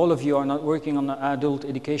 all of you are not working on adult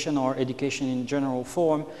education or education in general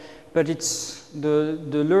form, but it's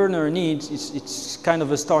the learner needs, it's kind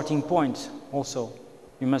of a starting point also,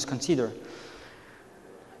 you must consider.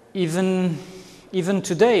 Even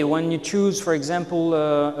today, when you choose, for example,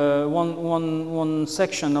 one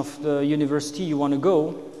section of the university you want to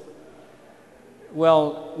go,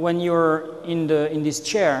 well, when you're in this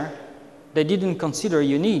chair, they didn't consider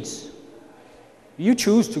your needs. You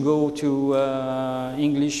choose to go to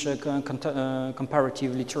English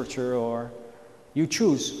comparative literature, or you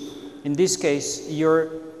choose. In this case,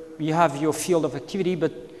 you have your field of activity,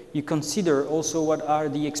 but you consider also what are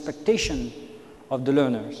the expectations of the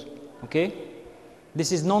learners, okay?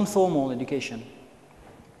 This is non-formal education.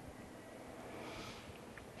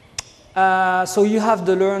 So you have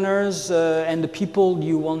the learners and the people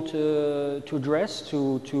you want to address,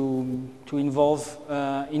 to involve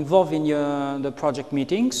in the project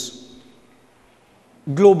meetings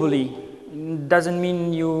globally. It doesn't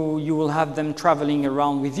mean you will have them traveling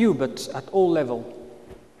around with you, but at all levels.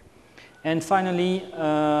 And finally,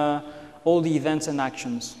 all the events and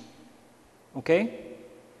actions. Okay?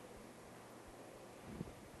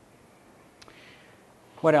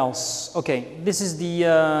 What else? Okay, this is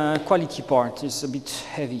the quality part. It's a bit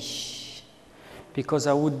heavy because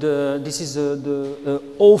I would. This is the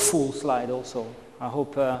awful slide also. I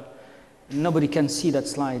hope nobody can see that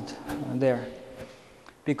slide there,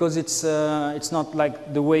 because it's not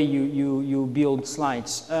like the way you build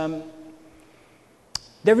slides.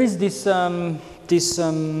 There is this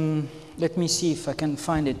let me see if I can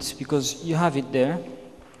find it, because you have it there.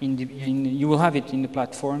 You will have it in the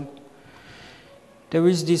platform. There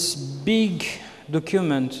is this big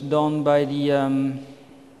document done by the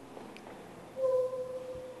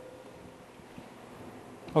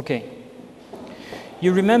okay.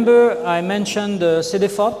 You remember I mentioned the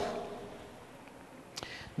CDFOP?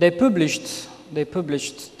 They published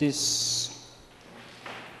this.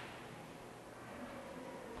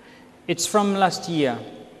 It's from last year,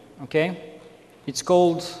 okay? It's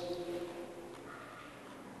called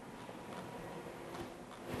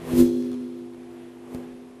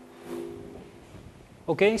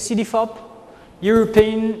Okay, CDFOP,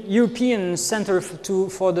 European Center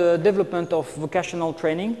for the Development of Vocational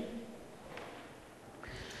Training.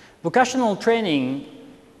 Vocational training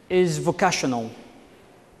is vocational.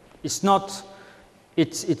 It's not.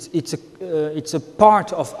 It's a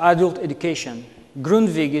part of adult education.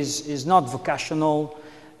 Grundvig is not vocational.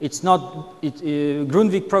 It's not.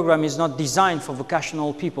 Grundvig program is not designed for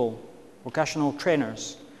vocational people, vocational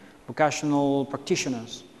trainers, vocational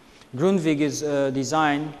practitioners. Grundvig is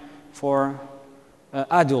designed for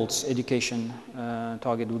adults education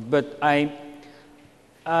target group. But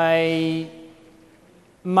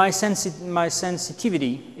my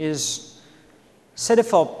sensitivity is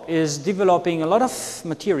CDFOP is developing a lot of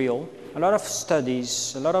material, a lot of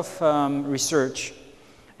studies, a lot of research,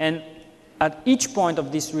 and at each point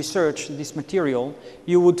of this research, this material,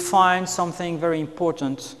 you would find something very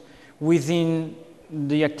important within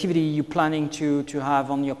the activity you're planning to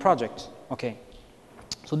have on your project. Okay,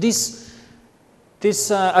 so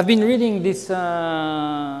I've been reading this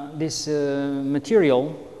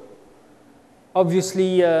material.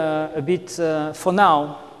 Obviously, a bit for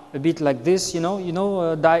now, a bit like this.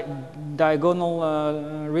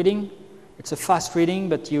 Diagonal reading. It's a fast reading,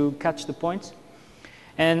 but you catch the point.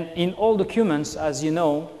 And in all documents, as you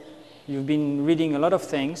know, you've been reading a lot of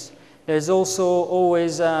things. There's also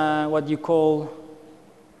always what you call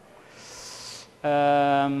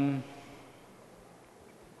well,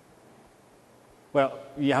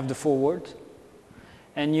 you have the foreword,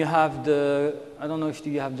 and you have the, I don't know if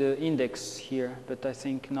you have the index here, but I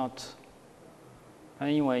think not.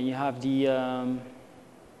 Anyway, you have the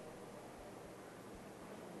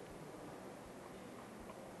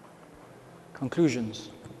conclusions.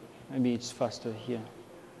 Maybe it's faster here.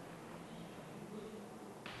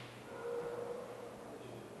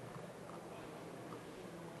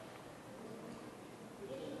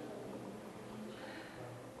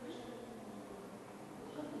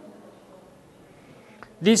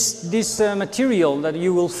 This material that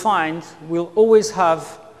you will find will always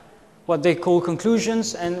have what they call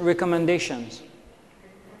conclusions and recommendations.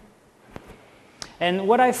 And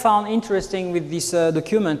what I found interesting with this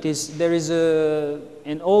document is there is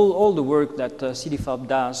in all the work that CDFOP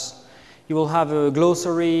does, you will have a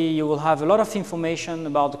glossary, you will have a lot of information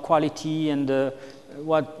about the quality and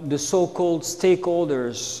what the so-called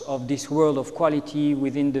stakeholders of this world of quality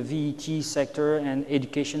within the VET sector and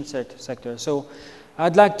education sector. So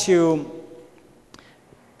I'd like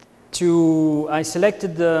I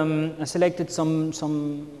selected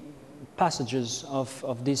some passages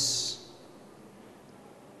of this.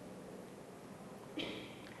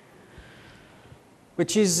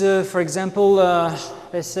 Which is, for example,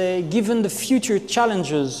 let's say, given the future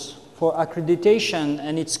challenges for accreditation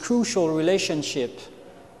and its crucial relationship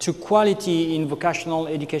to quality in vocational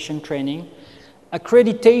education training,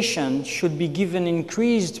 accreditation should be given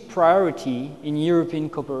increased priority in European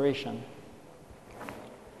cooperation.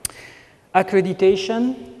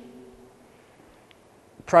 Accreditation,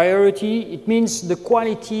 priority, it means the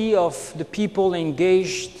quality of the people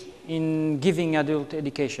engaged in giving adult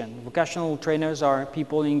education. Vocational trainers are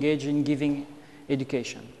people engaged in giving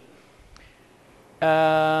education.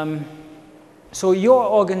 So your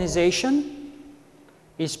organization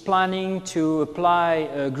is planning to apply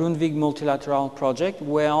a Grundvig multilateral project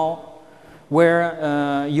where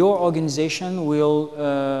your organization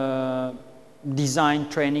will design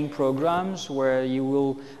training programs, where you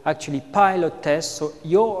will actually pilot tests. So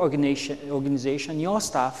your organization, your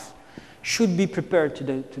staff, should be prepared to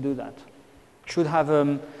do that, should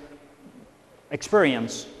have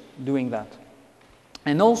experience doing that.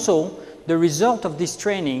 And also, the result of this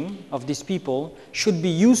training of these people should be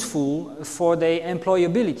useful for their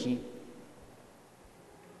employability.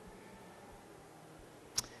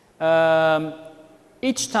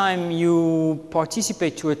 Each time you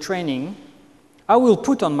participate to a training, I will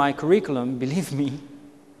put on my curriculum, believe me,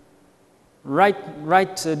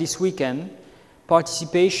 right this weekend,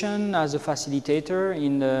 participation as a facilitator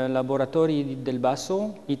in the Laboratorio del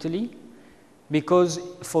Basso, Italy, because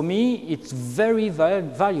for me it's very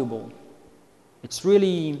valuable. It's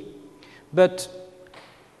really, but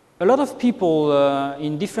a lot of people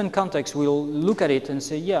in different contexts will look at it and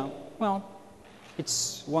say, yeah, well,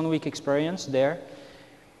 it's 1 week experience there.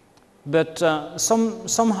 But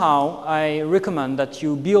somehow I recommend that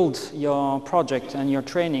you build your project and your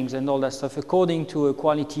trainings and all that stuff according to a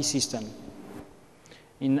quality system.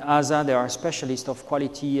 In ASA, there are specialists of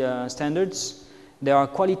quality standards. There are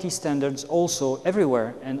quality standards also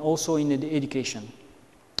everywhere and also in education.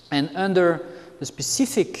 And under the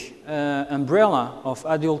specific umbrella of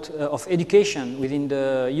of education within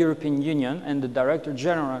the European Union and the Director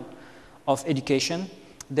General of Education,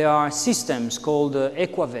 there are systems called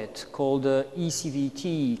Equavet, called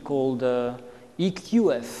ECVT, called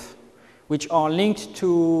EQF, which are linked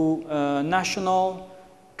to national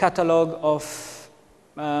catalog of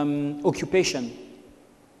occupation.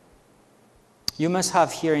 You must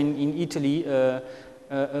have here in Italy a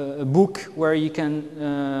book where you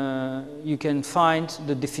can find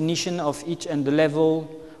the definition of each and the level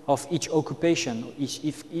of each occupation,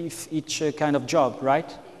 each kind of job,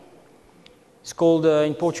 right? It's called,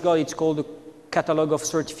 in Portugal, it's called the Catalog of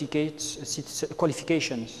Certificates,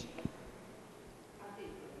 Qualifications.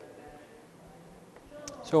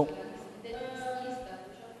 So,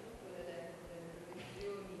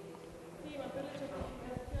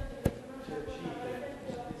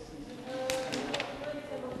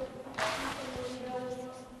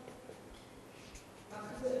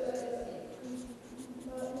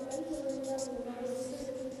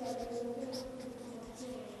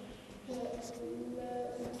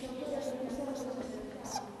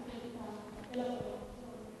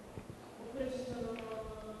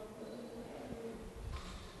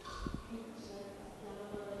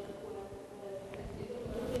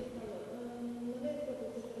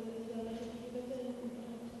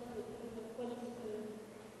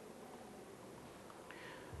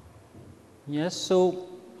 yes, so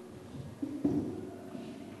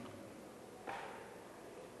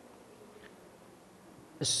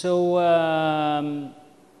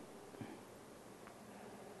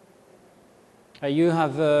you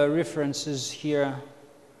have references here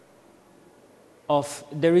of,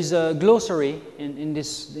 there is a glossary in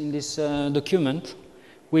this document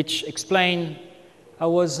which explain, I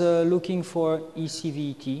was looking for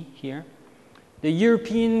ECVT here, the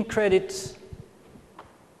European Credit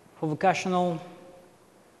for Vocational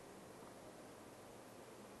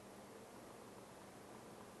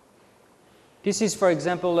This is, for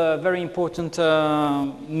example, a very important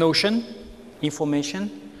notion,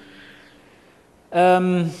 information.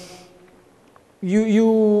 I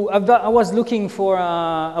was looking for,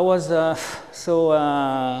 I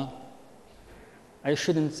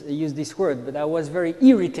shouldn't use this word, but I was very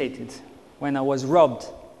irritated when I was robbed.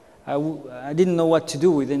 I didn't know what to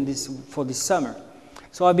do within for this summer.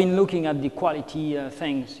 So I've been looking at the quality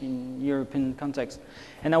things in European context.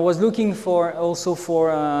 And I was looking also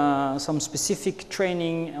for some specific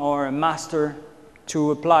training or a master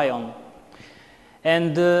to apply on.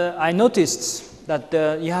 And I noticed that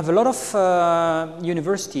you have a lot of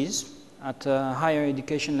universities at higher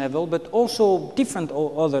education level, but also different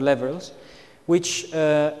other levels, which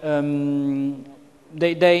they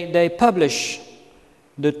publish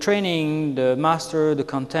the training, the master, the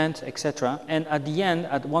content, etc. And at the end,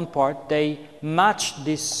 at one part, they match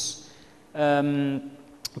this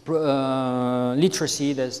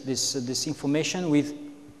literacy, this information with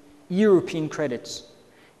European credits.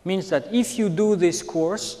 Means that if you do this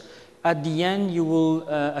course, at the end you will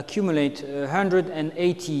accumulate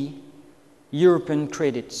 180 European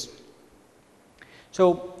credits.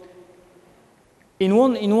 So in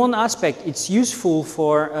one aspect, it's useful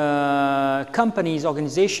for companies,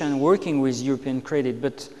 organizations working with European credit,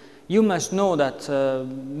 but you must know that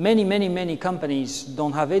many companies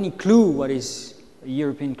don't have any clue what is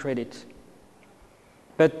European credit.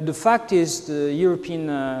 But the fact is the European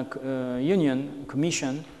Union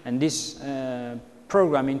Commission and this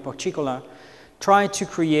program in particular try to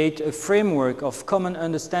create a framework of common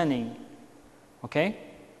understanding, okay?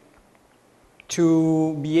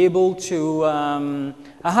 To be able to,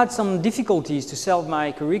 I had some difficulties to sell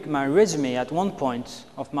my resume at one point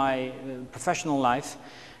of my professional life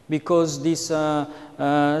because this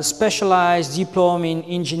specialized diploma in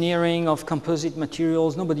engineering of composite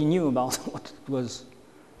materials, nobody knew about what it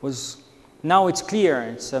was. Now it's clear,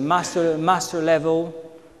 it's a master level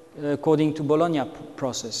according to Bologna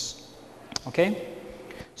process, okay?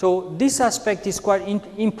 So this aspect is quite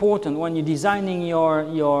important when you're designing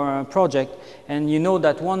your project and you know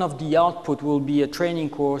that one of the output will be a training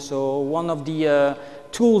course or one of the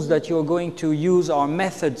tools that you're going to use are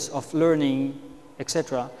methods of learning,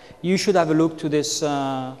 etc. You should have a look to this,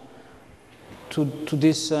 let's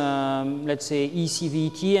say,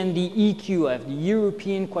 ECVT and the EQF, the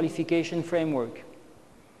European Qualification Framework.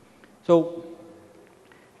 So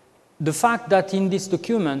the fact that in this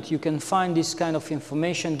document you can find this kind of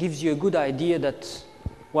information gives you a good idea that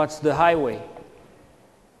what's the highway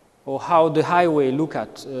or how the highway look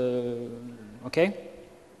at, okay?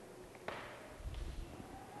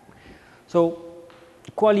 So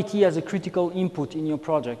quality as a critical input in your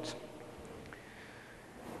project.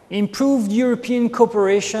 Improved European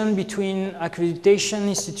cooperation between accreditation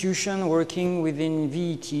institutions working within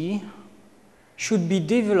VET should be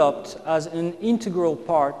developed as an integral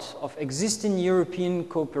part of existing European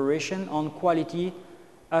cooperation on quality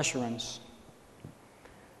assurance.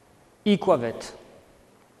 Equavet.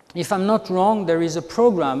 If I'm not wrong, there is a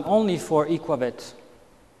program only for Equavet.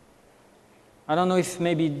 I don't know if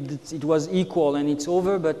maybe it was equal and it's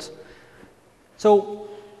over, but so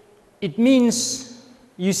it means,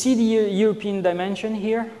 you see the European dimension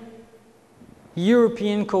here?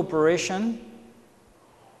 European cooperation,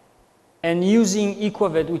 and using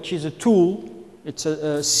Equavet, which is a tool, it's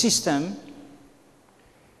a system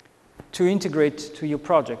to integrate to your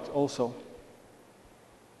project also.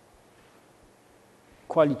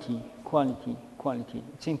 Quality, quality, quality.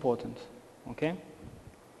 It's important, okay?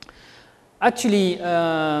 Actually,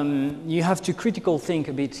 you have to critical think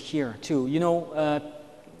a bit here too. You know,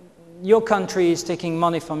 your country is taking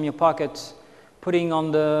money from your pocket, putting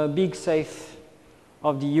on the big safe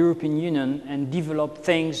of the European Union and develop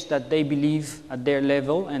things that they believe at their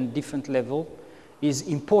level and different level is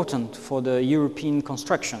important for the European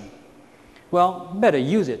construction. Well, better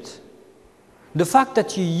use it. The fact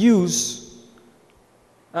that you use,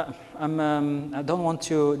 I don't want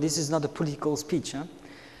to, this is not a political speech, huh?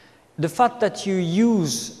 The fact that you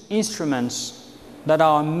use instruments that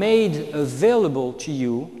are made available to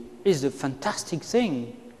you is a fantastic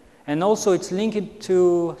thing. And also it's linked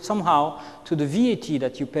to, somehow, to the VAT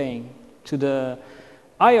that you're paying, to the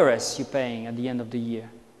IRS you're paying at the end of the year.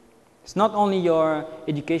 It's not only your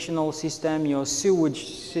educational system, your sewage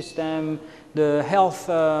system, the health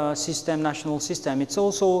system, national system, it's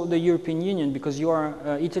also the European Union, because you are,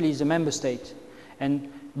 Italy is a member state.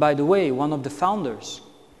 And by the way, one of the founders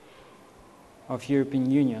of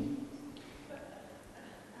European Union.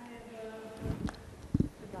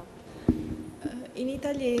 In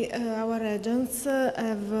Italy, our regions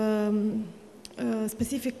have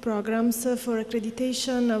specific programs for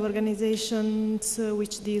accreditation of organizations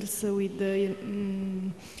which deals with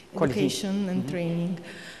education and training.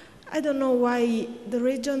 I don't know why the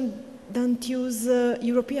region don't use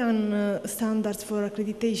European standards for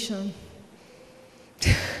accreditation.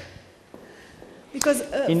 Because,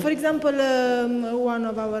 for example, one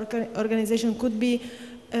of our organizations could be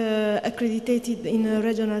accredited in a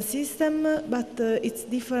regional system, but it's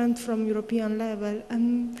different from European level,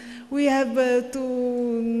 and we have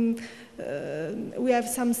we have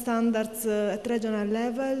some standards at regional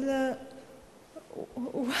level.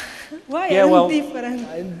 Why are they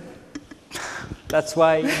different? That's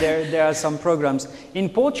why there are some programs in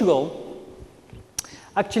Portugal.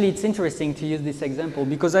 Actually, it's interesting to use this example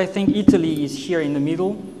because I think Italy is here in the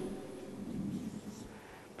middle.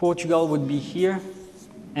 Portugal would be here,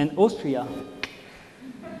 and Austria.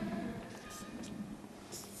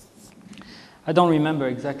 I don't remember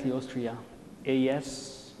exactly Austria.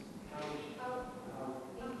 AS.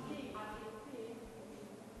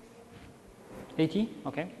 AT?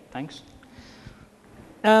 Okay, thanks.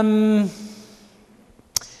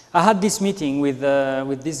 I had this meeting with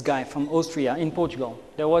this guy from Austria in Portugal.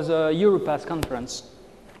 There was a Europass conference.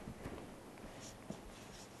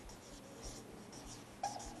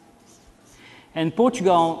 And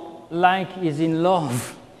Portugal, is in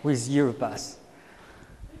love with Europass.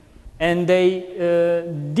 And they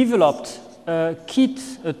developed a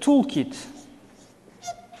toolkit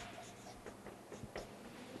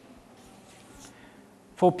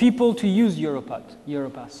for people to use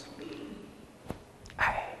Europass.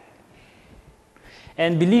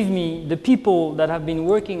 And believe me, the people that have been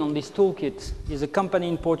working on this toolkit is a company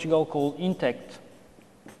in Portugal called Intect.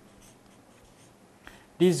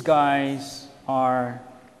 These guys are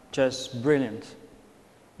just brilliant,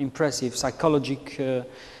 impressive, psychological.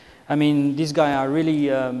 I mean, these guys are really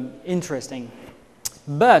interesting.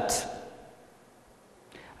 But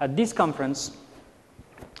at this conference,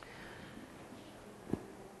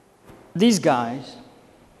 these guys,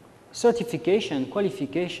 certification,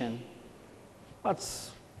 qualification, I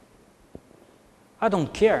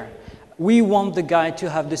don't care. We want the guy to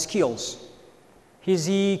have the skills. Is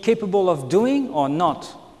he capable of doing or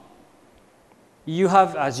not? You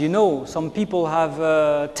have, as you know, some people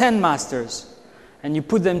have 10 masters, and you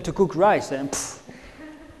put them to cook rice, and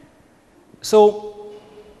so.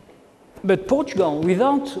 But Portugal,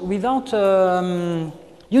 without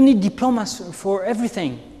you need diplomas for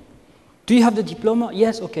everything. Do you have the diploma?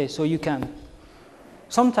 Yes. Okay, so you can.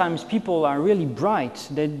 Sometimes people are really bright.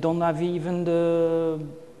 They don't have even they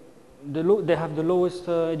have the lowest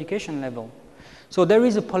education level. So there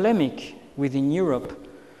is a polemic within Europe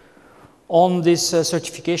on this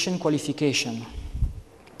certification qualification.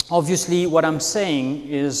 Obviously, what I'm saying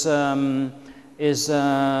is have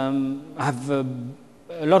a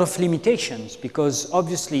lot of limitations because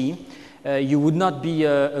obviously You would not be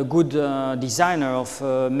a good designer of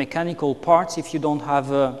mechanical parts if you don't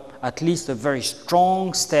have at least a very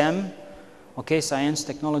strong STEM, okay, science,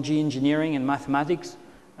 technology, engineering, and mathematics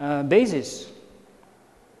basis.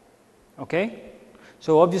 Okay?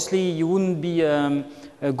 So obviously you wouldn't be a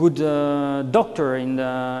good doctor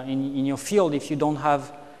in your field if you don't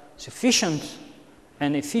have sufficient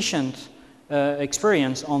and efficient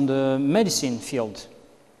experience on the medicine field.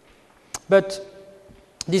 But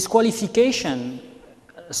this qualification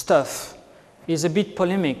stuff is a bit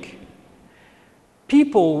polemic.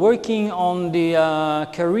 People working on the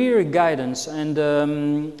career guidance and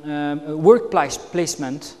workplace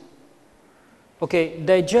placement, okay,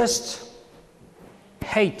 they just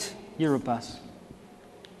hate Europass.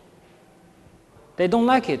 They don't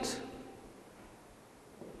like it.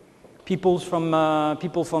 People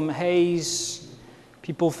from Hayes,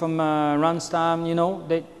 people from Randstad, you know,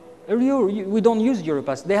 we don't use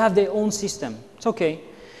Europass. They have their own system. It's okay.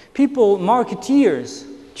 People, marketeers,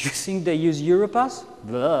 do you think they use Europass?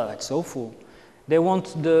 Blah, it's awful. They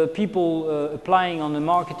want the people applying on a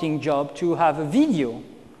marketing job to have a video,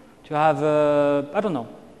 to have a, I don't know.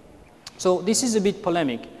 So this is a bit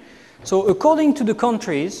polemic. So according to the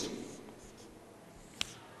countries,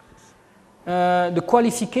 the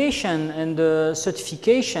qualification and the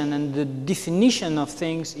certification and the definition of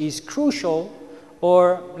things is crucial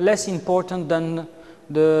or less important than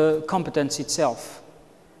the competence itself.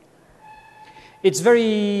 It's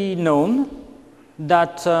very known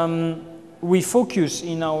that we focus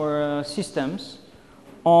in our systems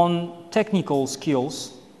on technical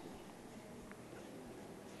skills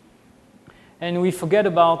and we forget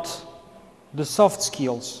about the soft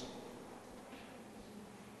skills.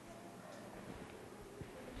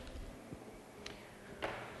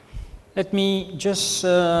 Let me just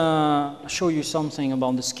show you something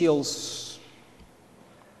about the skills.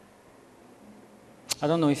 I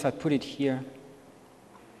don't know if I put it here,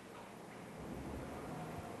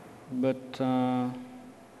 but no,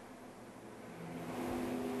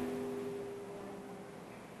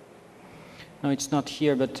 it's not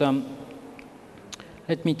here, but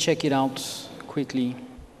let me check it out quickly.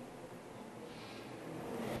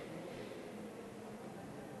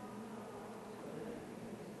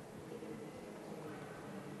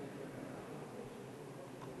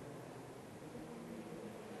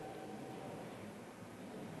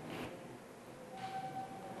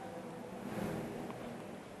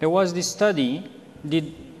 There was this study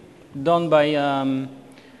done by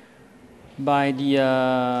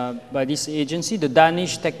this agency, the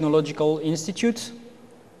Danish Technological Institute,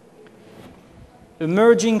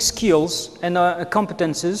 emerging skills and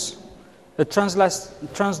competences, a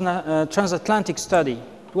transatlantic study.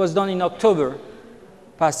 It was done in October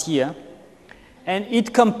past year, and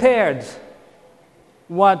it compared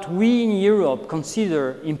what we in Europe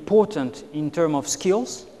consider important in terms of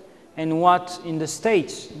skills and what in the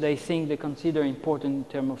States they think they consider important in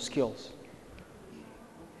terms of skills.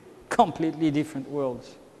 Completely different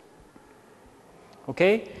worlds.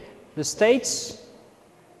 Okay? The States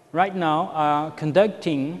right now are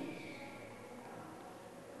conducting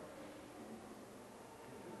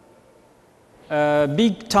a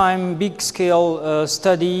big scale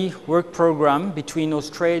study work program between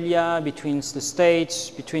Australia, between the States,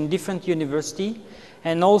 between different universities,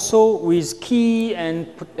 and also with key and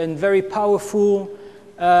very powerful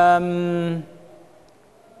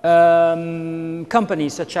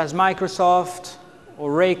companies such as Microsoft,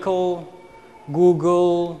 Oracle,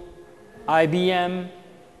 Google, IBM.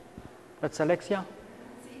 That's Alexia?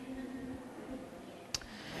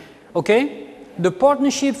 Okay. The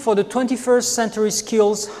Partnership for the 21st Century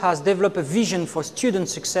Skills has developed a vision for student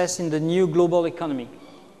success in the new global economy.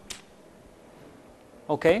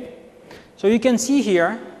 Okay. So you can see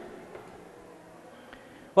here,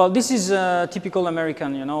 well, this is typical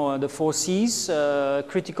American, you know, the 4 C's,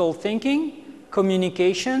 critical thinking,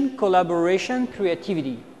 communication, collaboration,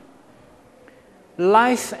 creativity.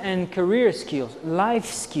 Life and career skills. Life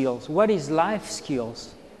skills. What is life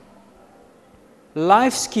skills?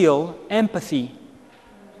 Life skill, empathy.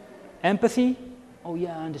 Empathy? Oh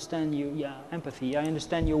yeah, I understand you. Yeah, empathy. I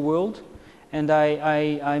understand your world, and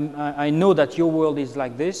I know that your world is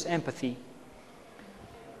like this. Empathy.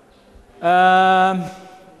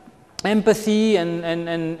 Empathy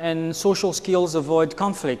and social skills avoid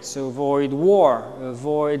conflicts, avoid war,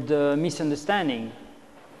 avoid misunderstanding.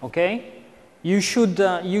 Okay? You should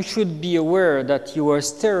be aware that you are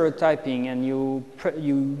stereotyping and you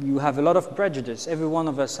have a lot of prejudice. Every one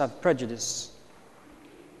of us have prejudice.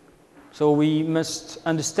 So we must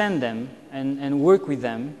understand them and work with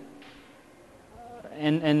them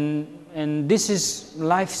and and this is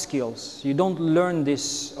life skills. You don't learn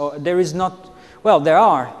this, or there is not, well, there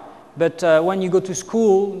are, but when you go to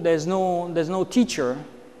school, there's no teacher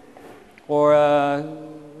or a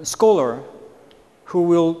scholar who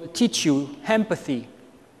will teach you empathy.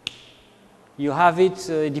 You have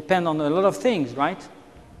it, depend on a lot of things, right?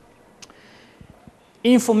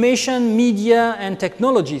 Information, media, and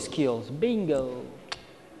technology skills. Bingo.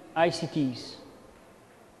 ICTs.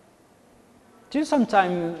 Do you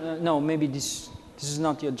sometimes, no, maybe this is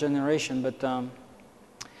not your generation, but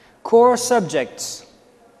core subjects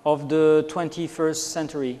of the 21st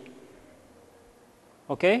century.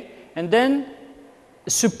 Okay? And then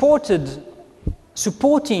supporting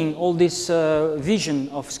all this vision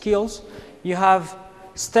of skills, you have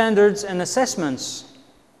standards and assessments,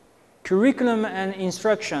 curriculum and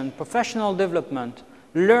instruction, professional development,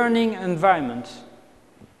 learning environment.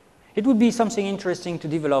 It would be something interesting to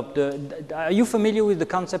develop. Are you familiar with the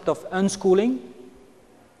concept of unschooling?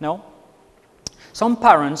 No? Some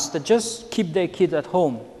parents that just keep their kids at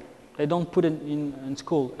home. They don't put it in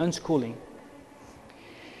school, unschooling.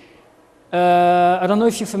 I don't know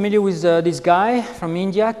if you're familiar with this guy from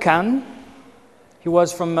India, Khan. He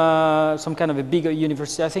was from some kind of a bigger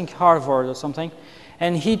university, I think Harvard or something.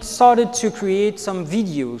 And he started to create some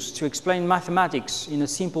videos to explain mathematics in a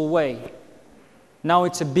simple way. Now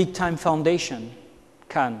it's a big time foundation,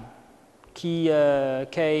 Khan, K-H-A-N.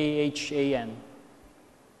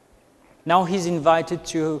 Now he's invited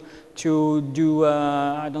to do,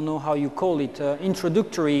 I don't know how you call it,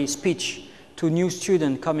 introductory speech to new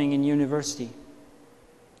students coming in university.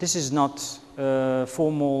 This is not a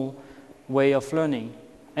formal way of learning.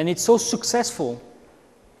 And it's so successful.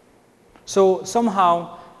 So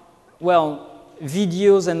somehow, well,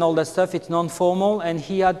 videos and all that stuff, it's non-formal, and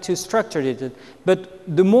he had to structure it. But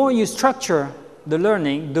the more you structure the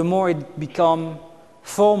learning, the more it becomes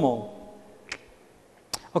formal.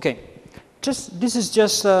 Okay, this is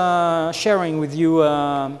just sharing with you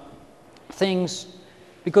things,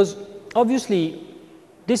 because obviously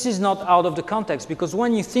this is not out of the context, because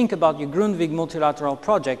when you think about your Grundtvig multilateral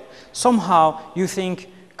project, somehow you think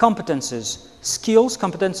competences, skills,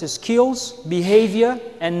 behavior,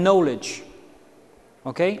 and knowledge.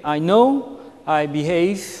 Okay, I know, I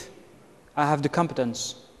behave, I have the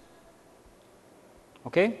competence.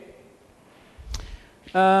 Okay?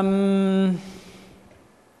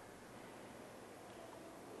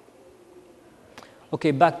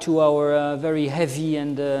 Okay, back to our very heavy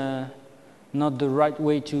and not the right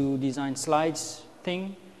way to design slides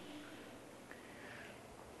thing.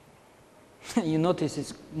 You notice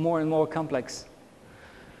it's more and more complex.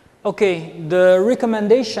 Okay, the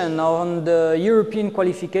recommendation on the European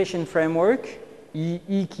Qualification Framework,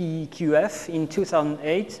 EQF, in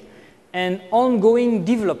 2008, and ongoing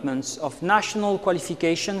developments of national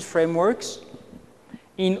qualifications frameworks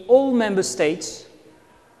in all member states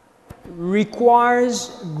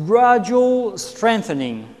requires gradual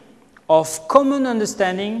strengthening of common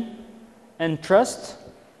understanding and trust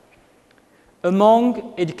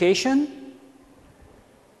among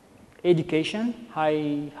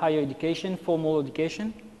higher education, formal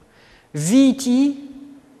education, VET,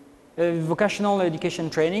 vocational education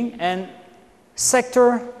training, and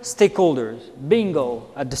sector stakeholders, bingo,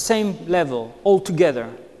 at the same level, all together.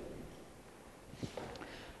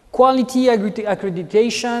 Quality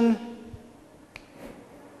accreditation,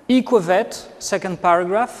 EQVET, second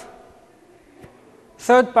paragraph,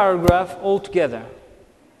 third paragraph, all together.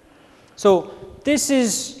 So this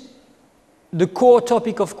is the core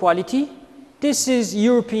topic of quality. This is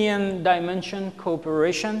European dimension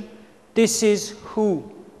cooperation. This is who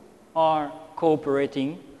are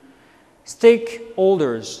cooperating.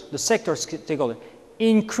 Stakeholders, the sector stakeholders.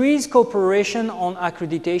 Increased cooperation on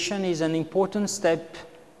accreditation is an important step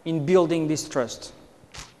in building this trust.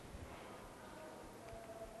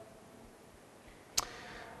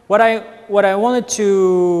 What I wanted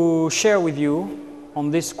to share with you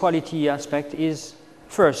on this quality aspect is,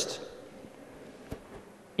 first,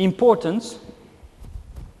 importance.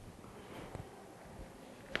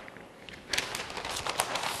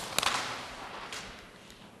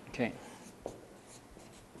 Okay.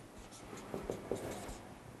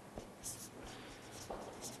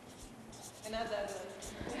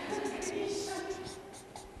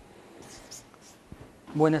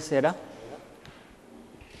 Buonasera.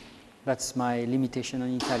 That's my limitation on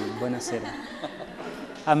Italian. Buonasera.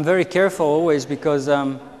 I'm very careful always because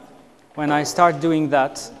when I start doing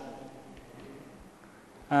that,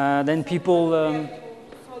 then people...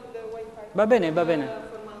 Va bene, va bene.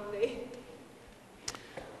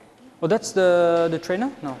 Oh, that's the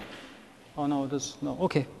trainer? No. Oh, no, no.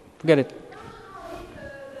 Okay, forget it.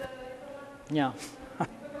 Yeah.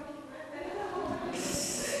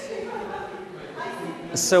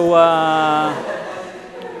 So I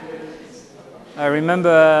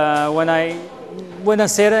remember when I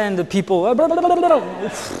said it and the people.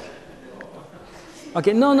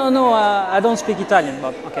 Okay, no, I don't speak Italian,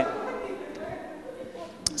 but okay.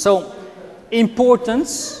 So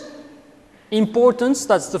importance,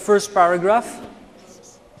 that's the first paragraph.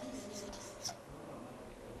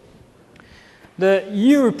 The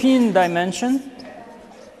European dimension.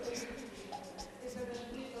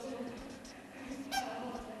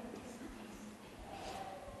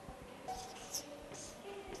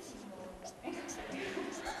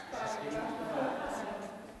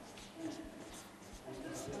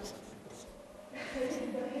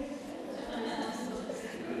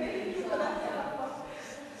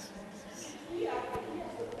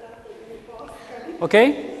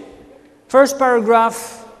 Okay? First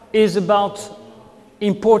paragraph is about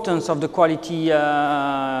importance of the quality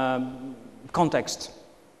context.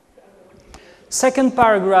 Second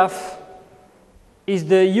paragraph is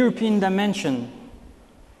the European dimension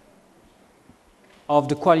of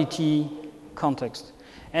the quality context.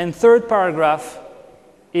 And third paragraph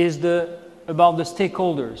is about the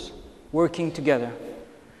stakeholders working together.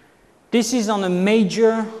 This is on a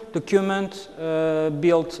major document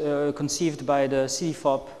conceived by the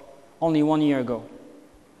CDFOP only 1 year ago.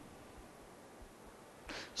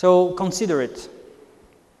 So consider it.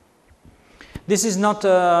 This is not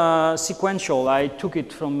sequential. I took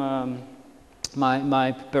it from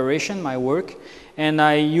my preparation, my work, and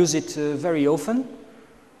I use it very often.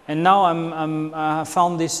 And now I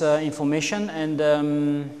found this information, and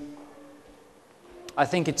I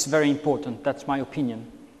think it's very important. That's my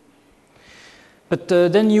opinion. But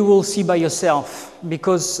then you will see by yourself,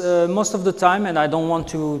 because most of the time, and I don't want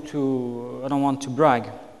to brag,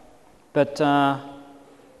 but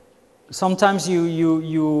sometimes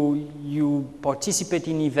you participate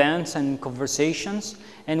in events and conversations,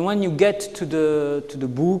 and when you get to the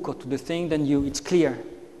book or to the thing, then it's clear.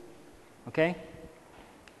 Okay?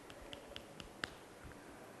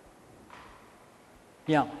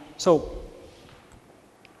 Yeah. So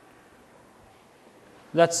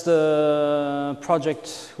that's the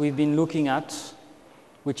project we've been looking at,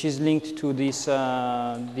 which is linked to this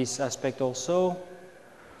this aspect also.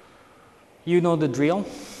 You know the drill.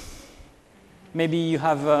 Maybe you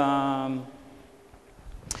have,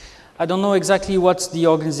 I don't know exactly what's the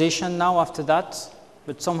organization now after that,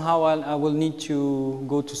 but somehow I will need to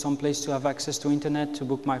go to some place to have access to internet, to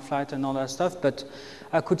book my flight and all that stuff, but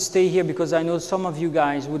I could stay here because I know some of you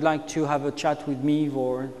guys would like to have a chat with me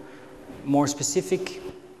or more specific,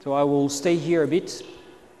 so I will stay here a bit,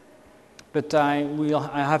 but I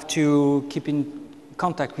have to keep in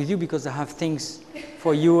contact with you because I have things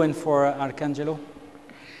for you and for Arcangelo.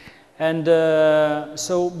 And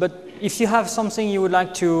but if you have something you would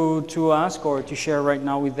like to ask or to share right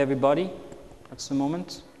now with everybody, that's the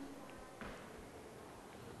moment.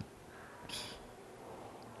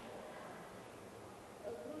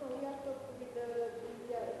 Bruno, we have talked with the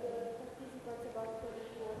participants about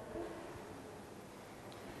project work.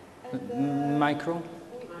 And, micro.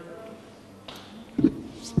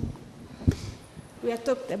 We have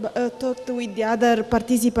talked with the other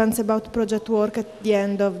participants about project work at the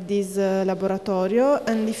end of this Laboratorio,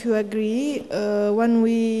 and if you agree, when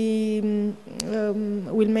we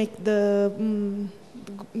will make the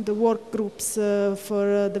work groups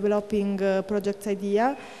for developing project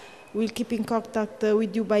idea, we'll keep in contact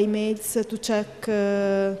with you by mails to check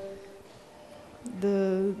the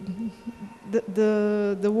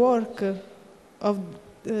work of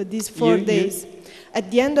these 4 days. At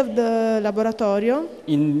the end of the Laboratorio.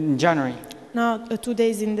 In January? No, 2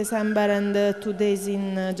 days in December and 2 days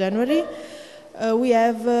in January. We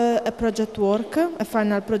have a project work, a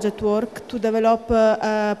final project work, to develop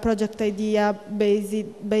a project idea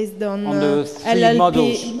based on the 3 LLP,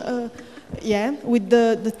 modules. Yeah, with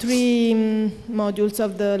the 3 modules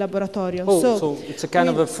of the Laboratorio. Oh, so it's a kind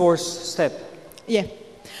of a 4th step. Yeah.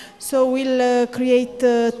 So we'll create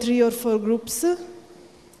 3 or 4 groups,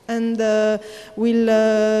 and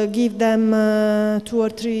we'll give them 2 or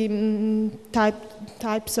 3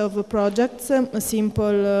 types of projects,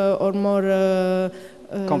 simple or more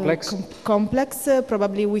complex.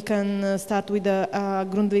 Probably we can start with a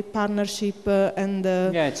Grundtvig partnership and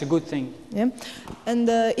yeah, it's a good thing. Yeah, and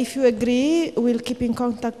if you agree, we'll keep in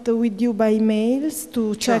contact with you by mails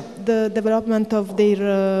to check the development of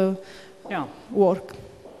their work.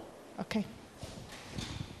 Okay.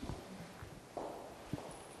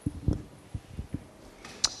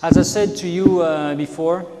 As I said to you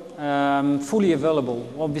before, fully available.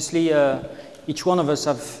 Obviously, each one of us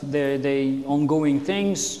have their ongoing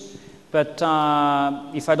things, but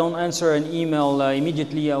if I don't answer an email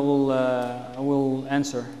immediately, I will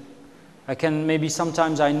answer. I can, maybe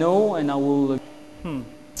sometimes I know and I will,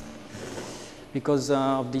 because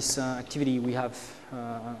of this activity we have,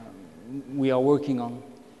 we are working on,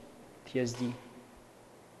 PSD.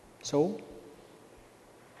 So?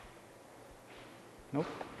 Nope.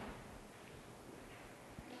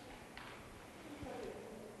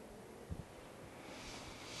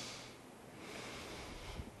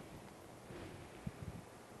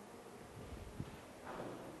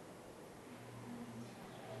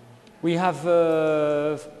 We have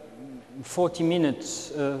 40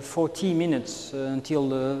 minutes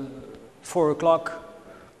until 4 o'clock.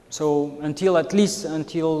 So at least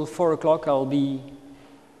until 4 o'clock, we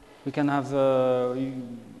can have, I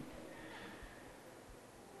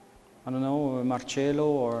don't know, Marcello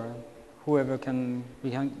or whoever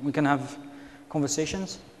we can have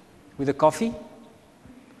conversations with a coffee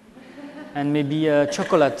and maybe a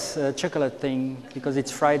chocolate thing, because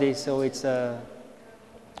it's Friday, so it's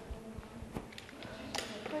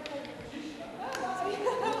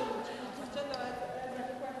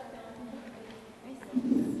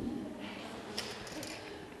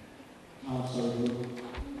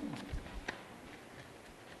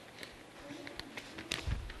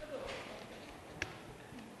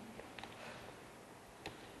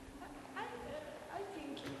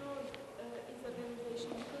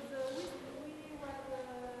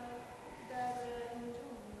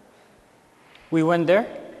We went there?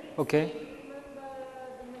 Okay.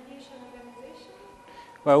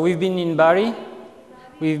 Well, we've been in Bari.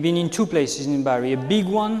 We've been in 2 places in Bari. A big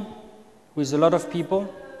one with a lot of people.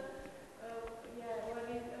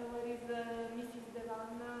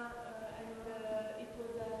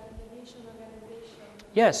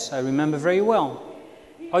 Yes, I remember very well.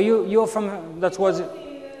 Are you're from, that was...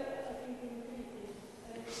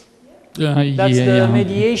 that's the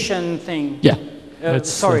mediation thing. Yeah.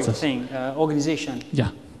 Organization.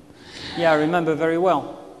 Yeah. Yeah, I remember very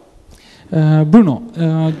well. Bruno,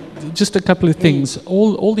 just a couple of things.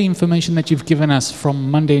 All the information that you've given us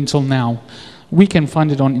from Monday until now, we can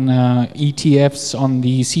find it on ETFs, on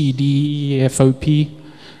the CED, the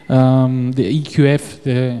EQF,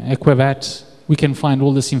 the Equivat. We can find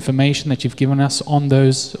all this information that you've given us on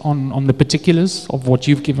those, on the particulars of what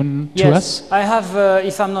you've given to us. I have,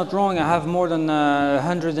 if I'm not wrong, I have more than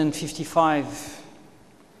 155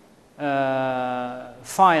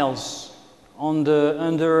 files on the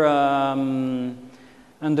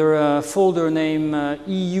under a folder named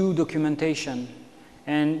EU documentation,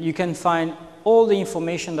 and you can find all the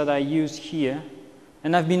information that I used here,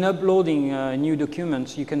 and I've been uploading new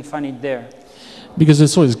documents. You can find it there. Because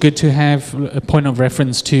it's always good to have a point of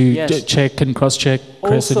reference to check and cross-check.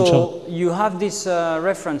 Also, you have these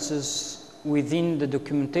references within the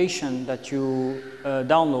documentation that you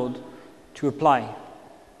download to apply.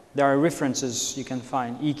 There are references you can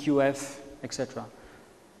find, EQF, etc.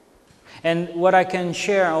 And what I can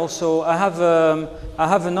share also, I have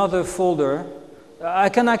another folder. I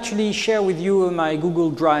can actually share with you my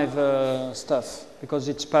Google Drive stuff because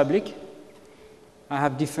it's public. I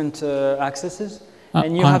have different accesses.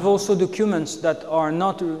 And you have also documents that are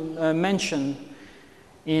not mentioned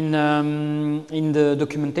in the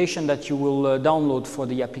documentation that you will download for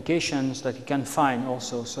the applications that you can find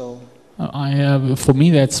also. So. For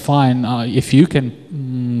me, that's fine. If you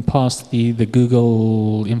can pass the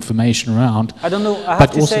Google information around. I don't know. I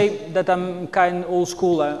have to say that I'm kind of old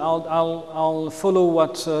school. I'll follow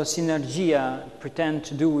what Sinergia pretend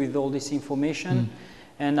to do with all this information.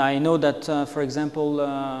 And I know that, for example,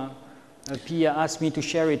 Pia asked me to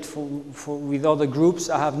share it with other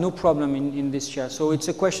groups. I have no problem in this share. So it's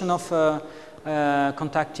a question of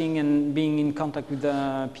contacting and being in contact with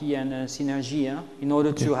Pia and Sinergia in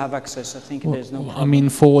order to have access. I think there's no problem. I mean,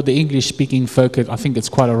 for the English-speaking folk, I think it's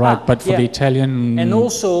quite all right. But for the Italian... And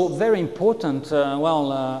also, very important,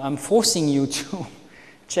 I'm forcing you to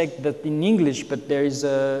check that in English, but there is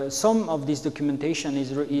some of this documentation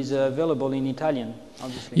is available in Italian,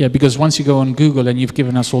 obviously. Yeah, because once you go on Google and you've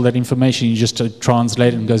given us all that information, you just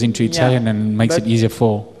translate it and goes into Italian and makes it easier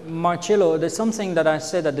for... Marcello, there's something that I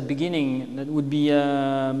said at the beginning that would be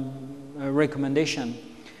a recommendation.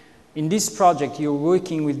 In this project, you're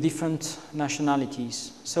working with different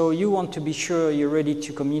nationalities. So you want to be sure you're ready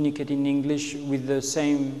to communicate in English with the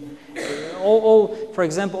same... for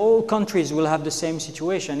example, all countries will have the same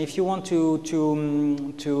situation. If you want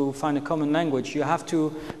to find a common language, you have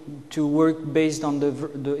to work based on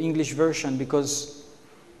the English version because...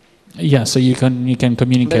 Yeah, so you can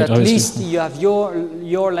communicate. But at least you have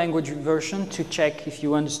your language version to check if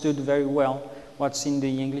you understood very well. what's in the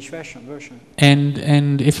English version.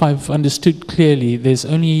 And if I've understood clearly, there's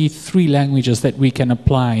only 3 languages that we can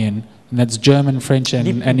apply in, and that's German, French, and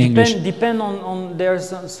English. Depend on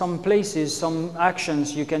there's some places, some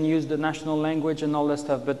actions you can use the national language and all that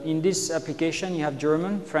stuff, but in this application you have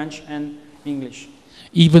German, French, and English.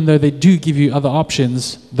 Even though they do give you other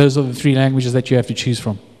options, those are the 3 languages that you have to choose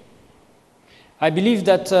from. I believe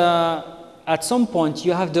that at some point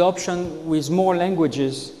you have the option with more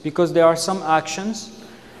languages, because there are some actions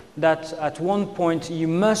that at one point you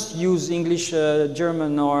must use English,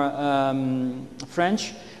 German, or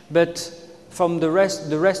French, but from the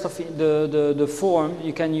rest of the form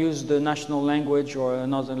you can use the national language or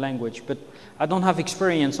another language. But I don't have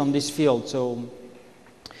experience on this field, so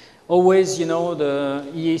always, you know, the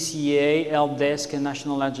EACA, help desk, and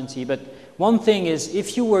national agency. But one thing is,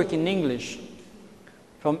 if you work in English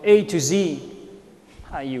from A to Z,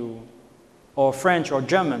 or French or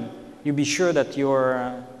German, you be sure that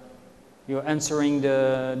you're answering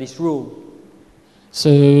this rule. So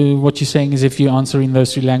what you're saying is, if you're answering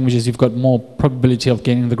those 3 languages, you've got more probability of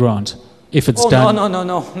getting the grant if it's done.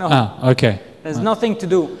 No. Ah, okay. There's nothing to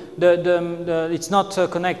do. It's not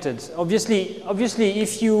connected. Obviously,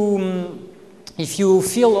 if you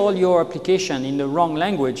fill all your application in the wrong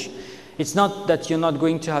language, it's not that you're not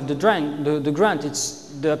going to have the grant. It's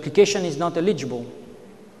the application is not eligible.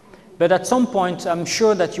 But at some point, I'm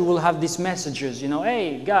sure that you will have these messages. You know,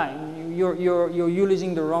 hey, guy, you're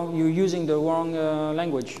using the wrong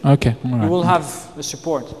language. Okay. All right. You will have the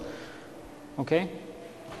support. Okay.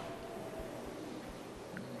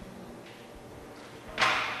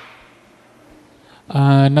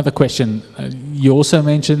 Another question. You also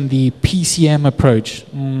mentioned the PCM approach.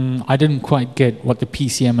 I didn't quite get what the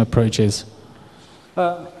PCM approach is.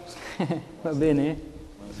 Va bene.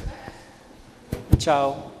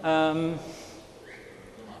 Ciao.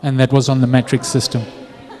 And that was on the matrix system.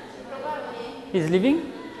 He's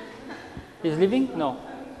leaving? He's leaving? No.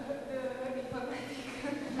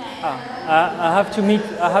 I have to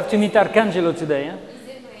meet Arcangelo today.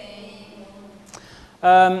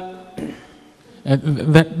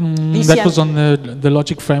 That was on the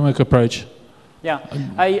logic framework approach. Yeah,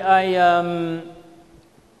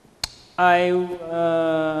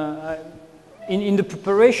 in the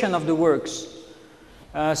preparation of the works,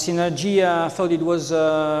 Sinergia thought it was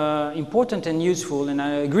important and useful, and I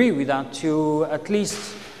agree with that, to at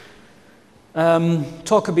least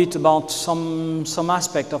talk a bit about some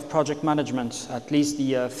aspect of project management, at least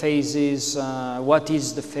the phases, what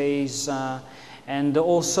is the phase, and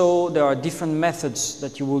also there are different methods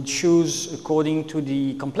that you will choose according to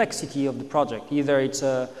the complexity of the project. Either it's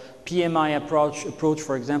a PMI approach,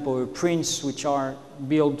 for example, or prints, which are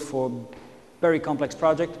built for very complex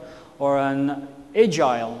project, or an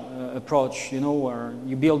agile approach, you know, where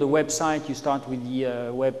you build a website, you start with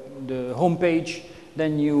the home page,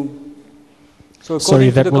 then you... So sorry,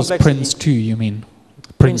 that was Prince 2, you mean?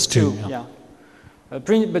 Prince 2, yeah.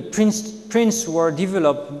 But prints were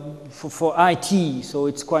developed for IT, so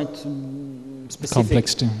it's quite specific.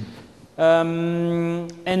 Complex too.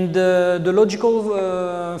 And the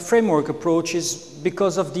logical framework approach is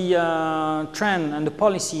because of the trend and the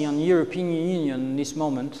policy on the European Union in this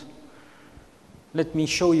moment. Let me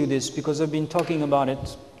show you this, because I've been talking about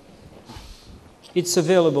it. It's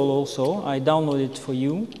available also. I downloaded it for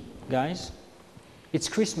you guys. It's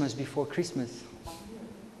Christmas before Christmas.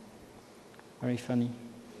 Very funny.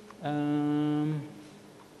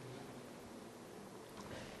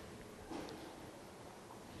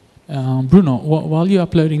 Bruno, while you're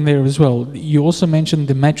uploading there as well, you also mentioned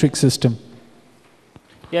the matrix system.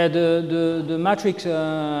 Yeah, the matrix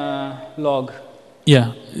log.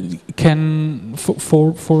 Yeah,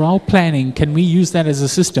 for our planning, can we use that as a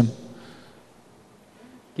system?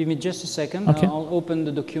 Give me just a second. Okay. I'll open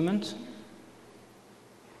the document.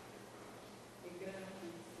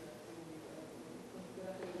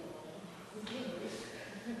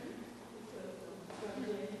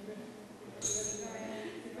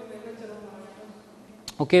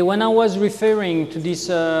 Okay, when I was referring to this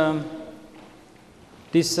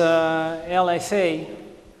LFA,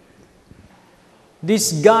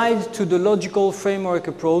 this guide to the logical framework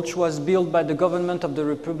approach was built by the government of the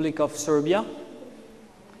Republic of Serbia,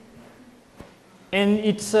 and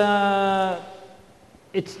it's an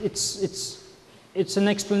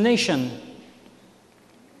explanation,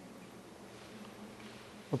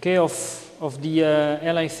 okay, of the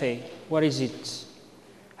LFA. What is it?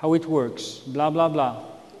 How it works? Blah blah blah.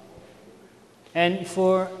 And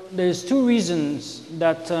there's 2 reasons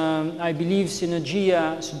that I believe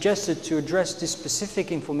Sinergia suggested to address this specific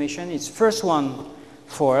information. It's first one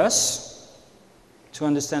for us, to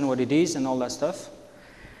understand what it is and all that stuff.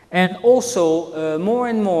 And also, more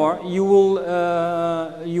and more, you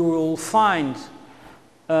will find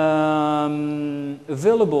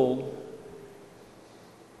available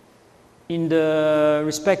in the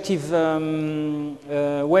respective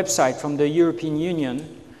website from the European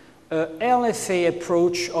Union a LFA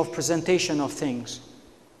approach of presentation of things.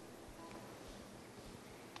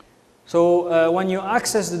 So when you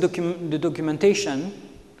access the documentation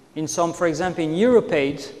in some, for example, in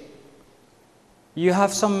Europaid, you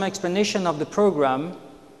have some explanation of the program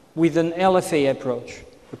with an LFA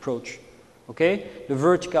approach. Okay? The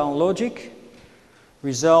vertical logic,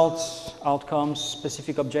 results, outcomes,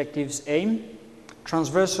 specific objectives, aim.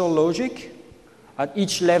 Transversal logic, at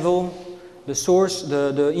each level, the source,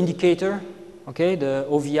 the indicator, okay, the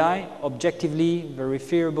OVI, objectively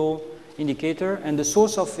verifiable indicator, and the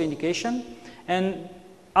source of indication, and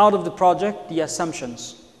out of the project, the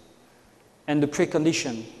assumptions and the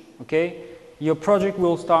precondition, okay? Your project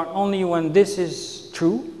will start only when this is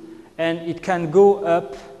true, and it can go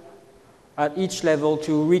up at each level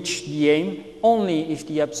to reach the aim only if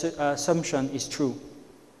the assumption is true.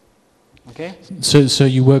 Okay? So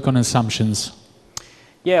you work on assumptions?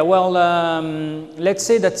 Yeah, well, let's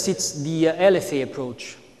say that it's the LFA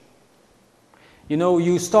approach. You know,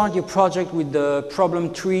 you start your project with the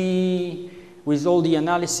problem tree, with all the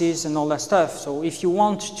analysis and all that stuff. So if you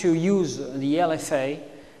want to use the LFA,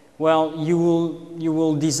 well, you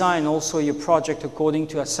will design also your project according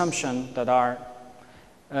to assumptions that are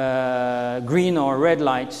green or red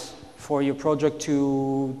lights for your project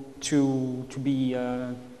to be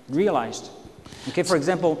realized. Okay, for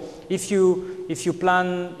example, if you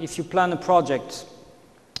plan a project,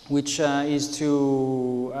 which is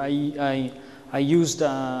to I used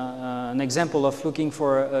an example of looking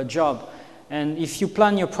for a job, and if you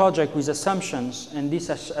plan your project with assumptions, and these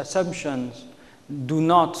assumptions do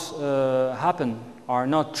not happen, are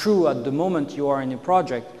not true at the moment you are in a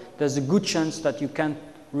project, there's a good chance that you can't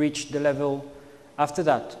reach the level after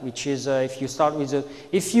that, which is if you start with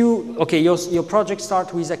your project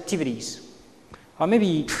starts with activities, or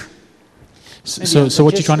maybe so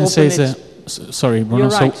what you're trying to say is sorry, Bruno.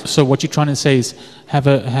 Right. So what you're trying to say is have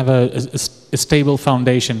a stable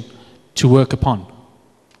foundation to work upon.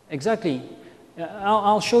 Exactly.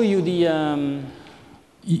 I'll show you the.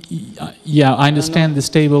 Yeah, I understand the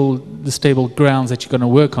stable grounds that you're going to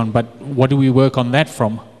work on, but what do we work on that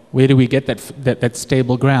from? Where do we get that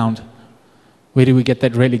stable ground? Where do we get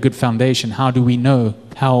that really good foundation? How do we know?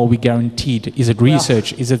 How are we guaranteed? Is it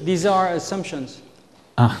research? Well, is it? These are assumptions.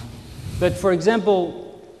 Ah. But for example,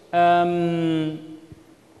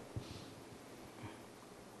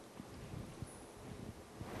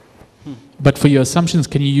 But for your assumptions,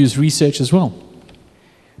 can you use research as well?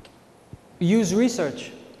 Use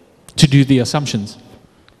research. To do the assumptions?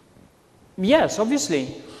 Yes,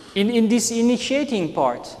 obviously. In this initiating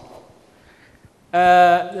part,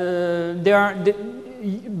 by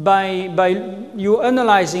you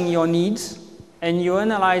analyzing your needs, and you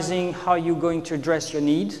analyzing how you're going to address your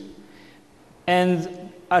needs, and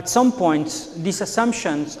at some point, these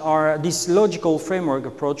assumptions are, this logical framework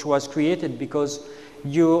approach was created because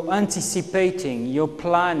you're anticipating, you're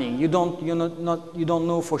planning, you don't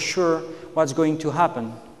know for sure what's going to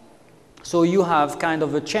happen. So you have kind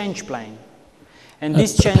of a change plan. And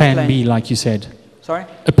this change plan... A plan B, like you said. Sorry?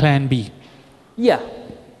 A plan B. Yeah.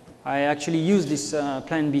 I actually use this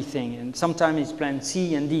plan B thing, and sometimes it's plan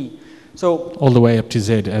C and D. So all the way up to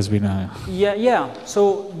Z, as we know. Yeah.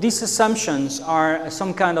 So these assumptions are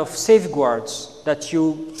some kind of safeguards that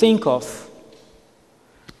you think of,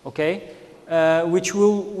 okay, which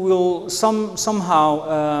will somehow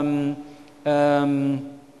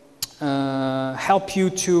help you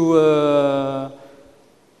to.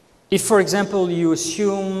 If, for example, you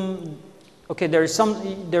assume, okay, there's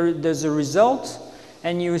a result,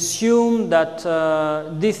 and you assume that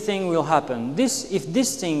this thing will happen. If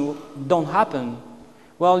this thing don't happen,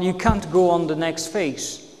 well, you can't go on the next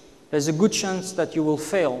phase. There's a good chance that you will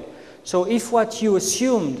fail. So if what you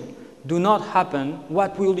assumed do not happen,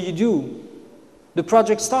 what will you do? The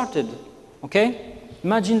project started, okay?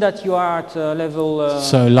 Imagine that you are at a level...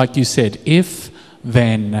 So like you said, if,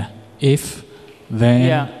 then.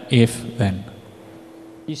 Yeah. If, then.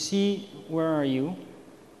 You see, where are you?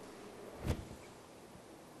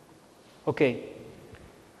 Okay,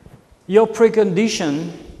 your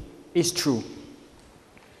precondition is true.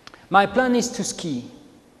 My plan is to ski.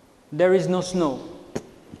 There is no snow,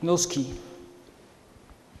 no ski.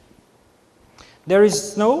 There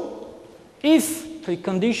is snow. If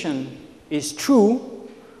precondition is true,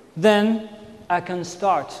 then I can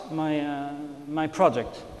start my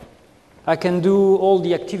project. I can do all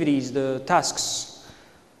the activities, the tasks,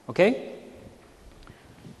 okay?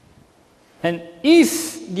 And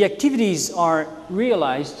if the activities are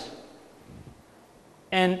realized,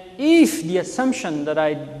 and if the assumption that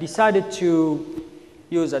I decided to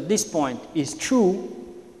use at this point is true,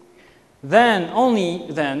 then, only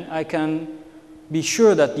then, I can be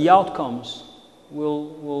sure that the outcomes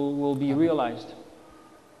will be realized.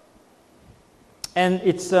 And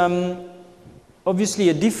it's obviously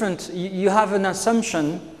a different, you have an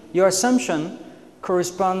assumption, your assumption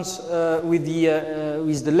corresponds with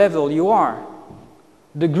the level you are.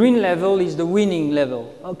 The green level is the winning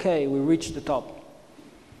level. Okay, we reached the top.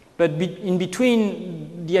 But in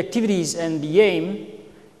between the activities and the aim,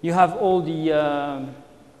 you have all the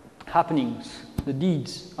happenings, the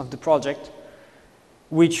deeds of the project,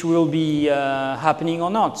 which will be happening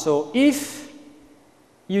or not. So if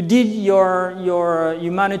you did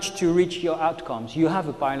you managed to reach your outcomes, you have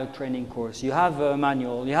a pilot training course, you have a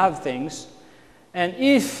manual, you have things, and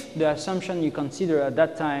if the assumption you consider at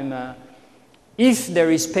that time, if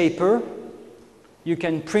there is paper, you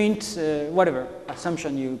can print whatever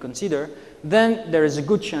assumption you consider, then there is a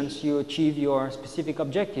good chance you achieve your specific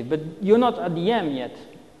objective. But you're not at the end yet.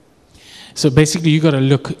 So basically, you got to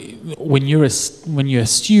look when you're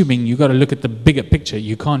assuming. You got to look at the bigger picture.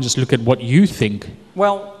 You can't just look at what you think.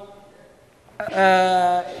 Well,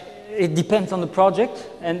 it depends on the project,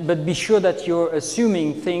 but be sure that you're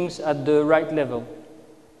assuming things at the right level.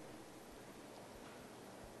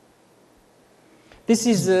 This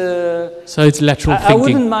is so it's lateral thinking. I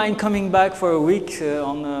wouldn't mind coming back for a week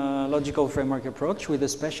on a logical framework approach with a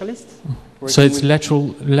specialist. So it's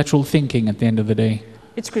lateral thinking at the end of the day.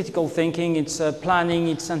 It's critical thinking, it's planning,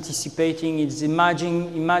 it's anticipating, it's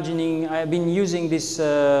imagining. I've been using this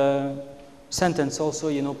sentence also,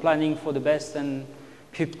 you know, planning for the best and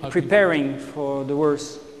preparing for the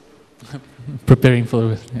worst. Preparing for the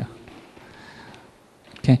worst, yeah.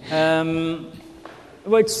 Okay.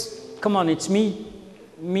 Well, come on, it's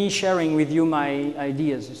me sharing with you my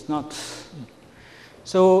ideas. It's not.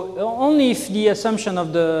 So only if the assumption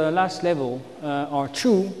of the last level are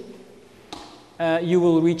true, you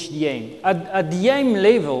will reach the aim. At the aim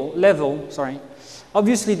level, sorry.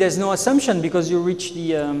 Obviously, there's no assumption because you reach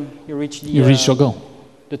your goal,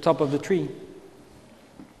 the top of the tree,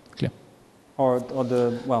 clear, or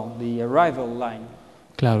the arrival line.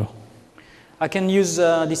 Claro. I can use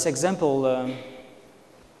this example.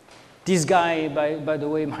 This guy, by the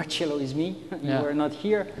way, Marcello is me. You are not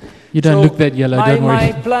here. You don't look that yellow. Don't worry.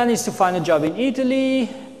 My plan is to find a job in Italy,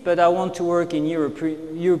 but I want to work in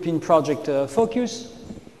European project focus.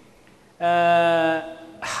 The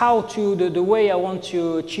way I want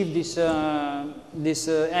to achieve this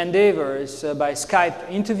endeavor is by Skype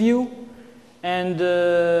interview, and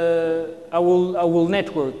I will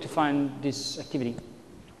network to find this activity.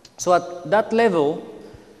 So at that level,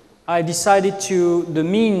 I decided the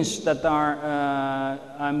means that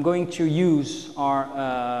I'm going to use are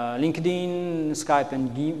LinkedIn, Skype,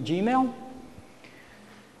 and Gmail.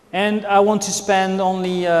 And I want to spend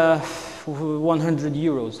only 100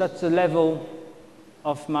 euros. That's the level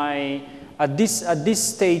of my, at this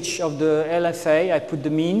stage of the LFA, I put the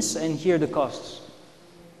means and here the costs.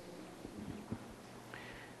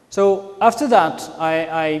 So after that,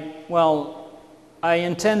 I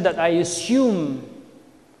intend that I assume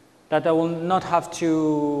that I will not have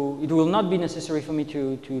to, it will not be necessary for me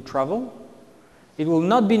to travel. It will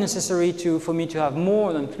not be necessary for me to have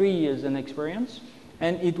more than 3 years in experience.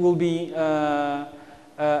 And it will be a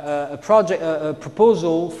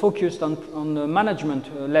proposal focused on the management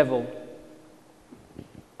level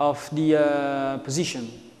of the position.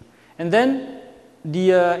 And then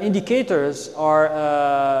the indicators are,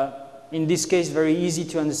 in this case, very easy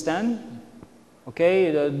to understand. Okay,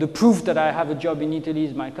 the proof that I have a job in Italy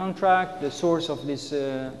is my contract, the source of this,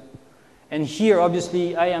 and here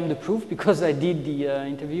obviously I am the proof because I did the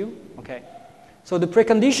interview. Okay, so the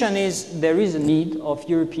precondition is there is a need of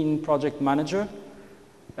European project manager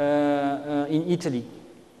in Italy.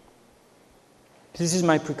 This is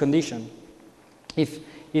my precondition.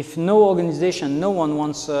 If no organization, no one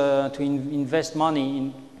wants to invest money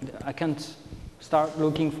in, I can't start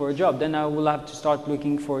looking for a job. Then I will have to start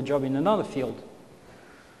looking for a job in another field,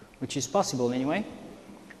 which is possible anyway.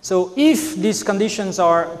 So if these conditions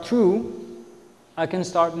are true, I can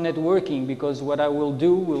start networking because what I will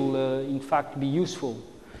do will in fact be useful.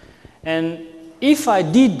 And if I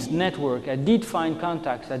did network, I did find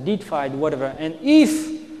contacts, I did find whatever, and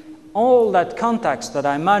if all that contacts that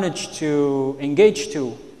I managed to engage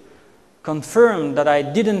to confirm that I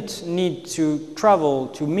didn't need to travel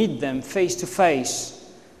to meet them face to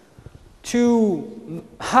face, to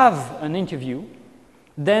have an interview,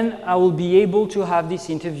 then I will be able to have this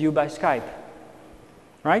interview by Skype,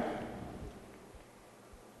 right?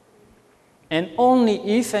 And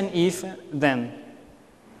only if and if then.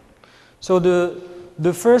 So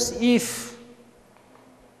the first if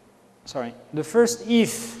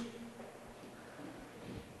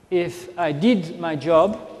I did my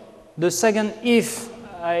job, the second if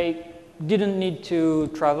I didn't need to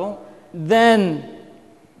travel, then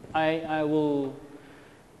I will.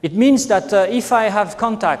 It means that if I have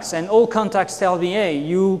contacts and all contacts tell me, hey,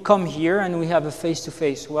 you come here and we have a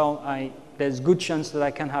face-to-face, well, there's good chance that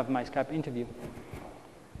I can have my Skype interview.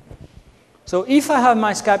 So if I have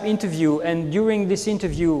my Skype interview and during this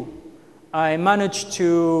interview I manage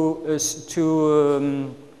to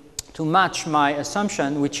match my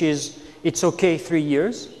assumption, which is it's okay 3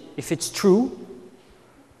 years, if it's true,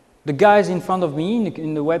 the guys in front of me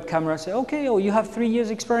in the web camera say, okay, oh, you have 3 years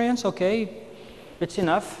experience, okay, it's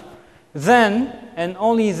enough. Then, and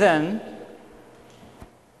only then,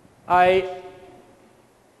 I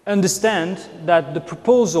understand that the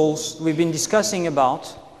proposals we've been discussing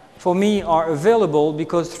about for me are available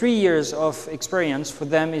because 3 years of experience for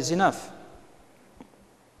them is enough.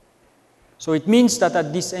 So it means that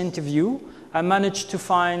at this interview, I managed to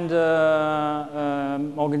find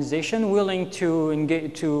an organization willing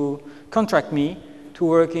to contract me to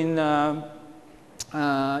work in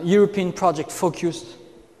European project focused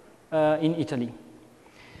in Italy.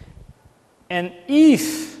 And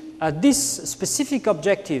if at this specific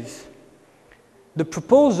objective, the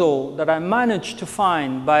proposal that I managed to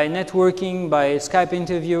find by networking, by Skype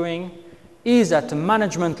interviewing, is at the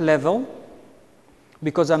management level,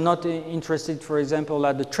 because I'm not interested, for example,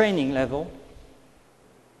 at the training level.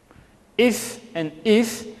 If,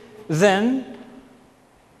 then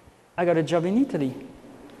I got a job in Italy.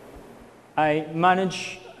 I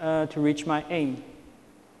managed to reach my aim.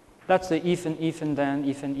 That's the if and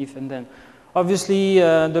then. Obviously,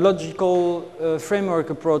 the logical framework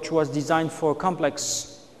approach was designed for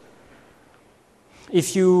complex.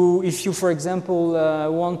 If you, for example,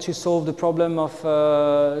 want to solve the problem of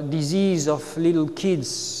disease of little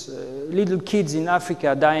kids in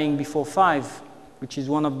Africa dying before 5, which is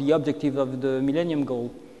one of the objectives of the Millennium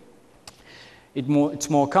Goal, it's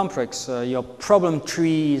more complex. Your problem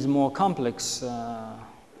tree is more complex. Well,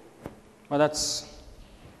 that's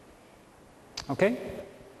okay.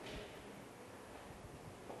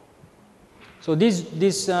 So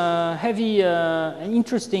this heavy,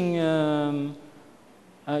 interesting.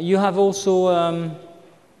 You have also.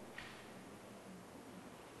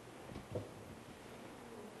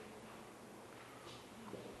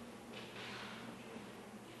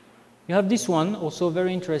 You have this one, also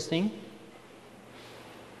very interesting.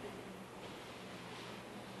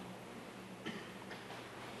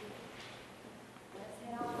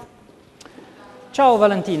 Ciao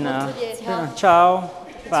Valentina. Ciao.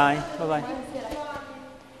 Bye. Bye-bye.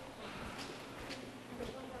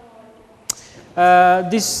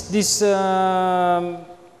 This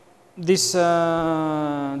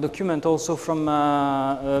document also from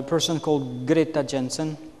a person called Greta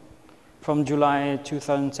Jensen from July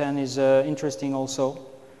 2010 is interesting also.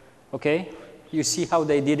 Okay, you see how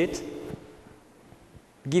they did it.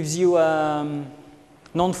 Gives you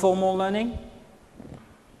non-formal learning.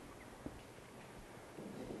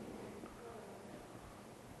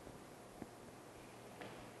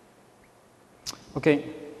 Okay.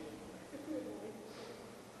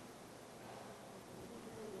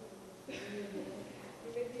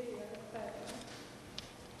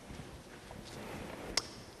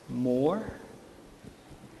 More?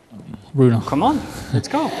 Bruno. Come on, let's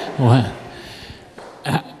go. Well,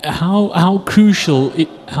 how crucial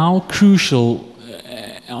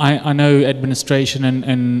I know administration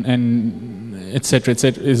and et cetera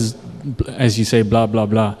is, as you say, blah blah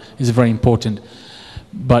blah, is very important.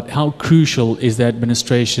 But how crucial is the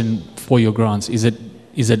administration for your grants? Is it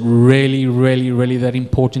really that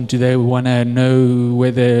important? Do they want to know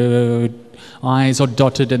whether I's are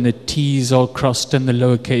dotted and the T's are crossed and the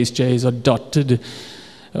lowercase J's are dotted?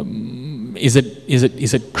 Is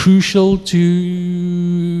it crucial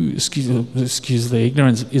to excuse the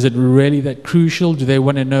ignorance? Is it really that crucial? Do they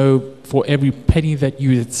want to know for every penny that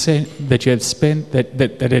you have spent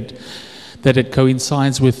that it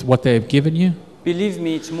coincides with what they have given you? Believe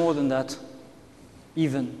me, it's more than that.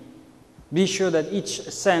 Even. Be sure that each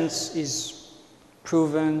cent is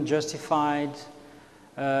proven, justified,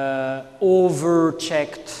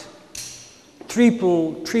 over-checked,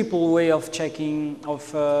 triple way of checking,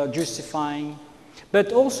 of justifying.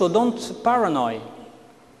 But also don't paranoid.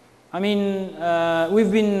 I mean,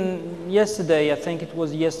 we've been yesterday, I think it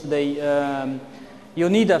was yesterday,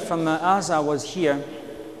 Yonida from ASA was here,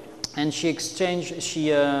 and she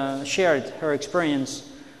shared her experience,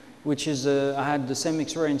 which is, I had the same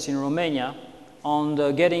experience in Romania, on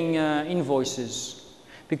getting invoices.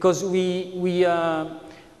 Because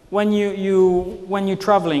when you're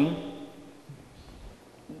traveling,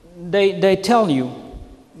 they tell you,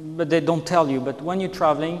 but they don't tell you, but when you're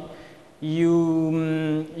traveling,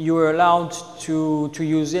 you are allowed to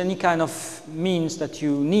use any kind of means that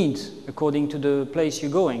you need according to the place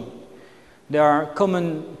you're going. There are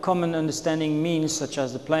common understanding means such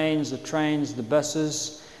as the planes, the trains, the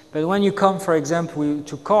buses. But when you come, for example,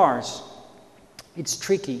 to cars, it's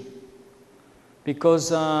tricky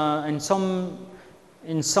because in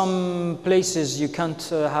some places you can't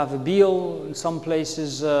have a bill. In some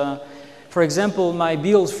places. For example, my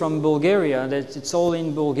bills from Bulgaria, it's all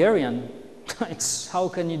in Bulgarian. How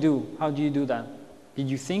do you do that? Did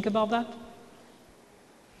you think about that?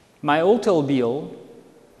 My hotel bill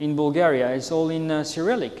in Bulgaria is all in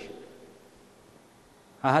Cyrillic.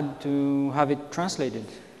 I had to have it translated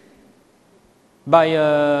by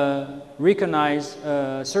a recognized,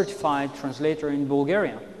 certified translator in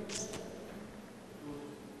Bulgaria.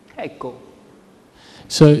 Ecco.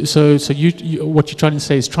 So what you're trying to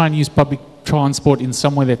say is try and use public transport in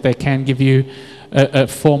somewhere that they can give you a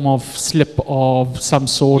form of slip of some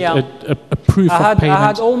sort, yeah. a proof of payment. I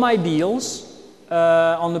had all my bills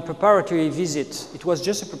on the preparatory visit. It was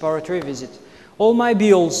just a preparatory visit. All my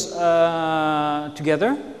bills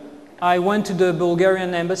together. I went to the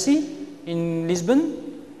Bulgarian embassy in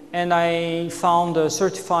Lisbon, and I found a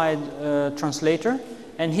certified translator,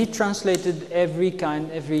 and he translated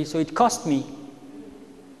so it cost me.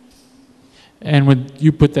 And would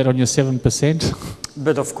you put that on your 7%?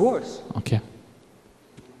 But of course. Okay.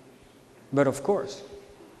 But of course.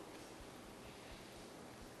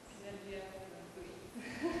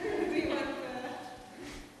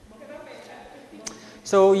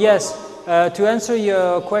 So yes, to answer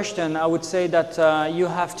your question, I would say that you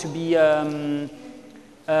have to be. I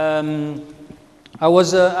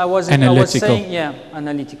was saying, yeah,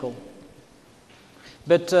 analytical.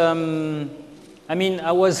 But I mean,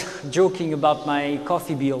 I was joking about my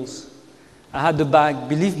coffee bills. I had the bag.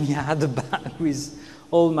 Believe me, I had the bag with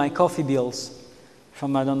all my coffee bills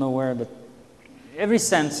from I don't know where, but every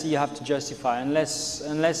cent you have to justify, unless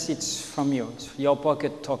it's from you. It's your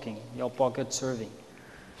pocket talking, your pocket serving.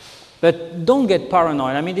 But don't get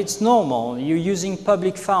paranoid. I mean, it's normal. You're using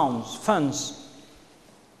public funds.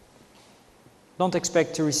 Don't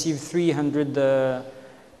expect to receive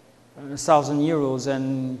 300,000 euros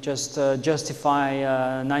and just justify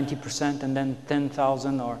 90% and then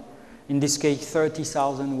 10,000, or in this case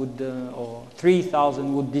 30,000 would or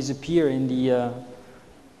 3,000 would disappear in the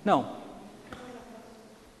no.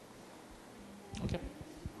 Okay.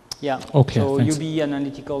 Yeah. Okay. So thanks. you be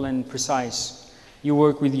analytical and precise. You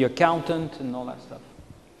work with the accountant and all that stuff.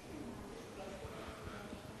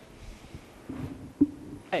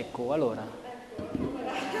 Ecco, allora.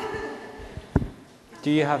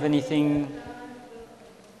 Do you have anything?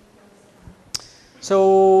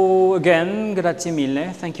 So again, grazie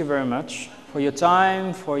mille. Thank you very much for your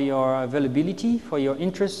time, for your availability, for your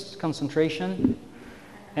interest, concentration,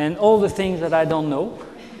 and all the things that I don't know.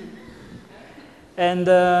 And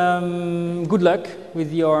good luck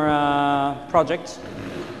with your project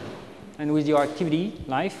and with your activity,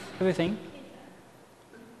 life, everything.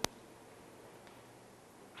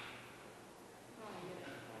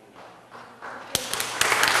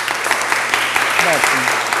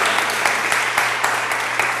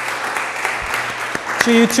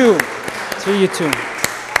 To you too. To you too.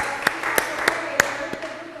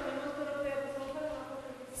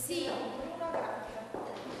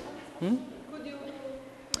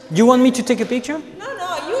 Do you want me to take a picture?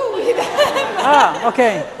 No, you with them. Ah,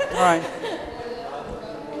 okay. All right.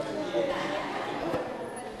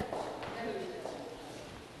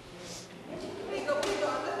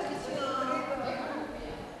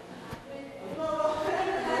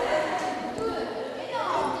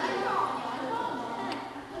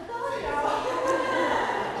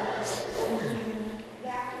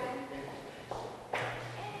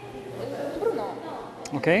 Bruno.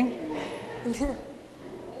 Okay.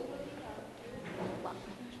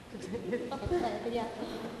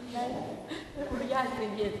 Gli altri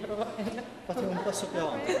dietro. Fate un passo più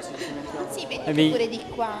avanti. Sì, vedi pure di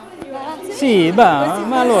qua. Sì,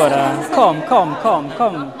 ma allora, come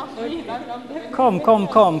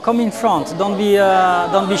in front. Don't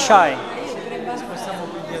be shy. Spostiamo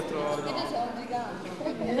qui dietro. Io sono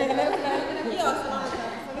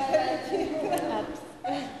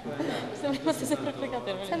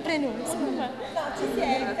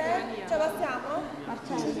siete? Ce la passiamo?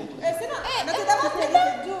 Marcello. Se no, non siete davanti,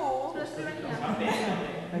 andate giù.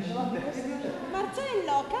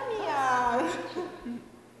 Marcello, Camilla.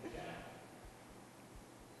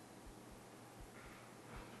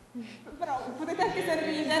 Però potete anche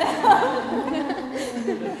sorridere.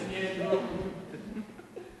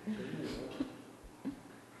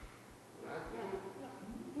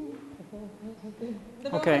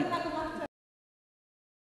 Ok.